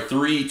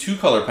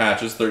 2-color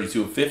patches.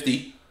 32 of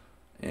 50.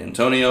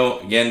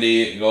 Antonio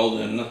Gandy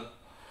Golden.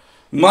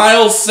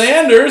 Miles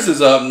Sanders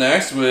is up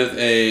next with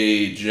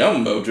a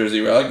jumbo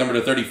jersey relic. Number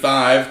to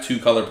 35.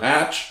 2-color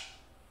patch.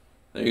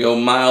 There you go.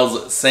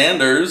 Miles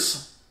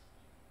Sanders.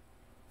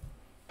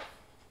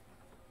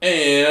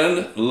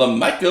 And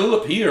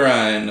LaMichael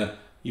Pirine,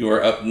 you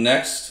are up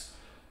next.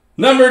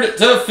 Numbered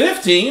to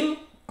 15,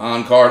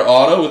 on-card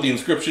auto with the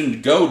inscription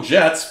Go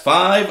Jets,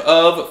 5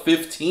 of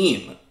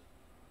 15.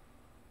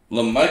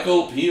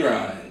 LaMichael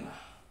Pirine.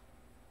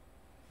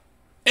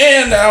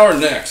 And our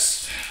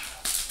next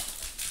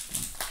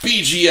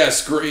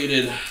BGS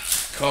graded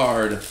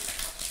card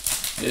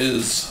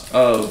is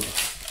of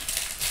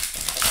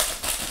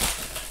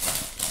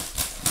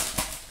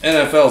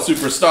NFL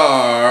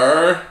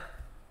Superstar.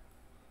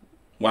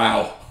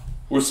 Wow,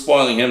 we're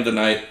spoiling him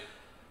tonight.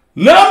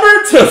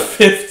 Number to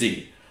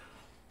 50.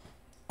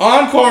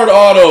 On-card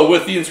auto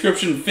with the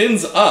inscription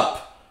Fins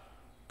Up.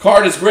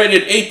 Card is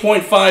graded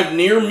 8.5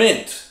 near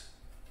mint.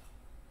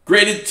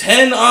 Graded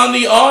 10 on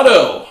the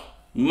auto.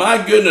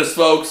 My goodness,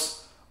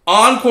 folks.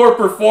 Encore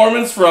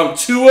performance from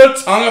Tua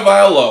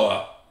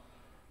Tagovailoa.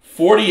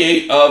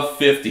 48 of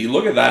 50.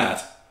 Look at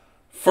that.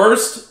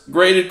 First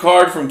graded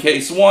card from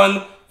case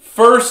 1.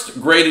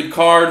 First graded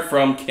card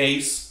from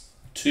case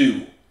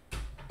 2.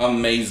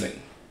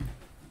 Amazing.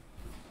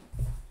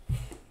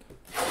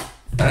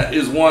 That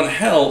is one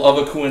hell of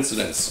a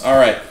coincidence. All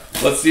right,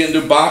 let's get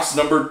into box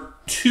number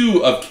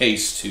 2 of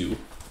case 2.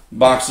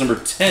 Box number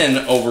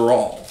 10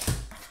 overall.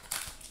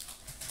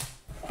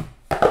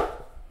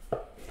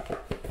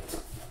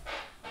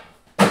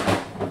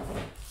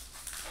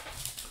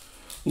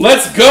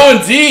 Let's go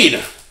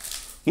indeed.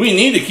 We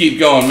need to keep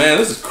going, man.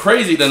 This is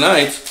crazy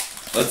tonight.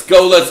 Let's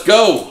go, let's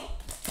go.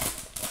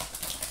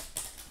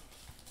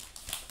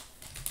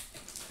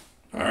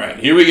 All right,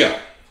 here we go.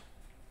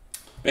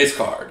 Base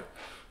card.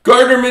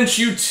 Gardner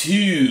Minshew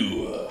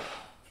 2.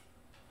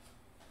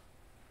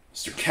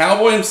 Mr.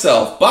 Cowboy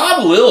himself,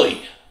 Bob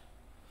Lilly.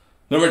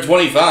 Number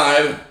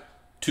 25,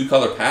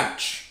 2-color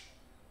patch.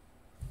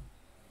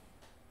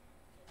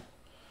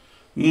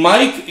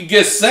 Mike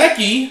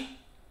Gesicki,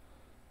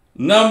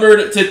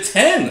 numbered to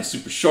 10,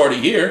 super shorty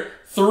here,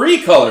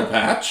 3-color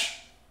patch.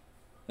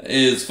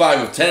 Is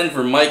 5 of 10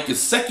 for Mike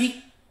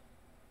Gesicki.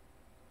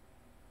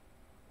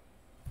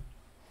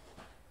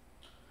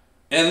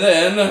 And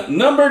then,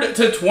 numbered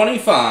to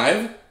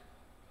 25,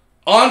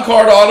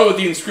 on-card auto with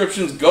the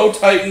inscriptions, Go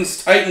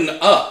Titans, Tighten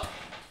Up.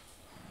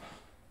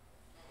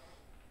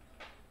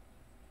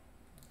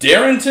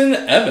 Darrington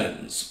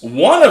Evans,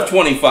 1 of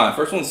 25.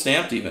 First one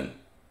stamped even.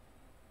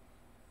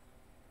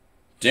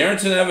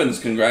 Darrington Evans,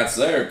 congrats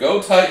there.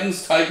 Go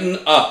Titans, Tighten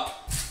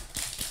Up.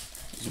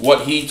 Is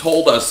what he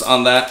told us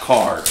on that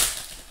card.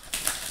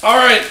 All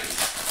right,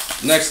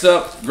 next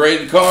up,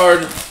 graded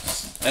card,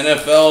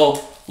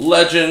 NFL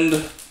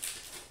legend.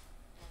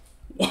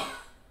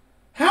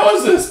 How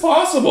is this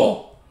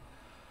possible?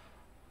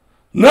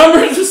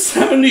 Number to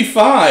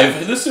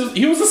 75.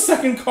 He was a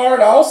second card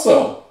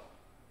also.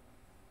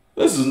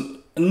 This is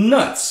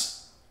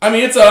nuts. I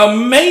mean, it's an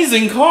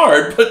amazing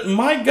card, but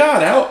my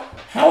God,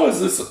 how is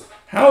this?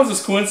 How is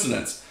this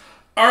coincidence?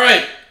 All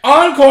right,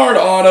 on card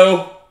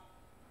auto.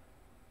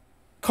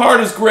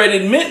 Card is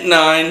graded mint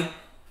 9.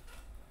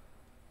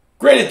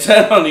 Graded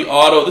 10 on the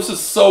auto. This is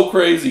so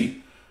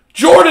crazy.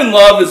 Jordan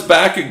Love is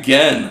back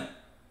again.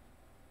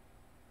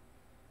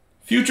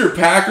 Future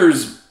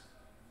Packers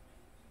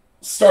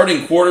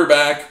starting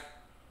quarterback.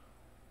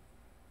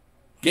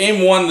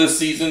 Game 1 this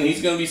season,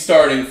 he's going to be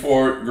starting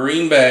for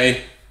Green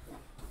Bay.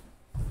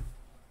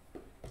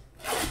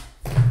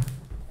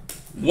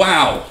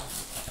 Wow.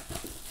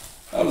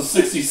 That was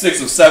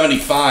 66 of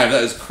 75.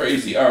 That is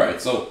crazy. All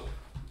right, so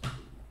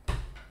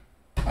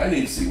I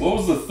need to see. What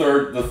was the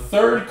third? The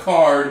third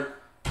card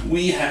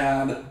we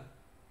had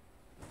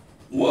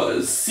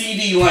was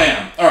CD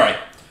Lamb. All right.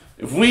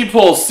 If we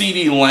pull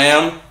CD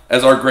Lamb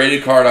as our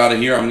graded card out of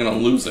here, I'm going to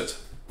lose it.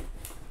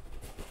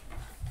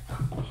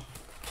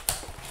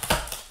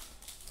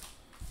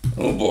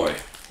 Oh boy.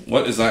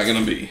 What is that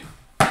going to be?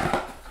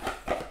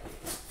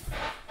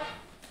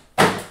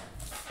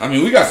 I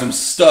mean, we got some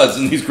studs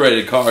in these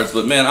graded cards,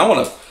 but man, I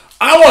want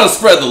to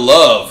spread the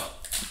love.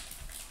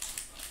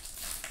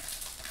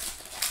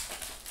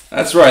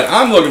 That's right.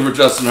 I'm looking for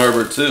Justin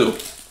Herbert too.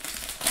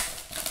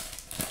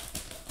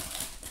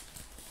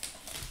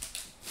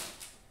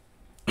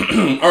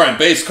 All right,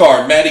 base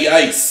card, Matty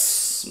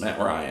Ice, Matt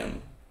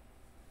Ryan.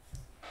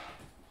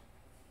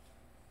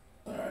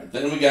 All right,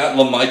 then we got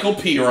LaMichael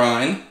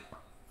Pirine.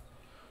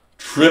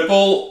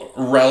 Triple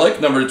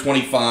relic, number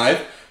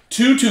 25.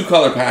 2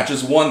 2-color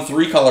patches, 1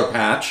 3-color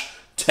patch,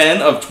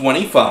 10 of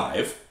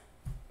 25.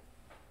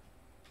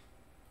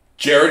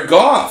 Jared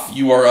Goff,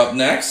 you are up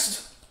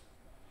next.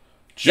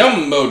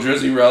 Jumbo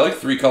jersey relic,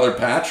 3-color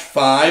patch,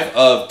 5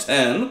 of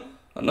 10.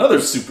 Another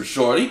super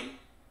shorty.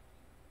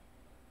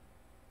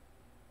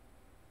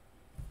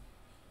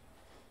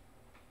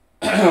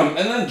 And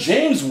then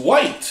James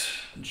White.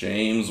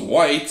 James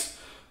White,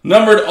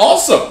 numbered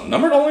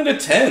only to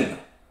 10.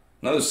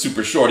 Another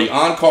super shorty.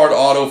 On-card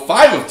auto,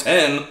 5 of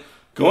 10.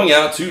 Going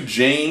out to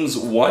James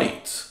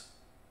White.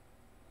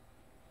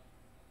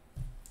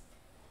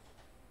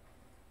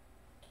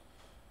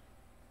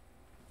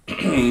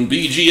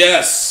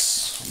 BGS.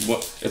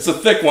 It's a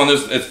thick one.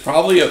 It's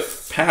probably a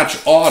patch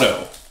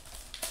auto.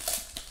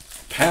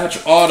 Patch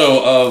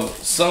auto of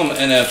some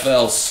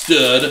NFL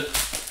stud.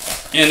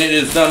 And it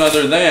is none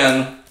other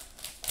than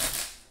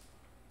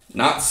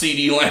not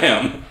CD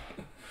Lamb.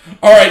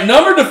 All right,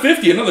 number to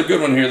 50. Another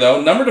good one here,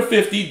 though. Number to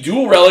 50,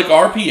 dual relic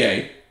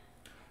RPA.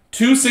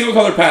 2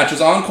 single-color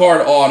patches,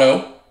 on-card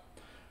auto.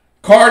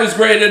 Card is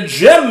graded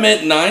Gem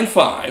Mint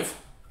 9.5.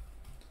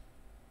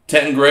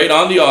 10 grade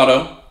on the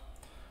auto.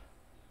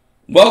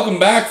 Welcome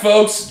back,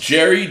 folks.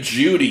 Jerry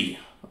Jeudy.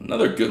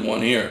 Another good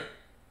one here.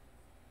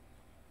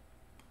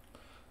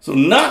 So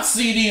not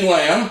CD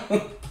Lamb,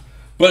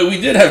 but we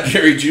did have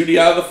Jerry Jeudy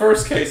out of the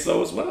first case,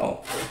 though, as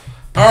well.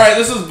 All right,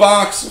 this is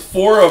box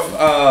 4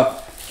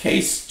 of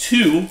case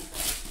 2.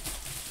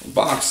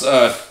 Box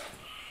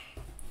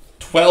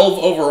 12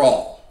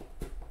 overall.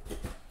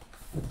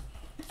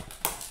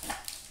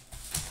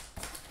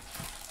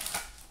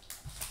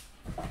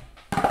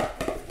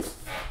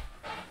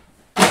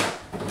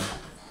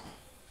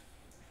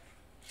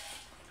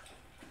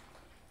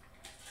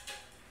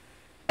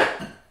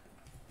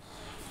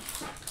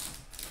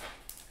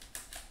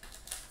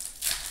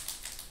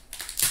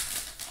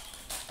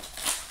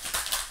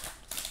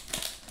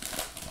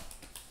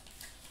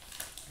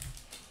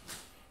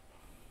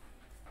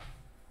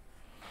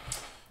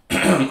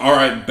 All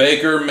right,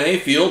 Baker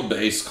Mayfield,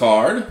 base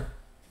card.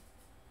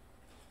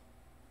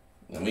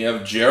 Then we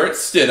have Jarrett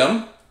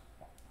Stidham.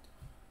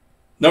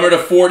 Number to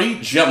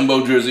 40,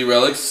 Jumbo Jersey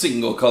Relic,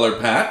 single color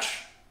patch.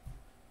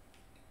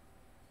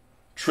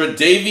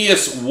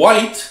 Tre'Davious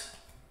White.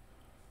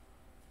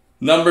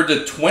 Number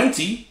to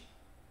 20.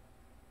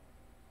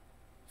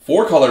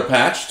 4-color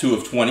patch, 2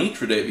 of 20,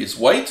 Tre'Davious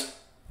White.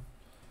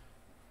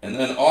 And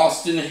then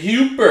Austin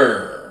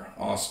Hooper.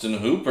 Austin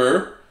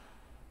Hooper.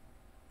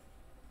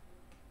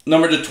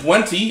 Number to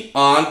 20,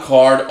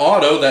 on-card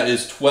auto. That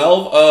is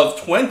 12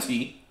 of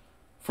 20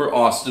 for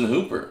Austin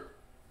Hooper.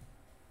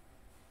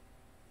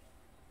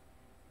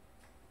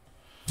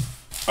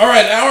 All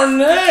right, our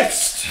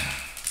next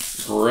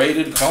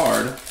graded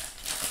card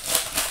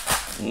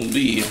will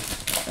be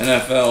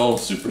NFL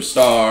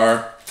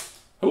Superstar.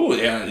 Oh,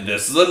 yeah,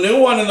 this is a new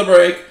one in the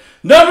break.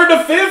 Number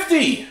to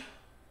 50.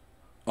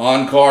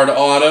 On-card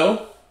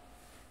auto.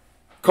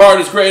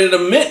 Card is graded a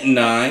mint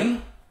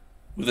 9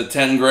 with a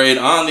 10 grade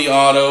on the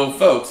auto.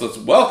 Folks, let's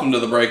welcome to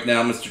the break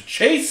now Mr.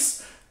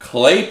 Chase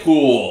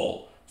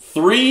Claypool.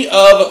 3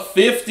 of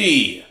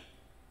 50.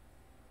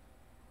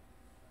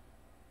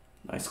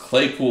 Nice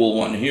Claypool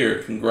one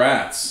here.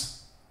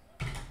 Congrats.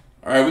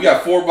 All right, we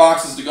got 4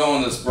 boxes to go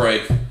in this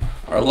break.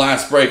 Our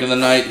last break of the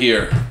night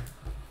here.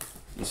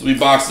 This will be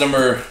box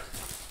number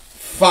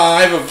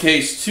 5 of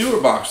case 2,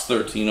 or box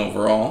 13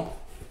 overall.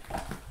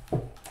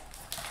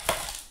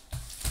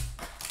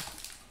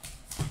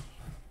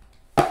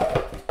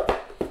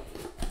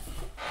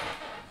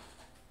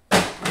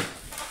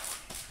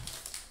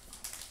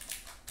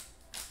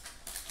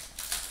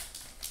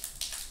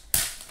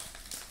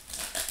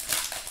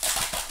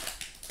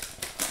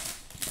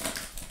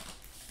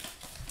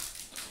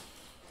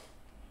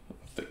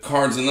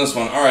 Cards in this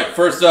one. All right,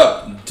 first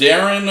up,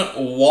 Darren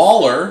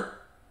Waller,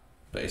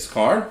 base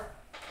card.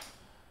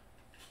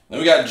 Then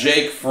we got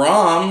Jake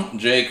Fromm.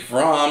 Jake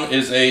Fromm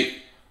is a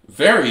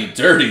very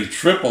dirty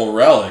triple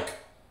relic.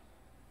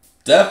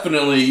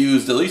 Definitely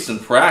used, at least in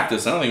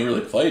practice. I don't think he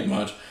really played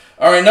much.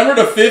 All right, number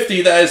to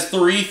 50, that is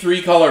 3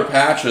 3-color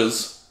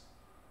patches.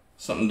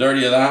 Something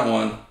dirty of that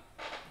one.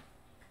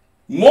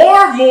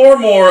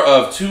 More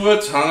of Tua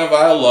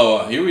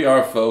Tagovailoa. Here we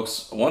are,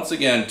 folks. Once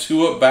again,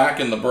 Tua back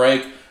in the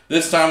break.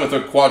 This time with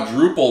a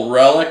quadruple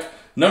relic.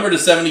 Number to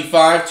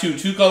 75, 2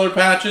 2-color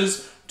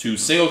patches, 2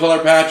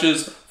 single-color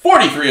patches.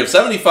 43 of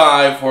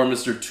 75 for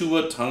Mr.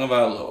 Tua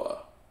Tagovailoa.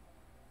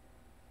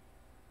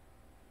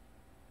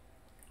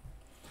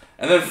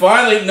 And then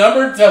finally,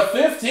 number to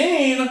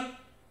 15,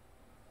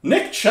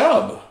 Nick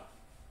Chubb.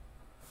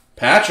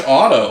 Patch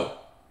auto.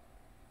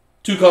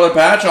 2-color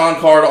patch,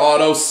 on-card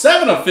auto.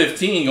 7 of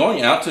 15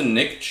 going out to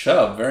Nick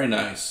Chubb. Very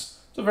nice.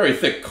 It's a very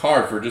thick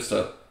card for just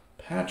a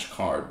patch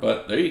card,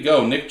 but there you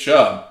go, Nick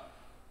Chubb.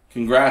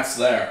 Congrats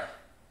there.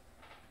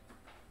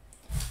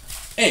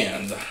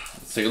 And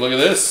let's take a look at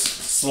this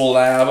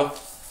slab.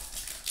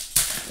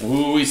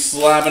 Who we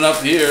slabbing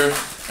up here?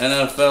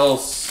 NFL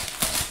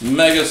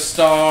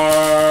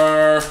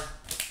Megastar.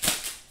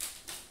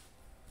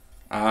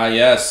 Ah,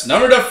 yes.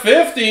 Number to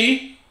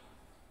 50.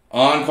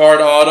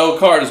 On-card auto.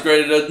 Card is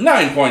graded at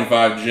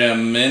 9.5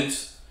 gem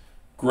mint.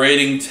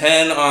 Grading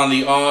 10 on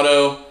the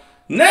auto.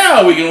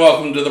 Now we can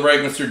welcome to the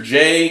break Mr.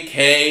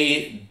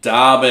 J.K.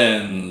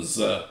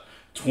 Dobbins.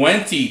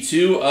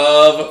 22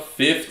 of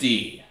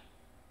 50.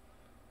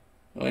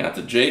 Going out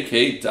to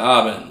J.K.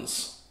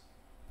 Dobbins.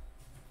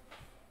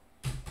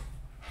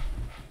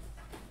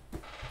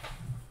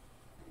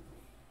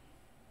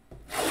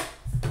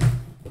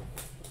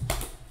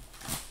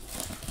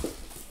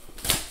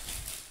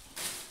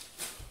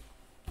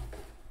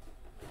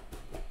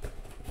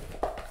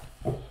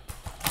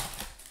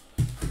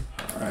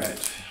 All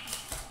right.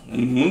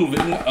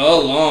 Moving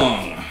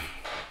along.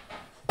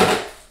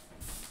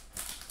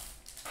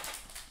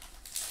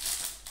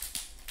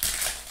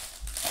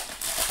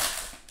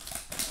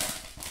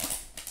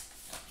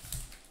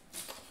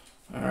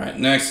 All right,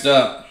 next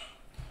up,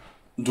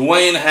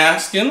 Dwayne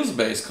Haskins,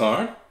 base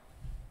card.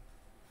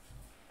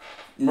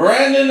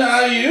 Brandon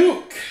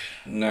Ayuk,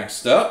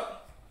 next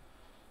up.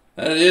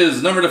 That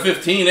is number to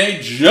 15,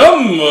 a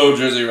jumbo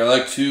jersey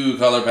relic,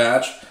 2-color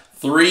patch.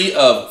 3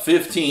 of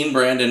 15,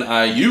 Brandon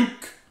Ayuk.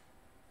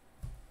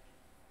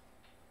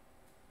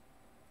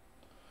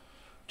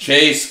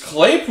 Chase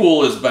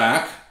Claypool is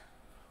back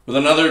with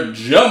another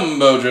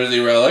jumbo jersey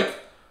relic.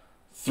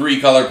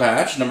 3-color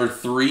patch, number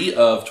 3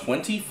 of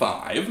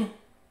 25.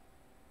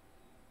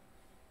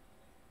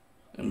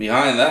 And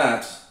behind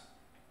that,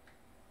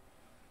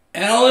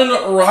 Allen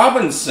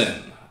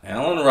Robinson.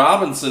 Allen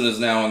Robinson is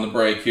now on the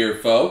break here,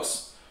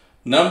 folks.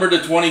 Number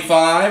to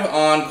 25,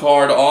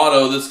 on-card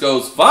auto. This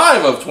goes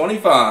 5 of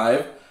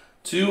 25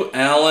 to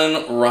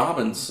Allen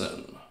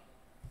Robinson.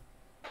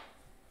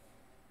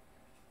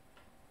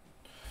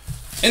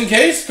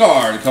 Encased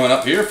card coming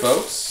up here,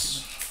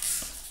 folks.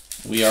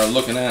 We are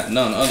looking at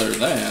none other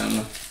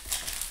than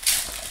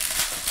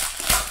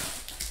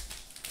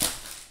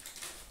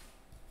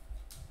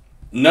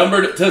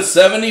numbered to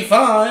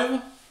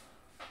 75.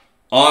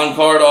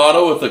 On-card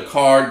auto with the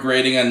card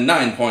grading a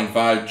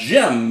 9.5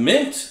 gem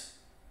mint.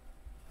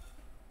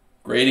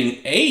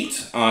 Grading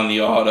 8 on the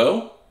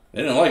auto.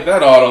 They didn't like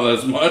that auto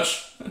as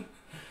much.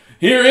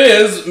 Here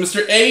is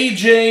Mr.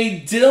 A.J.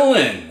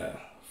 Dillon.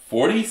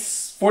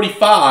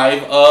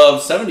 45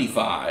 of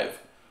 75.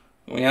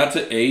 Going out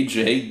to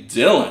A.J.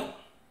 Dillon.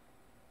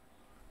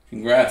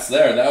 Congrats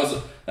there.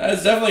 That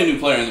is definitely a new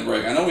player in the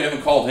break. I know we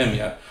haven't called him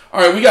yet.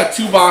 All right, we got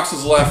 2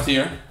 boxes left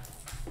here.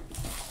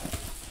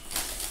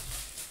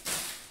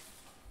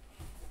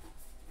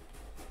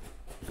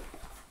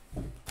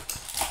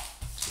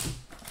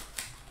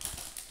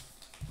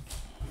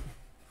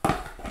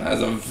 That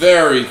is a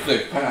very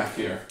thick pack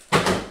here.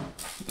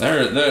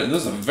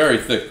 This is a very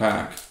thick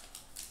pack.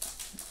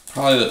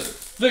 Probably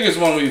biggest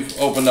one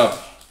we've opened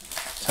up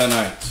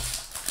tonight.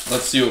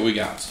 Let's see what we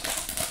got.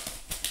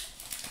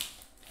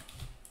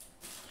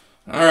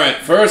 All right,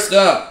 first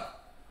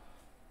up,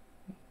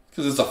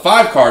 because it's a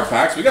 5-card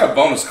pack, so we got a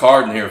bonus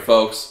card in here,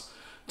 folks.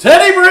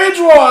 Teddy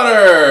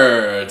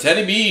Bridgewater!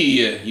 Teddy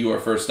B, you are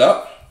first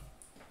up.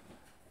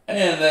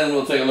 And then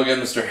we'll take a look at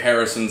Mr.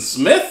 Harrison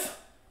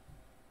Smith.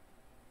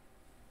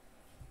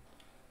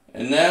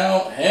 And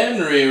now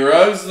Henry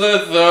Ruggs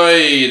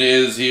III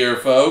is here,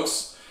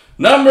 folks.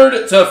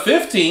 Numbered to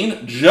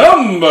 15,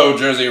 Jumbo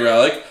Jersey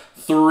Relic,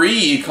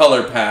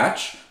 3-color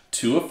patch,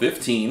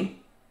 2/15.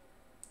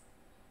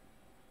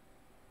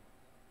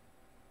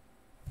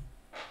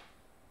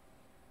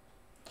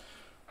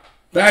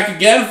 Back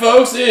again,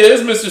 folks,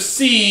 is Mr.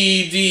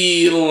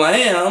 C.D.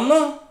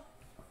 Lamb.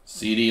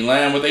 C.D.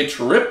 Lamb with a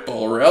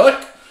triple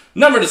relic.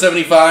 Number to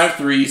 75,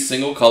 3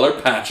 single-color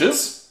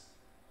patches.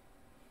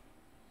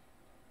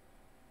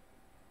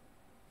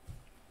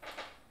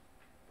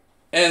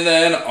 And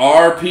then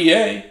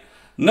RPA.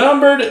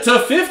 Numbered to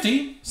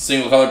 50,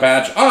 single-color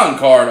patch on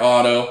card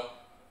auto.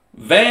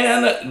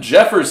 Van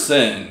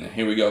Jefferson.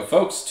 Here we go,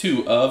 folks.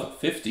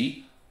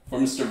 2/50 for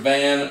Mr.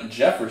 Van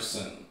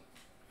Jefferson.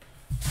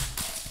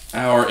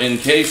 Our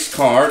encased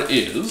card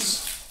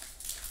is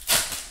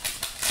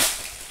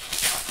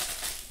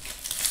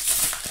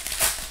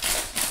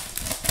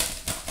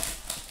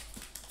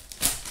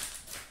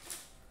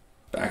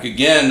back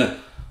again.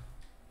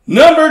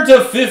 Numbered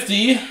to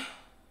 50,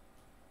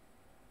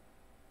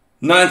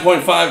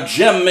 9.5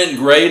 gem mint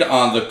grade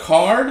on the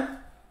card.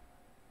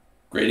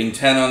 Grading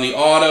 10 on the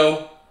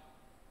auto.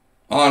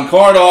 On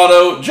card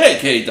auto,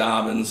 J.K.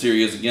 Dobbins. Here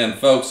he is again,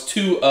 folks.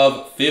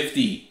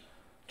 2/50.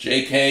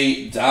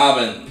 J.K.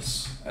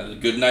 Dobbins. Had a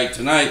good night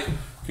tonight.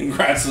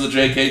 Congrats to the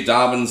J.K.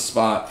 Dobbins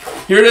spot.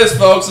 Here it is,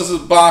 folks. This is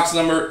box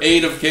number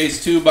 8 of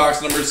case 2.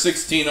 Box number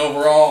 16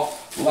 overall.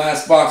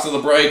 Last box of the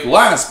break.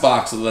 Last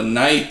box of the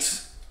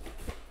night.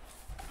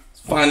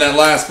 Let's find that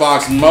last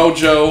box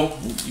mojo.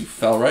 You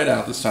fell right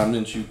out this time,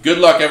 didn't you? Good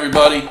luck,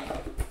 everybody.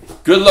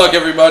 Good luck,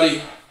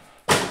 everybody.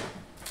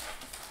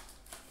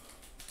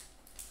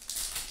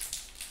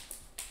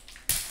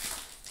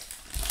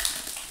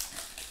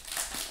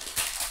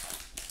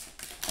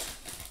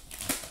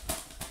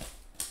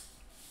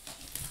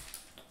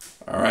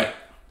 All right.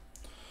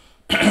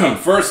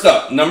 First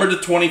up, number to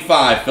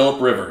 25,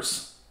 Phillip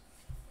Rivers.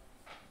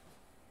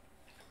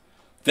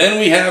 Then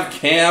we have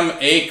Cam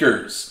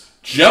Akers.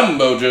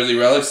 Jumbo Jersey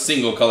Relic,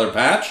 single color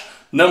patch.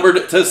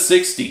 Numbered to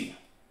 60.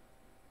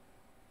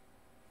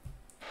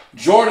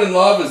 Jordan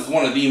Love is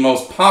one of the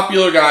most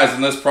popular guys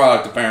in this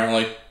product,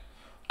 apparently.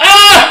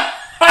 Ah!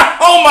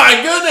 Oh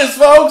my goodness,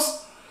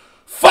 folks!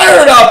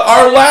 Fired up!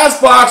 Our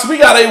last box, we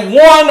got a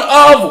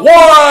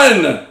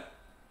 1/1!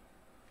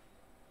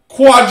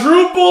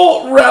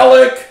 Quadruple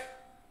relic,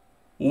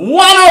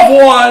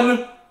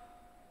 1/1,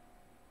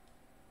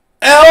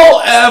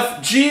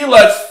 LFG.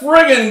 Let's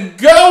friggin'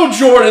 go,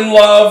 Jordan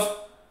Love.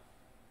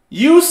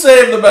 You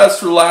saved the best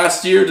for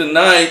last year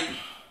tonight.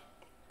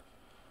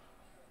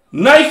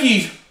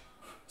 Nike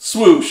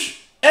swoosh,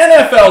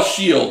 NFL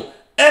shield,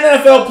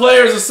 NFL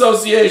Players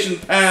Association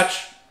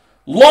patch,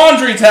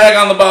 laundry tag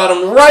on the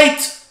bottom right,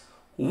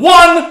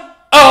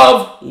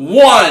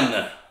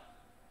 1/1.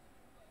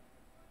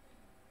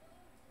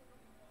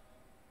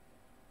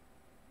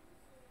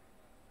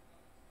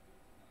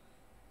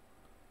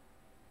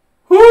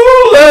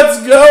 Woo, let's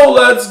go,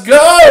 let's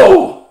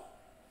go!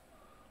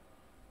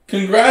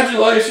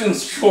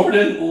 Congratulations,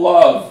 Jordan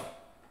Love.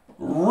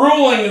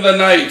 Ruling the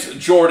night,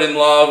 Jordan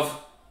Love.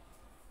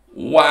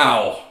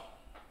 Wow.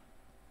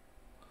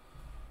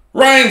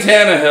 Ryan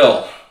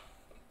Tannehill.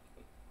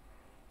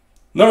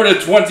 Number to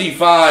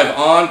 25,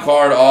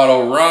 on-card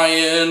auto,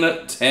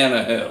 Ryan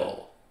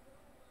Tannehill.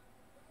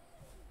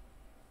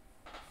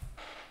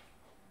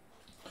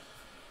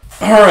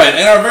 All right,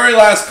 and our very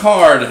last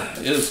card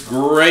is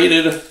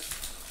graded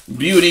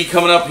beauty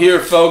coming up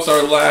here, folks.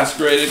 Our last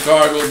graded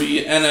card will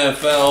be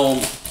NFL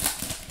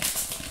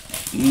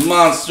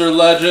Monster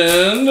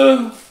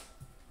Legend.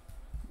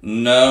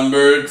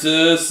 Number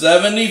to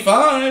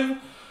 75.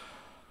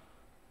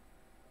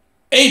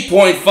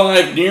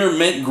 8.5 near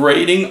mint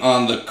grading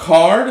on the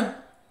card.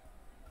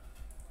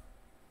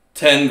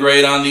 10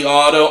 grade on the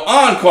auto.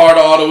 On card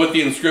auto with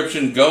the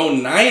inscription Go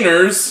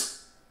Niners.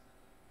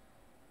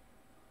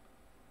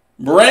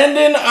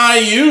 Brandon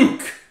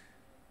Ayuk.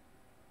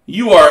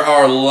 You are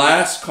our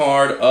last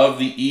card of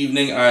the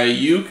evening.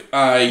 Ayuk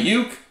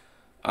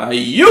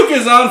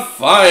is on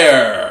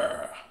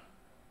fire.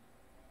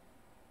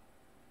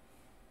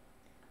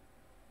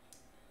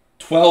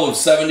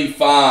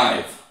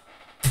 12/75.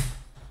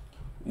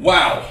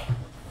 Wow.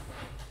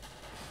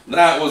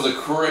 That was a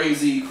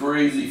crazy,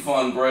 crazy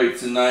fun break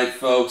tonight,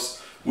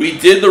 folks. We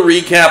did the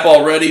recap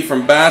already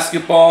from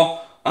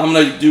basketball. I'm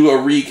going to do a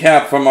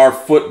recap from our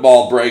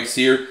football breaks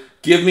here.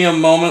 Give me a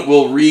moment.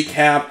 We'll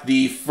recap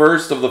the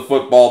first of the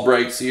football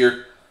breaks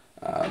here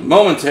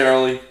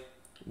momentarily.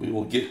 We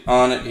will get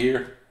on it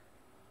here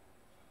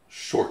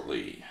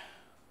shortly.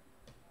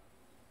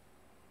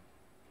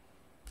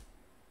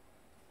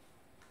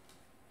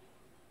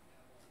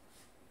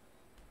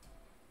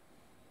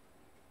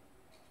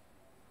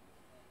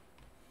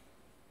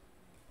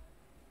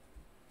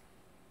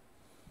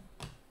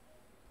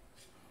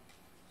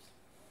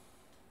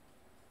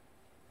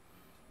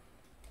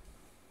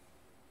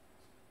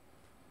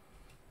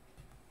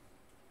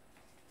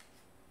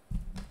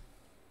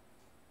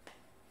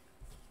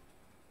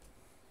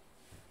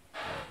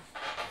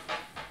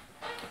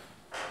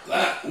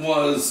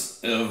 was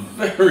a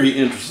very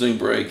interesting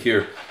break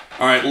here.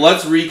 All right,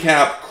 let's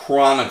recap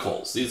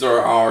Chronicles. This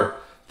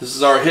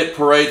is our hit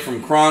parade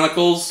from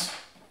Chronicles.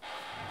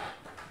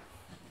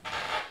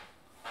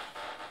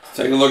 Let's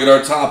take a look at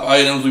our top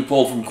items we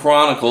pulled from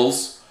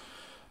Chronicles.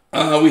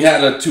 We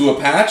had a Tua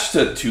patch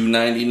to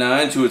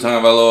 $2.99, Tua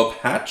Tagovailoa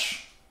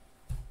patch.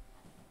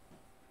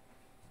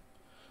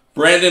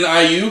 Brandon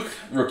Ayuk,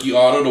 rookie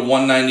auto to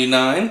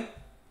 $1.99.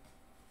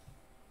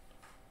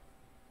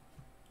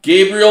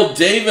 Gabriel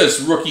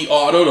Davis, rookie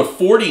auto to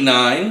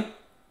 $49.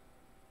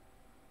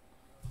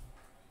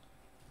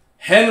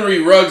 Henry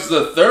Ruggs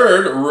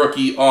III,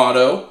 rookie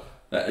auto.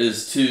 That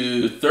is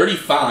to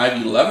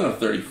 $35, 11 of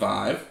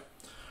 35.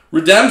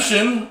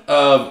 Redemption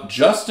of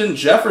Justin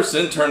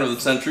Jefferson, turn of the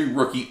century,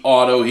 rookie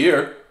auto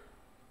here.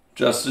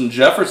 Justin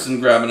Jefferson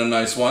grabbing a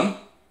nice one.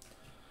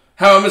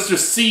 How about Mr.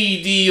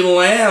 C.D.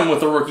 Lamb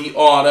with a rookie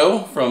auto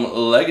from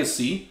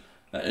Legacy.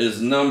 That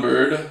is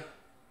numbered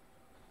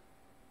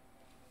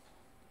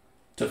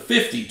to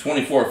 50,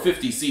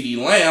 24/50 C.D.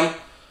 Lamb.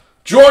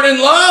 Jordan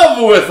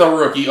Love with a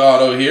rookie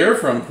auto here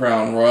from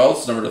Crown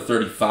Royals, number to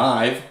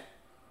 35.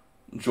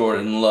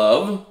 Jordan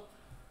Love.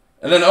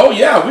 And then, oh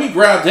yeah, we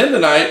grabbed him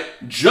tonight.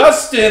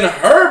 Justin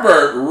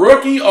Herbert,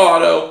 rookie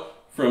auto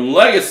from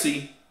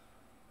Legacy,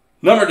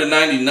 number to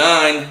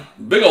 99.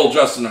 Big old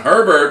Justin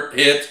Herbert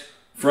hit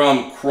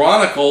from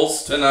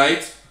Chronicles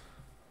tonight.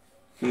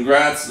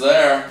 Congrats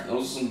there.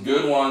 Those are some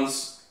good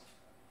ones.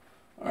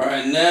 All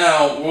right,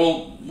 now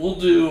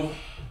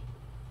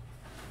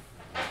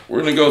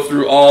we're gonna go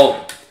through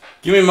all.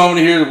 Give me a moment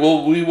here.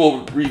 We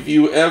will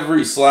review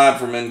every slab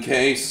from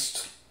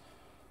Encased.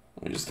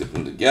 Let me just get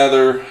them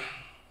together.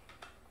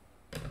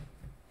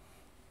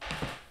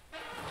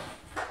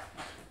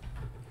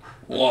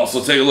 We'll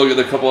also take a look at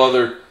a couple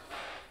other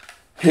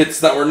hits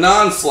that were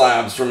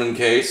non-slabs from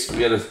Encased.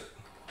 We had a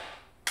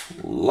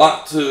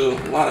lot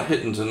of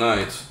hitting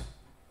tonight.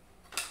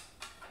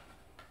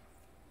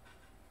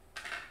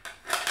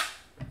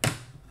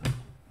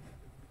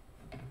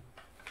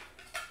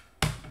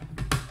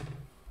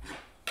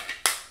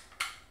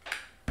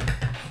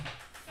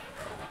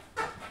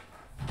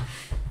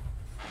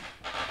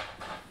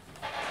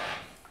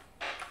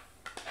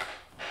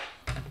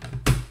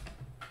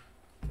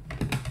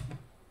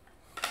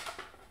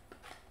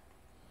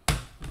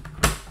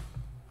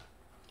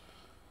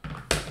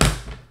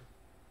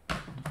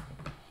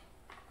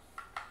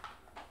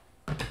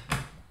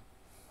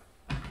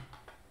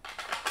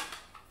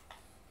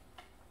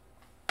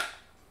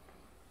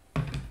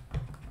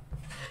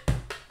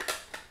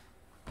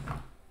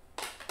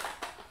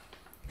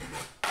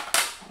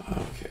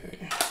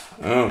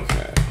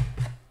 Okay.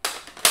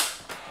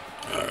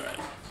 All right.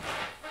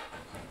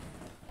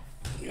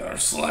 We got our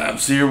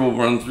slabs here. We'll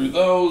run through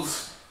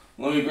those.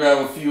 Let me grab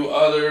a few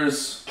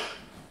others.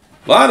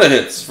 A lot of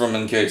hits from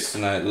Encased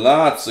tonight.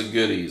 Lots of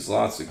goodies.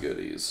 Lots of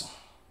goodies.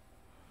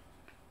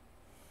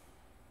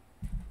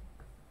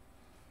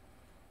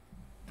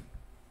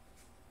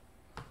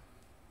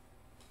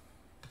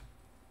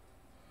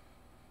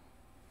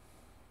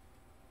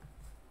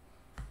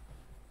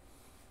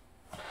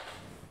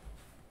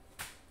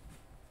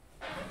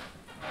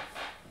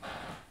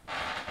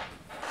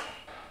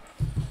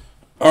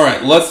 All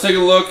right, let's take a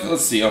look.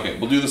 Let's see. Okay,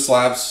 we'll do the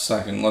slabs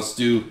second. Let's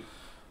do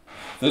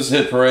this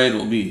hit parade.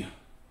 Will be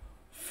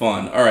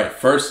fun. All right,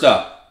 first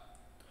up.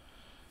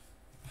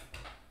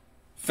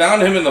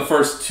 Found him in the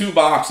first two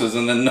boxes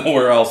and then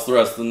nowhere else the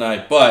rest of the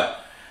night. But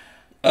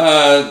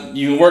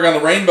you can work on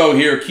the rainbow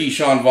here,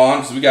 Keyshawn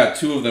Vaughn, because we got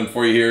two of them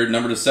for you here,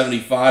 number to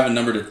 75 and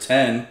number to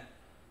 10. A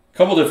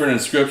couple different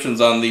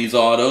inscriptions on these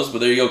autos,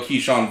 but there you go,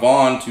 Keyshawn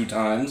Vaughn 2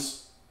 times.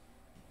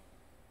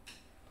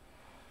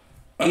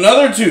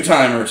 Another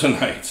two-timer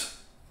tonight.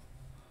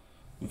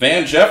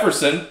 Van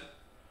Jefferson,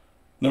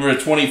 number to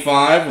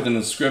 25 with an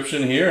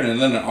inscription here, and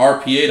then an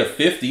RPA to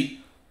 50.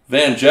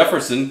 Van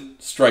Jefferson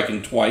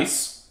striking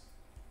twice.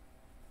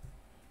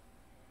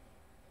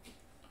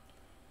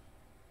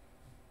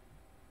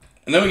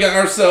 And then we got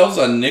ourselves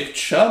a Nick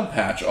Chubb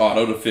patch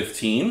auto to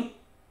 15.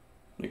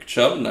 Nick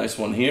Chubb, nice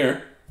one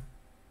here.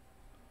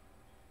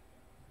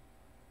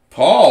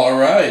 Paul, all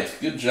right,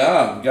 good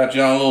job. Got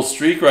you on a little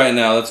streak right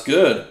now. That's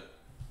good.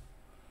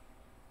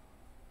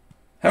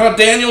 How about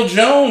Daniel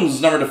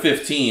Jones, number to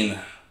 15?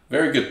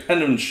 Very good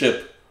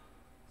penmanship.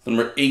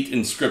 Number 8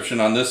 inscription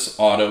on this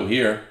auto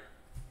here.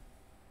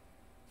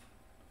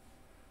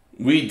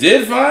 We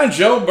did find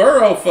Joe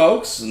Burrow,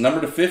 folks.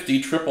 Number to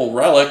 50, triple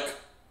relic.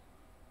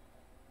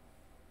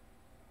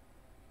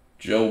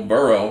 Joe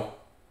Burrow.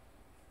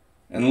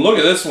 And look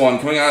at this one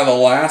coming out of the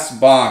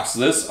last box.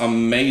 This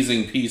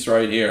amazing piece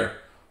right here.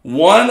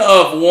 1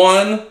 of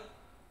 1.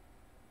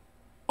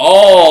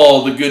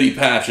 All the goodie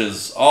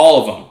patches. All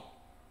of them.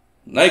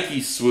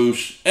 Nike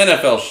swoosh,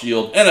 NFL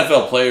shield,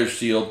 NFL players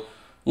shield,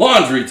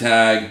 laundry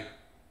tag,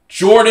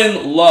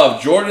 Jordan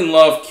Love. Jordan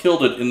Love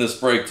killed it in this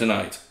break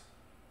tonight.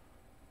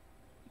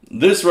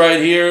 This right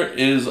here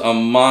is a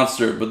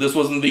monster, but this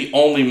wasn't the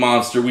only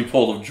monster we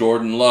pulled of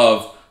Jordan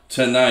Love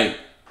tonight.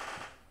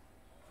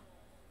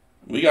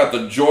 We got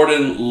the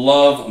Jordan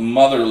Love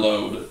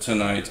Motherload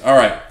tonight. All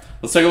right,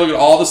 let's take a look at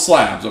all the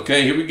slabs,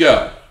 okay? Here we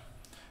go.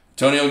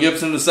 Antonio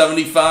Gibson to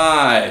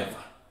 75.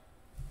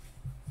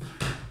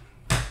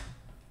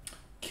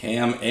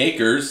 Cam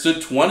Akers to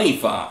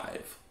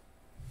 25.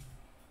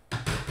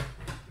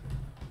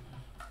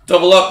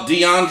 Double up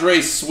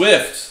DeAndre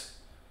Swift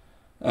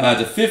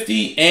to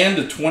 50 and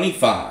to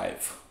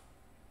 25.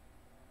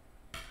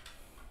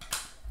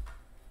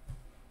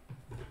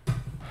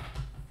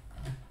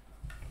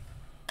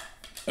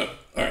 Oh,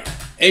 all right.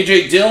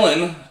 AJ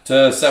Dillon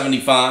to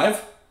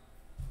 75.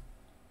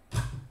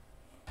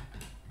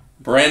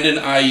 Brandon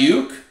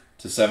Ayuk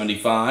to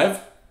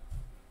 75.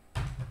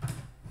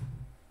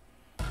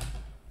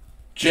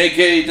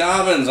 J.K.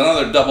 Dobbins,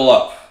 another double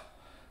up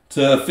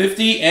to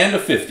 50 and to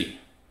 50.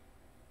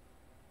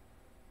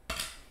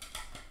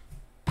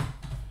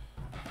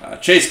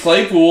 Chase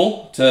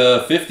Claypool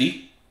to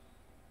 50.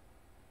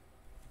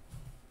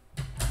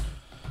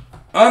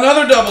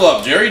 Another double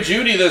up, Jerry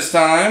Jeudy this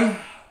time.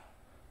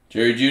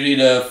 Jerry Jeudy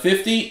to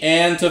 50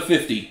 and to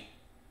 50.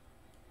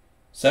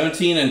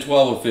 17 and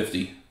 12 of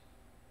 50.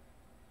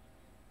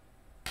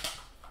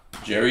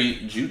 Jerry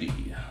Jeudy.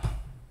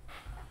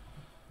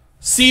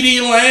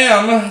 CeeDee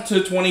Lamb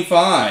to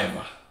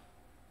 25.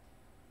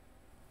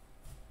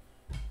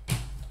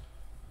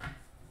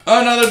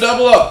 Another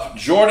double up.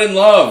 Jordan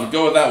Love.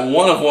 Go with that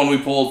 1 of 1 we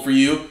pulled for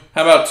you.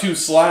 How about 2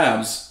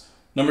 slabs?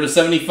 Number to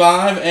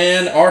 75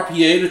 and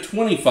RPA to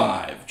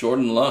 25.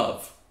 Jordan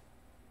Love.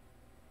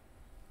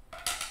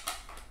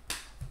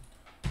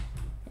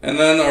 And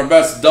then our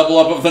best double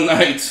up of the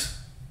night.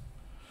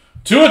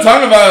 Tua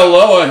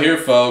Tagovailoa here,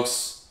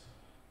 folks.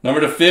 Number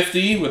to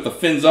 50 with the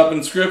Fins Up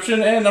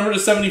inscription, and number to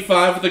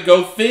 75 with the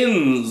Go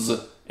Fins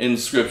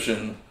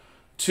inscription.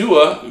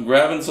 Tua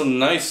grabbing some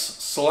nice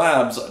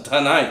slabs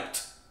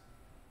tonight.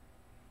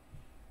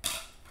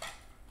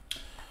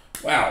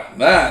 Wow,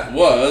 that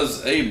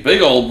was a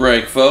big old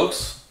break,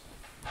 folks.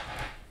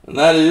 And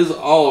that is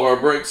all of our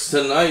breaks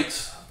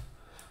tonight.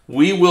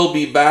 We will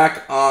be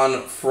back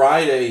on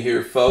Friday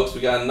here, folks. We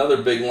got another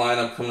big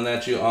lineup coming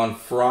at you on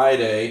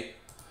Friday.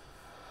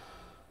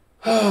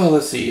 Oh,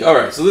 let's see. All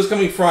right, so this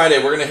coming Friday,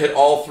 we're going to hit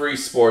all 3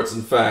 sports.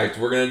 In fact,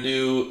 we're going to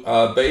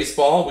do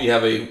baseball. We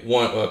have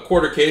a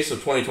quarter case of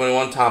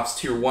 2021 Topps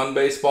Tier 1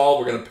 baseball.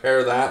 We're going to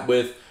pair that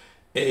with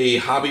a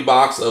hobby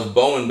box of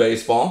Bowman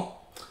baseball.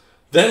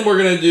 Then we're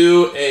going to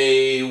do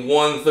a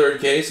 1/3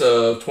 case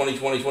of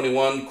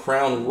 2020-21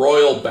 Crown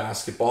Royal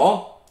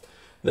basketball.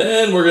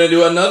 Then we're going to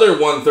do another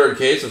 1/3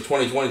 case of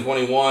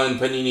 2020-21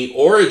 Panini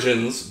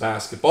Origins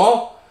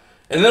basketball.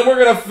 And then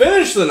we're going to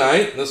finish the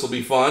night, this will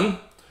be fun,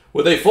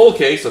 with a full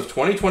case of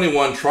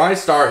 2021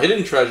 TriStar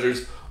Hidden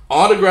Treasures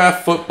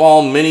Autograph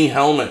Football Mini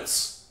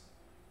Helmets.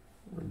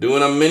 We're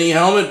doing a mini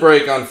helmet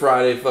break on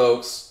Friday,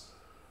 folks.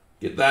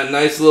 Get that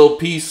nice little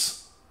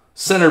piece,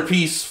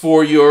 centerpiece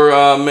for your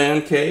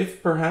man cave,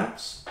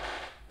 perhaps.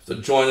 So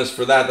join us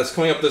for that. That's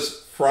coming up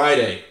this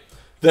Friday.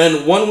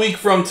 Then 1 week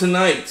from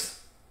tonight,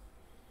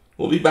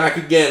 we'll be back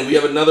again. We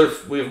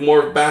have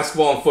more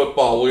basketball and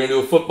football. We're going to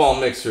do a football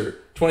mixer.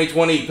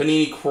 2020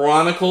 Panini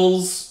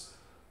Chronicles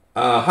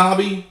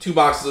hobby, 2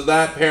 boxes of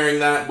that, pairing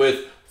that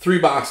with 3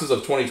 boxes of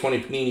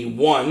 2020 Panini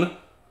 1.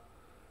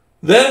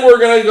 Then we're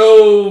going to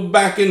go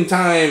back in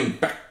time.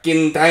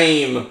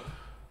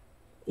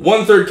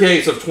 1/3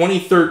 case of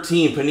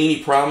 2013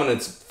 Panini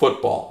Prominence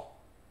football.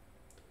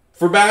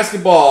 For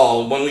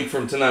basketball, 1 week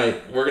from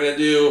tonight, we're going to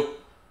do,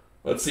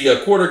 let's see,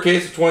 a quarter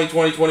case of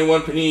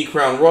 2020-21 Panini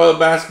Crown Royal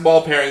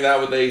basketball, pairing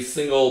that with a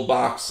single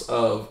box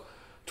of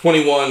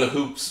 21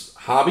 Hoops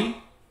hobby.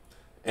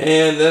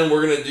 And then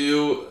we're going to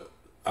do,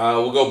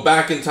 we'll go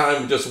back in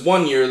time just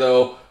 1 year,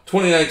 though.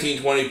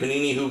 2019-20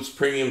 Panini Hoops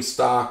Premium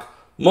Stock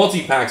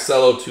Multi-Pack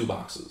Cello 2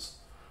 boxes.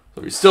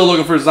 So if you're still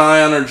looking for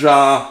Zion or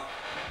Ja,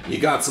 you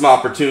got some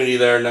opportunity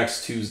there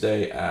next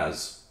Tuesday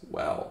as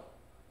well.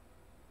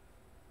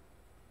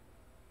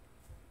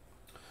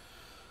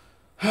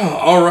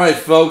 All right,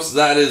 folks,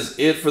 that is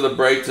it for the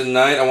break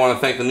tonight. I want to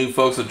thank the new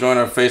folks that joined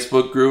our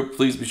Facebook group.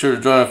 Please be sure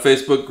to join our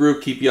Facebook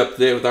group. Keep you up to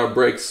date with our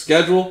break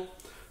schedule.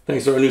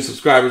 Thanks to our new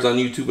subscribers on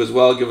YouTube as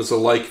well. Give us a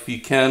like if you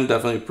can.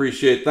 Definitely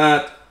appreciate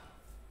that.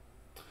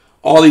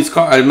 All these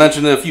cards, I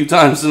mentioned it a few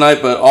times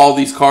tonight, but all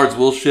these cards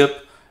will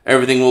ship.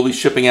 Everything will be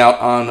shipping out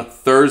on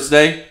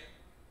Thursday.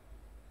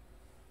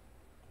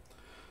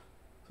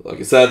 Like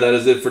I said, that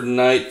is it for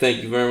tonight.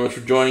 Thank you very much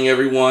for joining,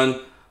 everyone.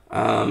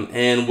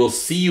 And we'll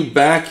see you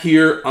back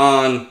here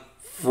on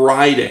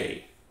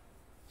Friday.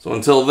 So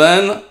until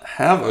then,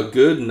 have a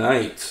good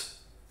night.